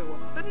is you,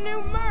 the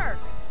new Merc.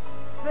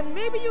 Then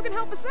maybe you can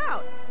help us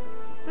out.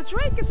 The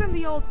drake is in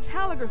the old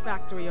telegraph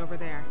factory over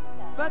there.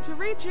 But to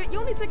reach it,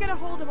 you'll need to get a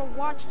hold of a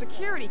watch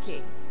security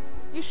key.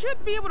 You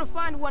should be able to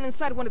find one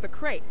inside one of the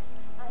crates.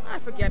 I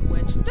forget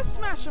which. Just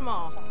smash them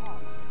all.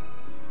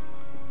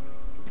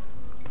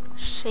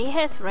 She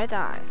has red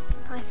eyes.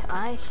 Nice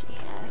eyes she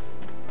has.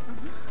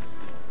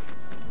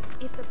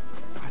 If the...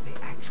 Are they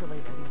actually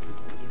letting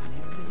people in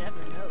there? You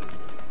never know.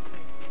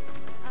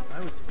 I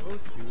was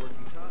supposed to be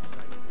working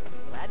topside.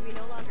 Glad we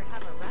no longer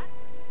have a rat.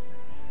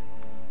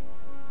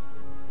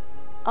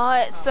 Oh,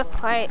 it's the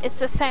place. It's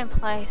the same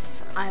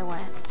place I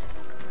went.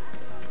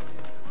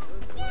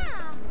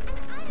 Yeah,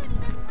 I don't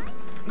even like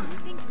it. I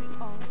think we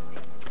all...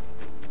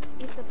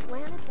 If the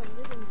planet's a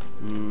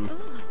living...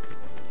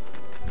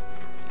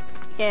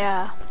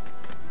 Yeah.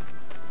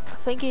 I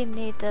think you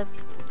need to...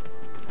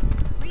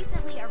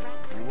 Recently a rat...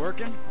 You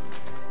working?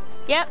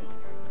 Yep.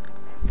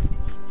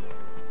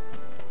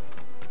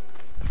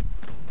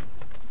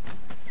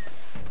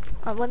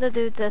 I'm gonna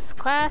do this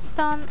quest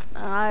done,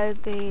 and I'll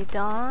be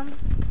done.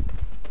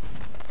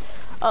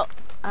 Oh,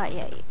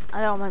 yeah,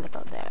 I don't want to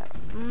go there.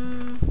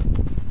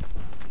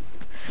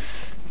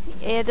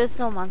 Yeah, there's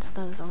no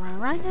monsters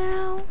around right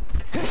now.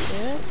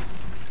 Good.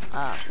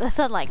 This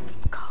is like...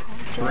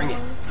 Bring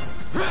it.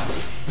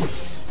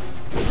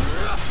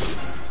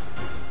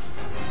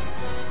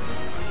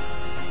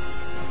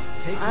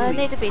 I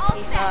need to be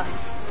Tifa.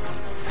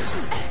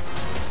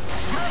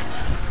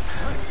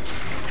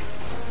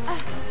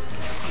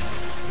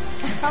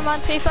 Come on,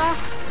 Tifa.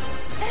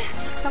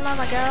 Come on,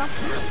 my girl.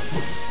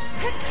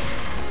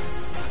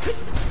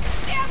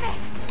 Damn it!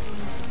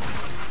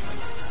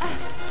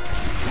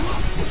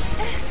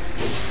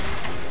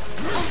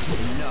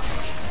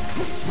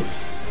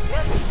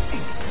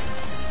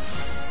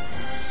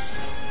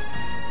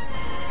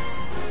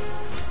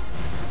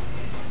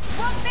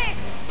 Want this?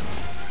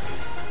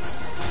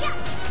 Yeah.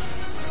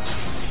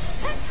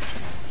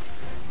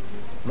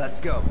 Let's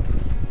go.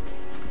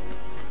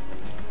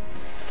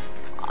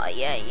 Oh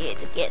yeah, you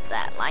to get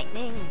that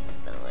lightning.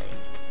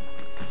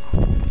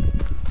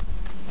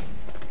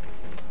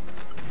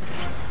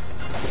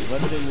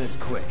 Let's end this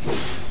quick.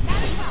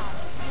 Very well.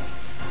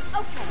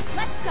 Okay,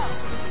 let's go.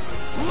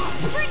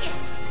 Bring it!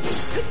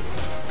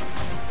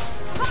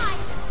 Bye!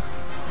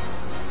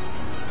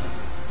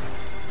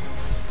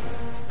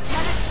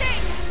 Got a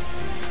sting!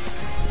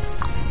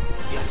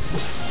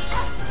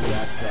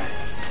 That's that.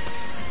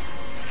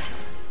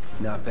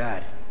 Not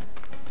bad.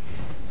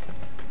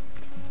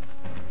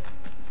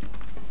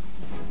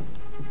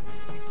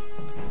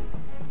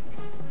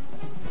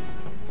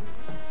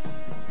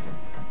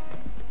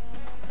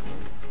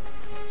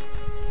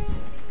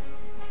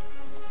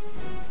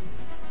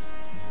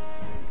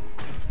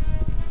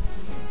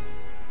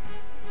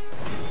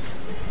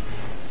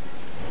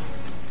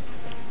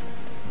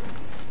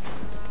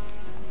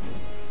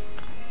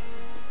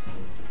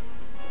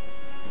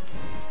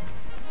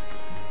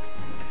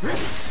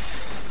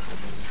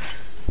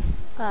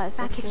 That's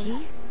a key?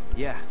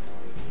 Yeah.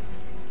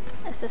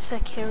 It's a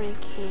security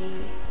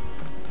key.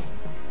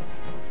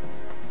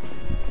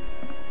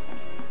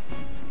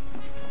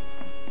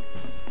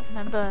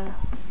 Remember...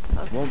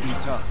 Won't be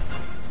tough.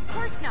 Of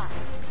course not.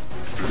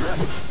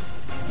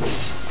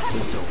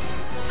 It's over.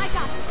 I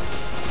got this.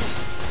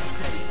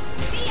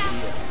 See ya!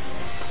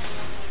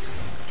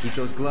 Keep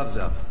those gloves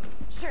up.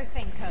 Sure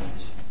thing,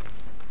 Coach.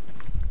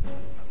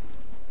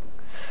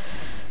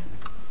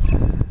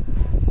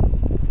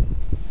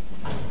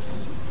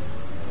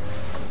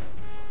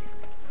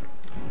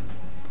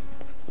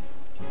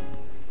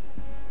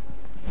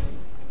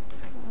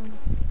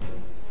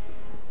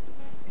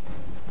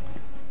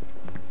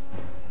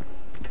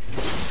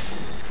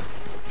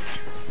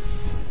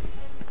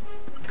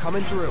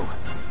 Coming through.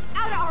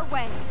 Out of our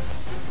way!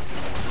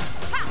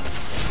 Ha!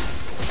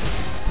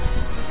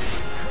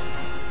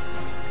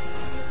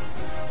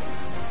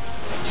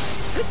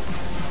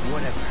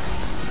 Whatever.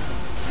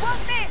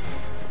 Want this?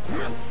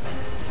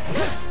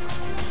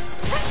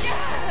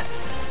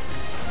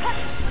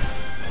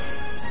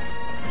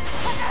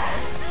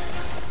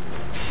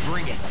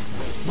 Bring it.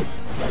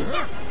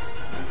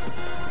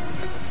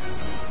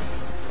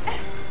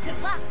 Good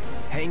luck.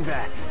 Hang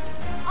back.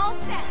 All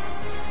set.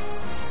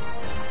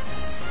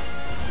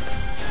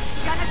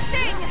 Gonna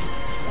sting!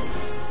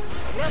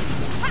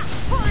 Ha!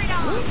 Pour it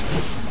on!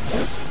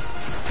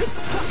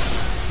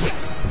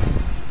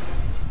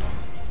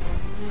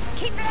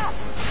 Keep it up!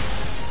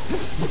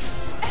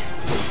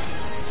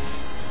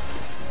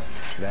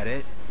 That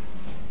it?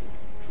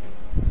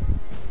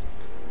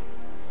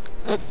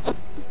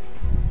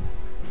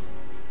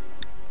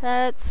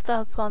 That's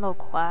the final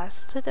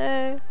quest to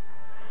do.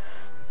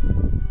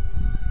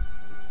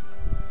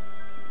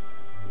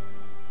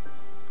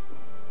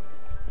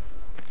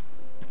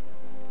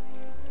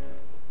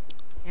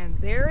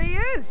 There he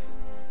is!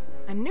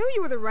 I knew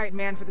you were the right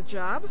man for the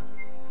job.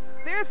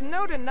 There's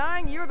no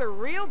denying you're the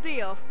real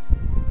deal.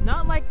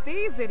 Not like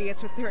these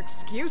idiots with their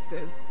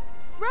excuses.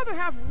 Rather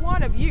have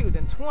one of you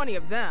than 20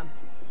 of them.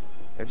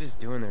 They're just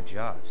doing their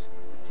jobs.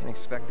 Can't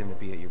expect them to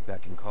be at your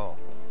beck and call.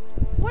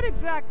 What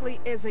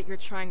exactly is it you're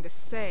trying to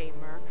say,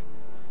 Merc?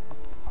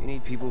 You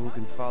need people who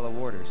can follow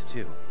orders,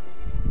 too.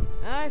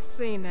 I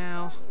see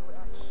now.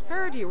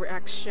 Heard you were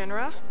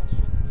ex-Shinra.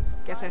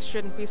 Guess I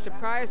shouldn't be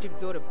surprised you'd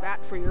go to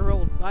bat for your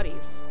old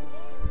buddies.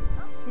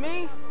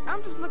 Me,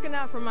 I'm just looking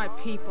out for my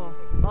people.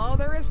 All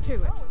there is to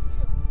it.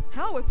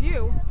 Hell with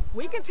you.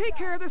 We can take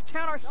care of this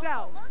town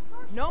ourselves.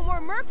 No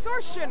more mercs or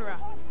Shinra.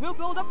 We'll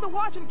build up the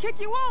watch and kick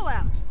you all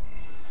out.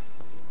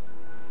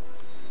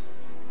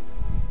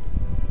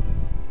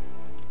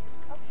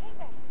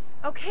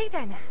 Okay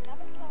then.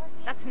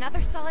 That's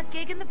another solid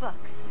gig in the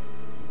books.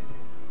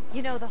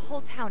 You know, the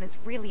whole town is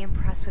really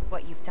impressed with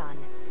what you've done.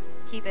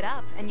 Keep it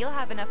up, and you'll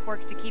have enough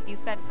work to keep you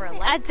fed for a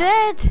lifetime. I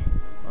did!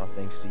 All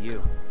thanks to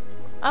you.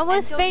 I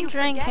was been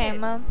drinking,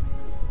 Mom.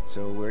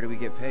 So where do we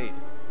get paid?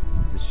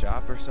 The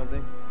shop or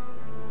something?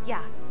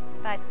 Yeah,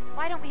 but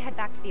why don't we head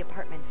back to the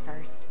apartments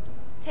first?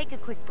 Take a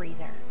quick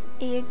breather.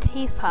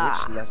 Tifa.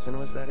 Which lesson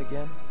was that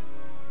again?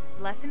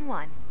 Lesson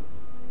 1.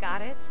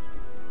 Got it?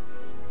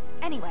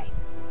 Anyway,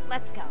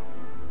 let's go.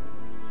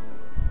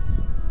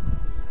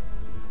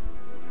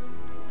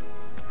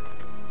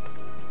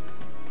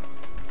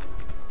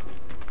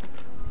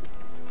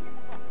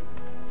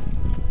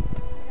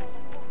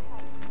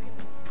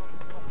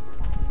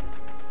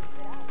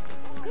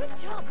 Good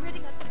job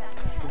ridding us of that.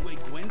 The way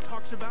Gwen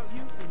talks about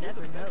you, you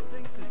never know.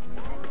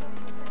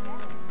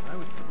 I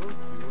was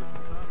supposed to be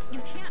working tough. You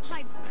can't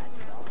hide from that.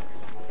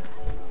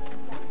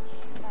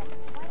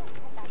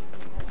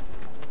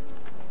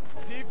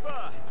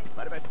 Tifa!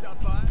 Mind if I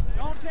stop by?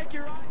 Don't take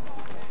your eyes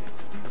off me.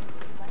 Excuse me.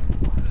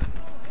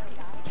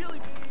 Chili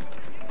beans.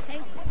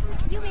 Thanks.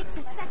 You make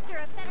the sector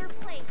a better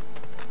place.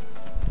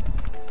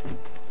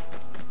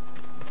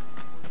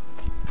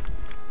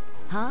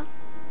 Huh?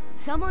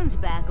 Someone's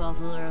back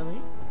awful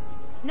early.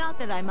 Not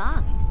that I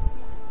mind.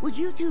 Would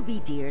you two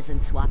be dears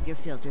and swap your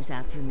filters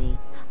out for me?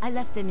 I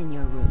left them in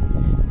your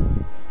rooms.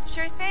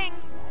 Sure thing.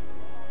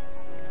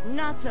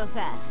 Not so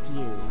fast,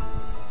 you.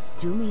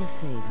 Do me a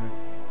favor.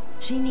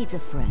 She needs a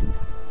friend.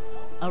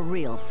 A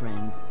real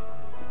friend.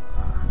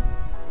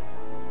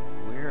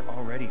 We're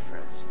already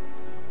friends.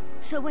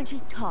 So when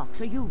she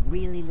talks, are you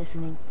really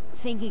listening?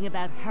 Thinking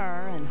about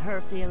her and her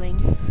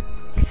feelings?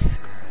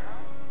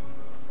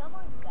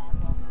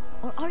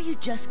 Or are you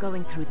just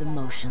going through the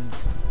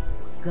motions?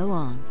 Go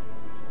on.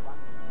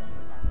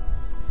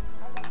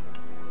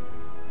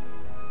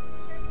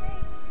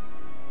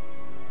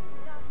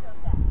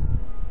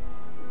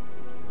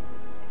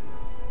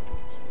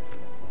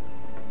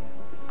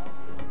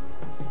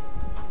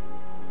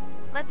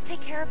 Let's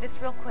take care of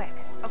this real quick,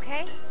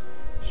 okay?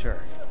 Sure.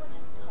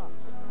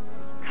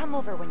 Come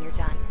over when you're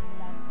done.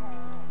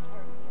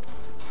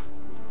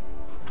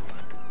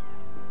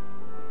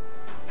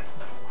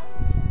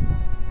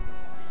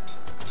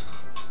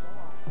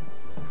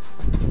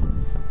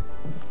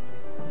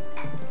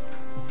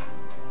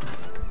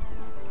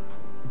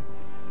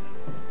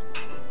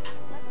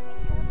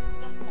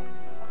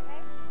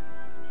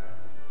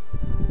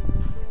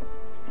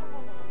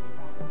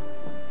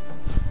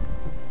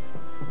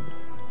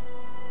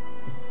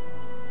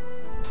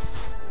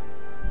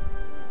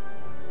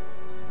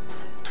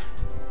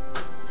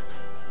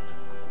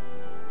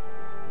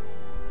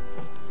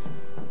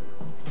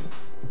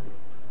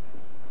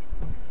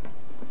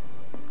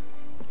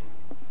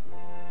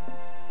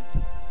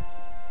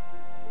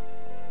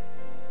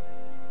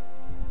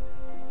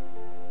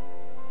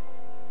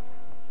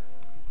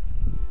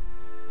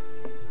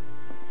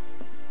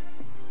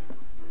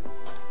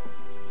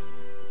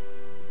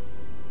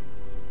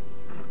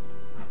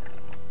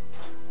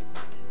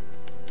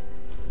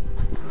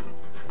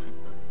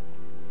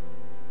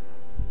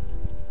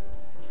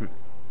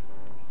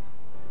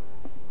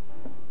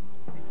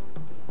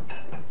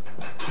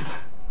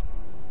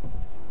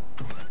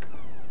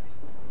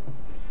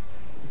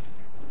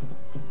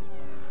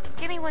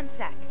 Give me 1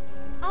 sec.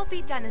 I'll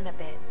be done in a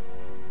bit.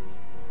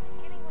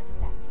 Give me 1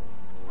 sec.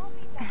 I'll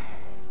be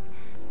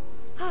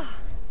done.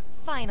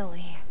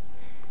 Finally.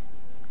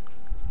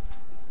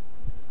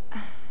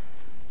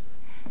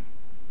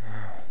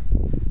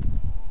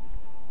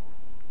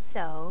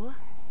 So,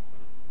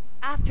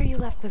 after you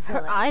left the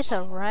village... Her eyes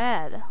are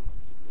red.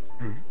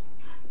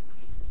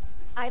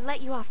 I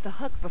let you off the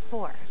hook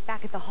before,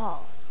 back at the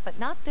hall, but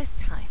not this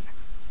time.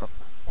 So,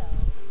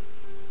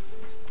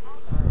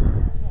 after the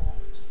village.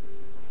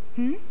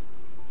 Hmm?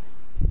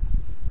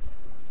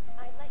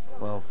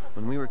 Well,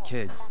 when we were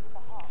kids,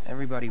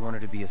 everybody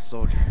wanted to be a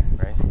soldier,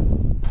 right?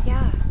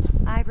 Yeah,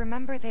 I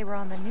remember they were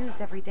on the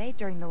news every day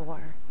during the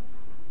war.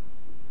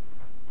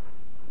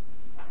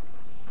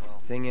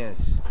 Thing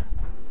is,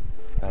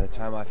 by the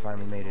time I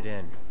finally made it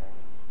in,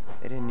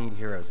 they didn't need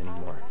heroes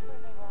anymore.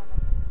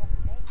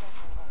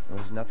 It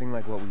was nothing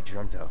like what we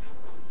dreamt of.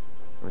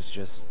 It was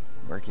just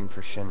working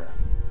for Shinra.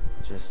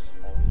 Just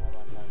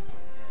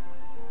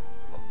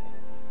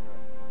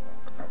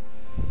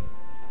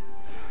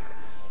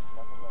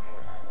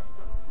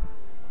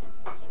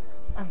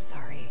I'm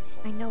sorry.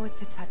 I know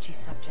it's a touchy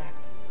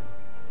subject.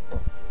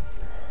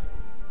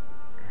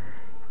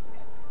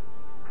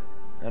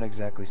 Not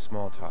exactly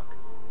small talk.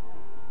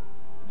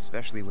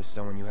 Especially with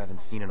someone you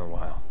haven't seen in a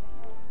while.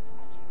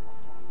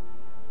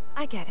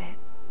 I get it.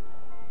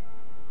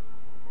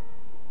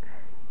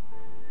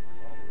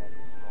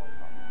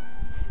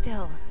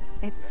 Still,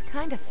 it's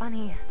kind of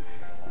funny.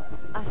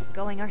 Us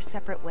going our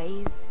separate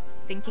ways,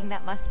 thinking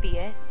that must be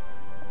it.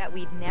 That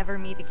we'd never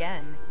meet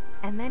again.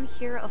 And then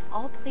here, of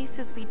all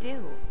places, we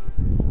do.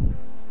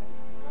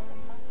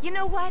 You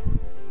know what?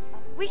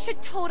 We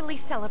should totally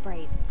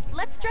celebrate.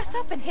 Let's dress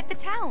up and hit the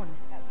town.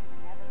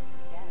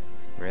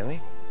 Really?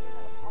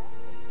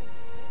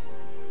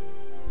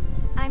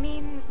 I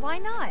mean, why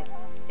not?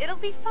 It'll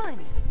be fun.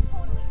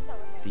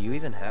 Do you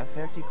even have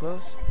fancy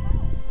clothes?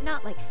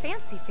 Not like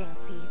fancy,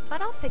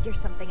 but I'll figure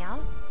something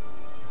out.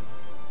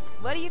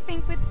 What do you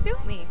think would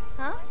suit me,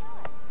 huh?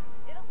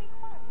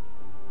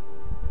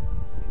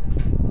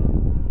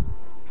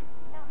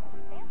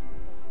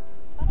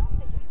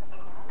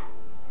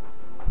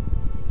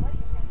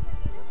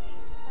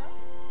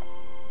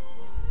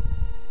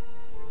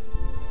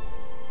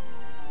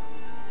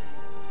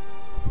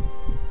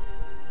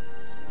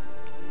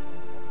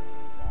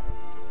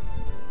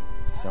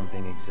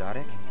 Something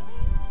exotic?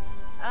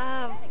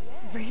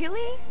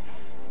 Really?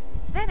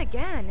 Then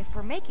again, if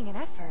we're making an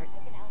effort,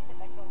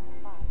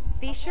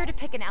 be sure to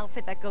pick an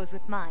outfit that goes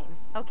with mine,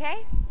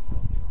 okay?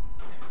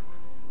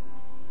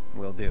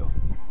 Will do.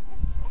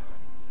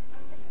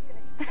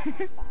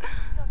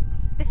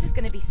 This is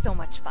gonna be so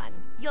much fun.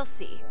 You'll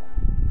see.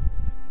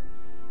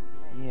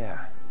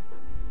 Yeah.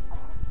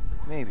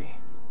 Maybe.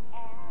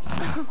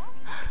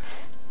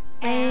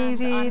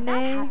 And on that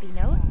happy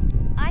note,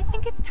 I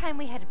think it's time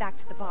we headed back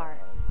to the bar.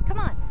 Come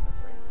on.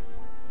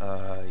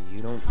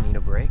 You don't need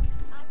a break?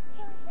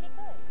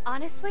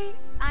 Honestly,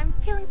 I'm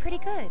feeling pretty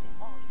good.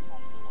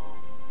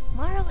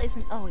 Marl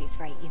isn't always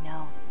right, you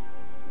know.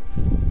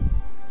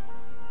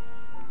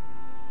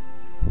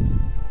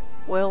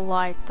 We'll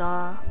light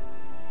the...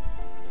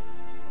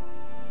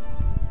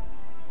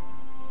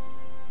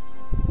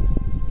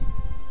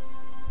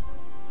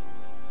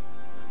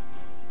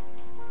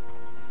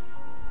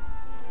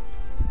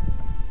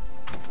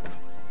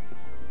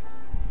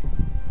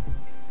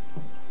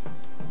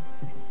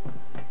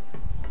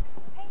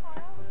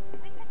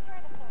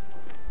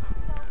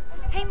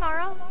 Hey,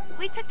 Marl,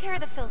 we took care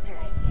of the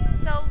filters,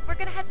 so we're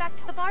gonna head back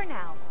to the bar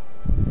now.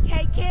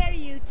 Take care,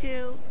 you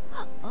two.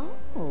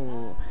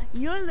 Oh,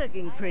 you're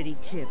looking pretty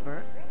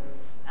chipper.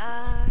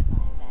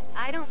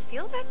 I don't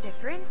feel that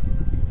different.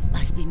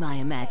 Must be my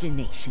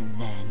imagination,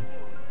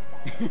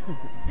 then.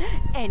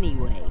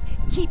 Anyway,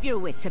 keep your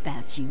wits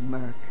about you,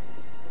 Merc.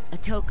 A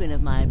token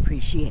of my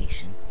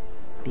appreciation.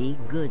 Be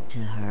good to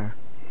her.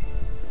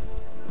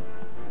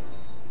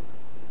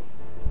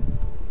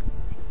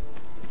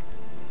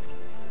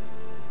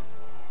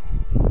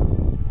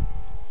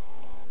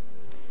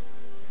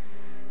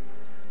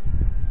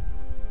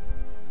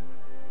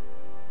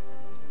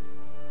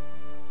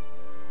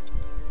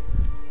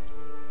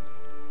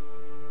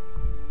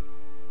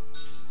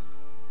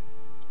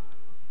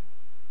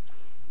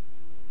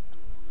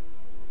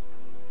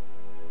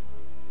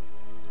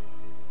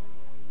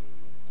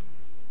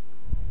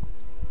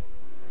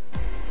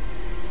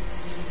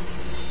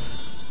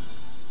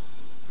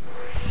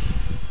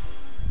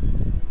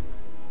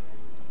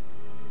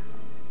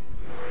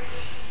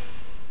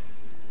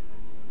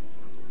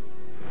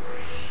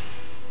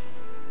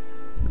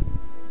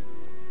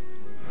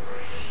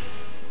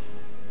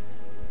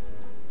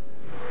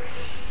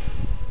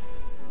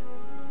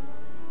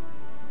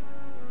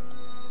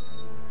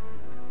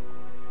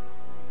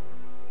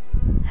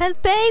 Hey,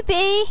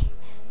 baby!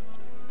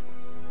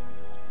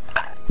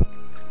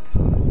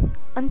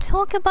 I'm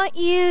talking about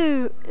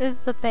you as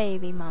the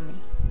baby, mummy.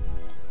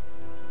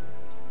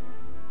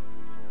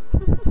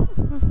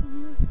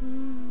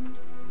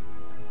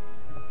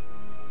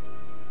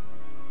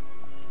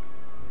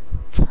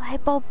 Play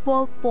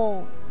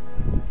ball.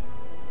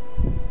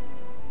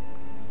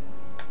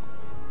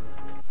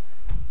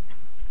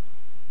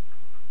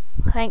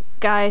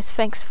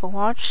 Thanks for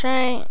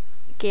watching.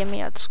 Give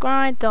me a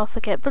subscribe, don't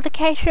forget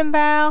notification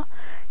bell,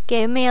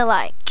 give me a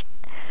like.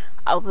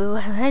 I will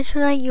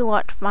eventually you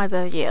watch my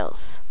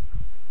videos.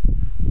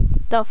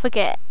 Don't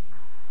forget.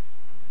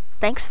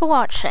 Thanks for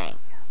watching.